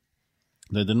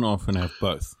 They didn't often have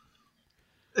both.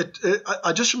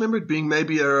 I just remember it being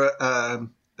maybe a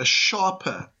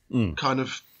sharper kind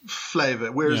of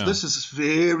flavor, whereas this is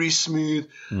very smooth.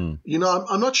 You know,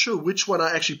 I'm not sure which one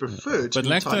I actually prefer. But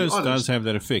lactose does have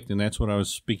that effect, and that's what I was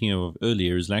speaking of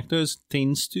earlier. Is lactose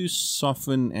tends to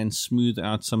soften and smooth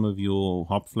out some of your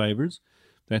hop flavors.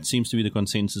 That seems to be the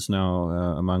consensus now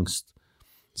amongst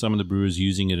some of the brewers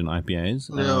using it in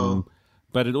IPAs.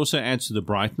 But it also adds to the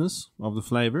brightness of the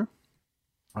flavor.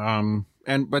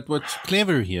 But what's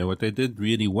clever here, what they did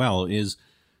really well is,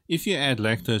 if you add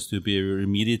lactose to a beer, you're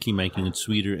immediately making it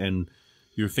sweeter and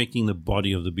you're affecting the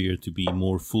body of the beer to be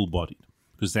more full-bodied,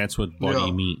 because that's what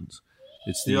body means.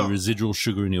 It's the residual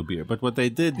sugar in your beer. But what they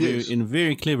did in a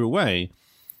very clever way,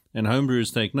 and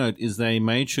homebrewers take note, is they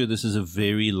made sure this is a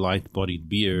very light-bodied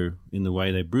beer in the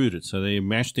way they brewed it. So their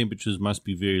mash temperatures must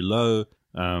be very low,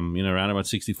 around about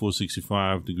 64,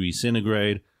 65 degrees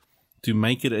centigrade, to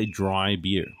make it a dry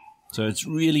beer. So it's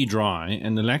really dry,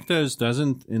 and the lactose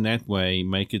doesn't, in that way,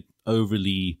 make it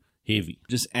overly heavy.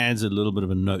 It just adds a little bit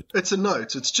of a note. It's a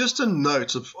note. It's just a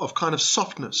note of kind of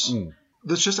softness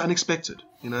that's just unexpected.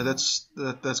 You know, that's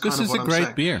kind of what I'm saying. This is a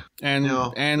great beer. And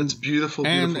it's beautiful,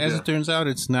 and beautiful as beer. It turns out,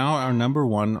 it's now our number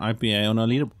one IPA on our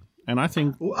leaderboard. And I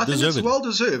think it's well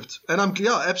deserved. And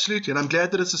absolutely. And I'm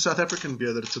glad that it's a South African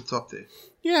beer that it's at the top there.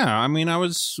 Yeah, I mean, I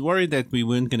was worried that we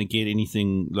weren't going to get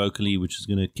anything locally which is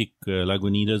going to kick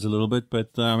Lagunitas a little bit,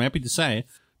 but I'm happy to say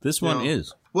this one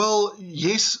is. Well,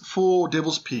 yes, for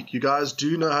Devil's Peak. You guys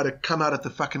do know how to come out at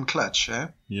the fucking clutch, eh?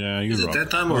 Yeah, you're right. Is it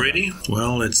that time already?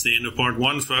 Well, that's the end of part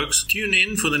 1, folks. Tune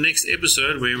in for the next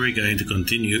episode where we're going to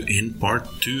continue in part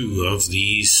 2 of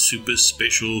the super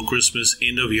special Christmas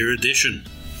end-of-year edition.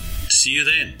 See you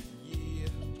then.